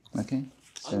あ、Okay.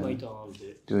 今 So いたん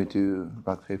で。 do we do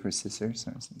rock, paper, scissors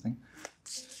or something?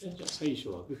 じゃあ最初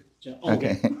はグー。じゃあ、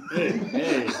 Okay.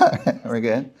 We're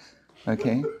good.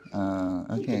 Okay.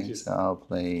 Okay. So I'll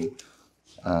play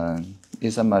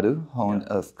Isamaru, Horn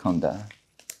of Konda.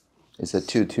 It's a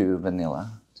 2-2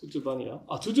 vanilla. トゥトゥバニラ。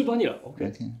あ、トゥトゥバニラ。OK。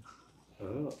 Okay.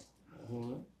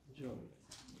 じゃあ、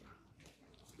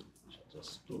出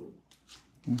すと。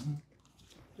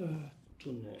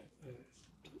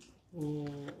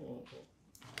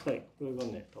はい、これが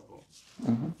ね、多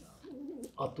分。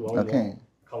あとは、Okay.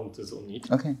 count as on it.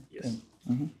 Okay. Yes.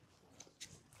 Good.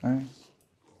 All right.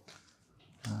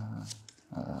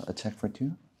 Attack for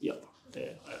 2. Yeah.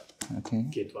 Okay.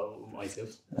 Get one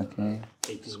myself. Okay.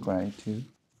 18. Scry 2.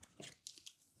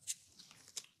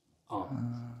 あ、こ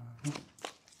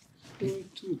れ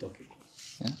2だけか。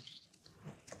 Yeah.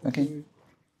 Okay.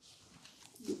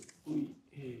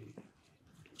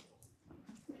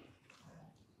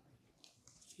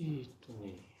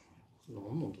 何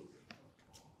なんだろ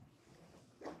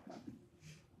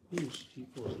う。シティ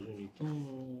コード12と。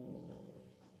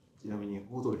ちなみに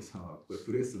オードリーさんはこれ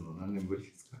プレイするの何年ぶり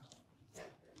ですか？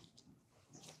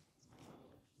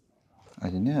 I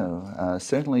don't know.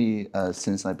 Certainly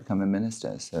since I become a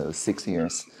minister, so 6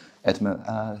 years. At 7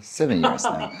 years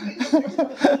now.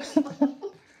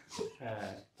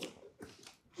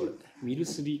 これミル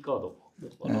3カード。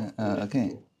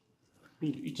Okay.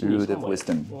 ミル1、 Root 2、3 of 枚。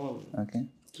 wisdom. 1、 Okay.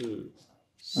 2、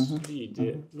3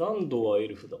で、ランドはエ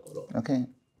ルフだから。 Okay.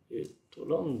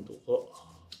 ランドが。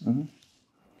Mhm.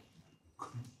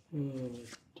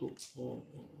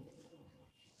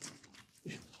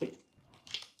 はい。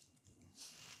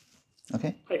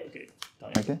 Okay. はい、OK。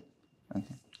Okay. Okay.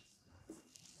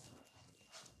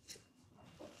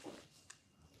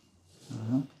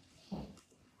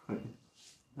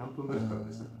 何分ぐらいかかるん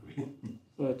ですか？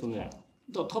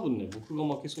多分ね、僕が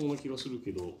負けそうな気がする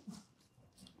けど。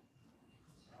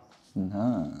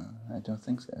No, I don't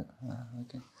think so.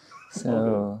 Okay.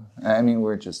 So, I mean,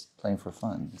 we're just playing for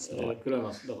fun. So. 食らい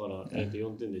ます。だから、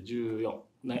4点で14。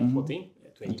14?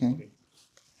 20? Okay.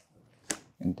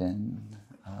 And then,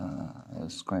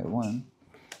 let's try one.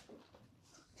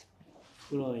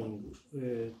 フライン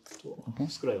グ。Okay.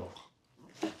 スクライワン。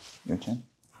Your turn.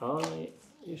 はい。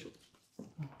よいしょ。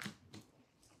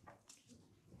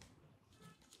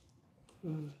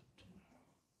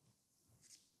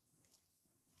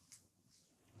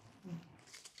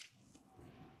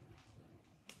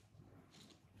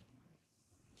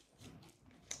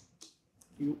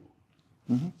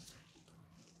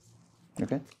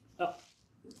Okay.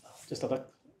 Just attack.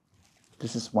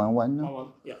 This is 1-1 now?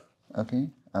 1-1. Yeah.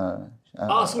 Okay.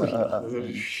 Sorry.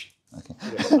 Okay.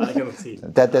 I cannot see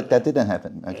it. That didn't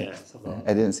happen. Okay. Yeah,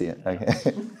 I didn't see it. Okay.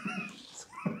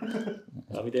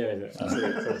 見てないです。そう。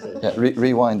Yeah,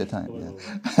 rewind the time.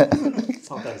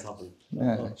 Sometimes happen.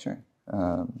 Yeah, sure.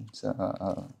 So,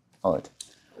 all right.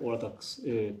 All attacks.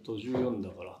 14だ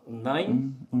から。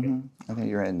9? Okay,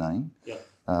 you're at 9. Yeah.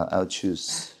 I'll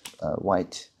choose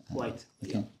white. White.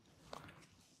 Okay.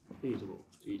 いいとこ。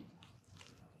いい。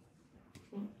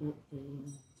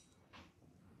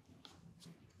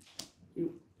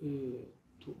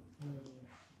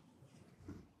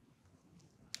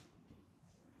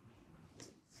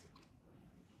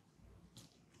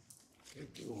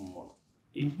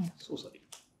操作で。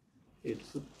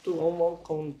put 1-1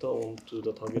 counter onto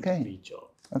the target creature.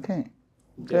 Okay.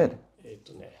 Good.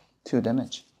 2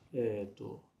 damage.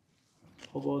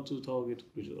 Hover to target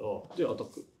creature. で、アタッ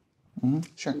ク。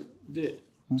Sure. で、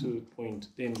2 point,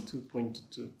 then 2 point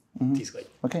to this guy.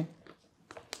 Okay.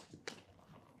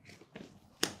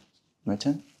 My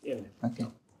turn? Yeah. Okay.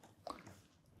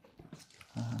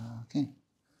 Okay.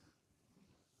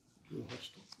 18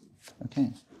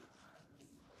 Okay.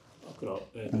 だから、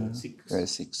6。Very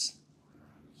 6.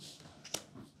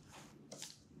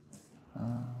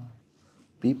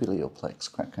 Biblioplex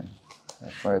Kraken.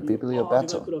 For a Biblio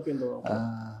battle.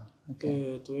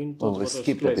 Okay. Well, we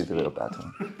skip the Biblio battle.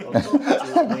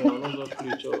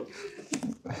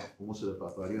 面白いパ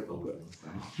ートありがとうございます。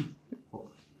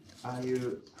ああい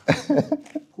う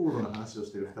高度な話を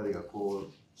している2人がこ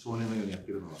う少年のようにやっ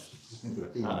てるのは、先生が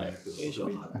手に入るんですけど、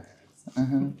こ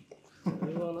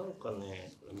れはなんか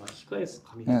ね、これ巻き返す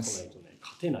紙が来ないとね、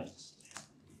勝てないです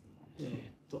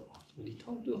ね。リ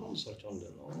ターントゥハウスされちゃうんだ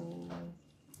よな。よ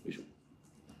いしょ。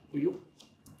ほいよ。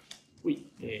ほい。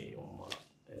4マナ。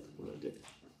これで、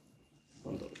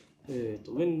なんだろう。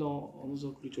when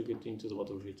another creature get into the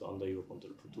battlefield under your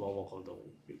control, put 1-1 counter.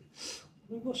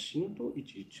 これが死ぬと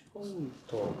11カウン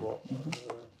ターが、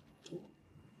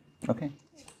Okay.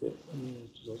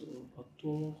 パット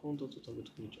1カウンターとターゲッ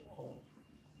トクリーチャー。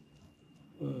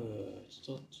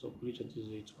That's the creature to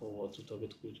its power to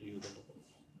target creature you don't know.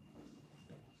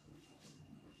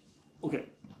 Okay,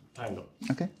 timed.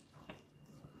 Okay.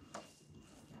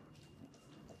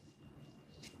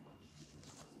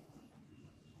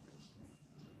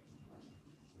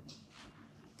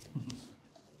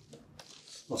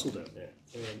まあそうだよね。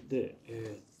で、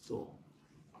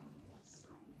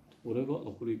俺が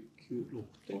残り6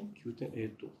点 ?9 点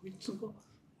こいつが、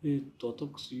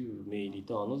attacks you may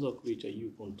return another creature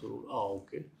you control.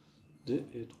 OK。で、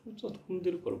こいつは飛ん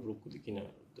でるからブロックできないの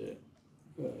で、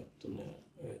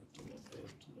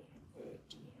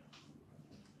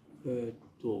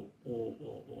ど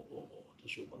う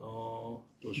しようか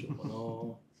な。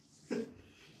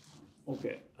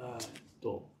OK。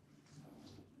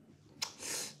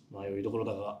迷いどころ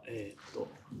だが、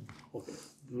OK。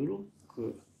ブロッ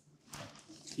ク、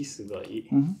this guy,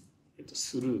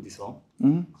 through this one.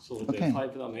 So the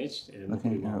 5 damage.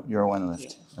 Okay, you're 1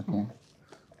 left. Okay.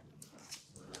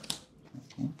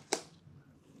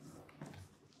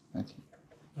 Okay.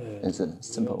 It's a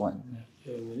simple one.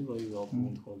 Whenever you are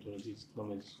going to control this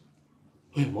damage.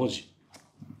 マジ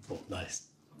ナイ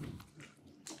ス。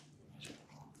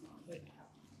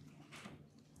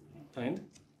And?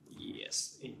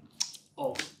 Yes.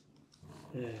 こ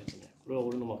れは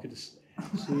俺の負けですね。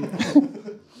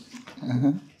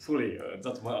Sorry,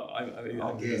 that's my.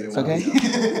 It's okay.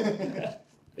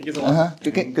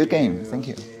 Good game. Thank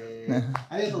you.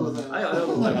 ありがとうございます。ありが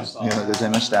とうございました。ありがとうござい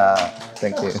ました。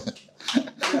Thank you.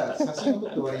 じゃあ写真を撮っ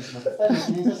て終わりにします。最後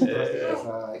に記念写真撮らせてくださ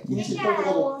い。記念写接真撮ると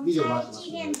下来我们ビデオ回し拍ます。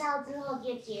纪念照之后就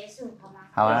结束，好吗？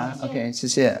好啊，OK，谢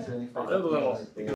谢。ありがとうございます。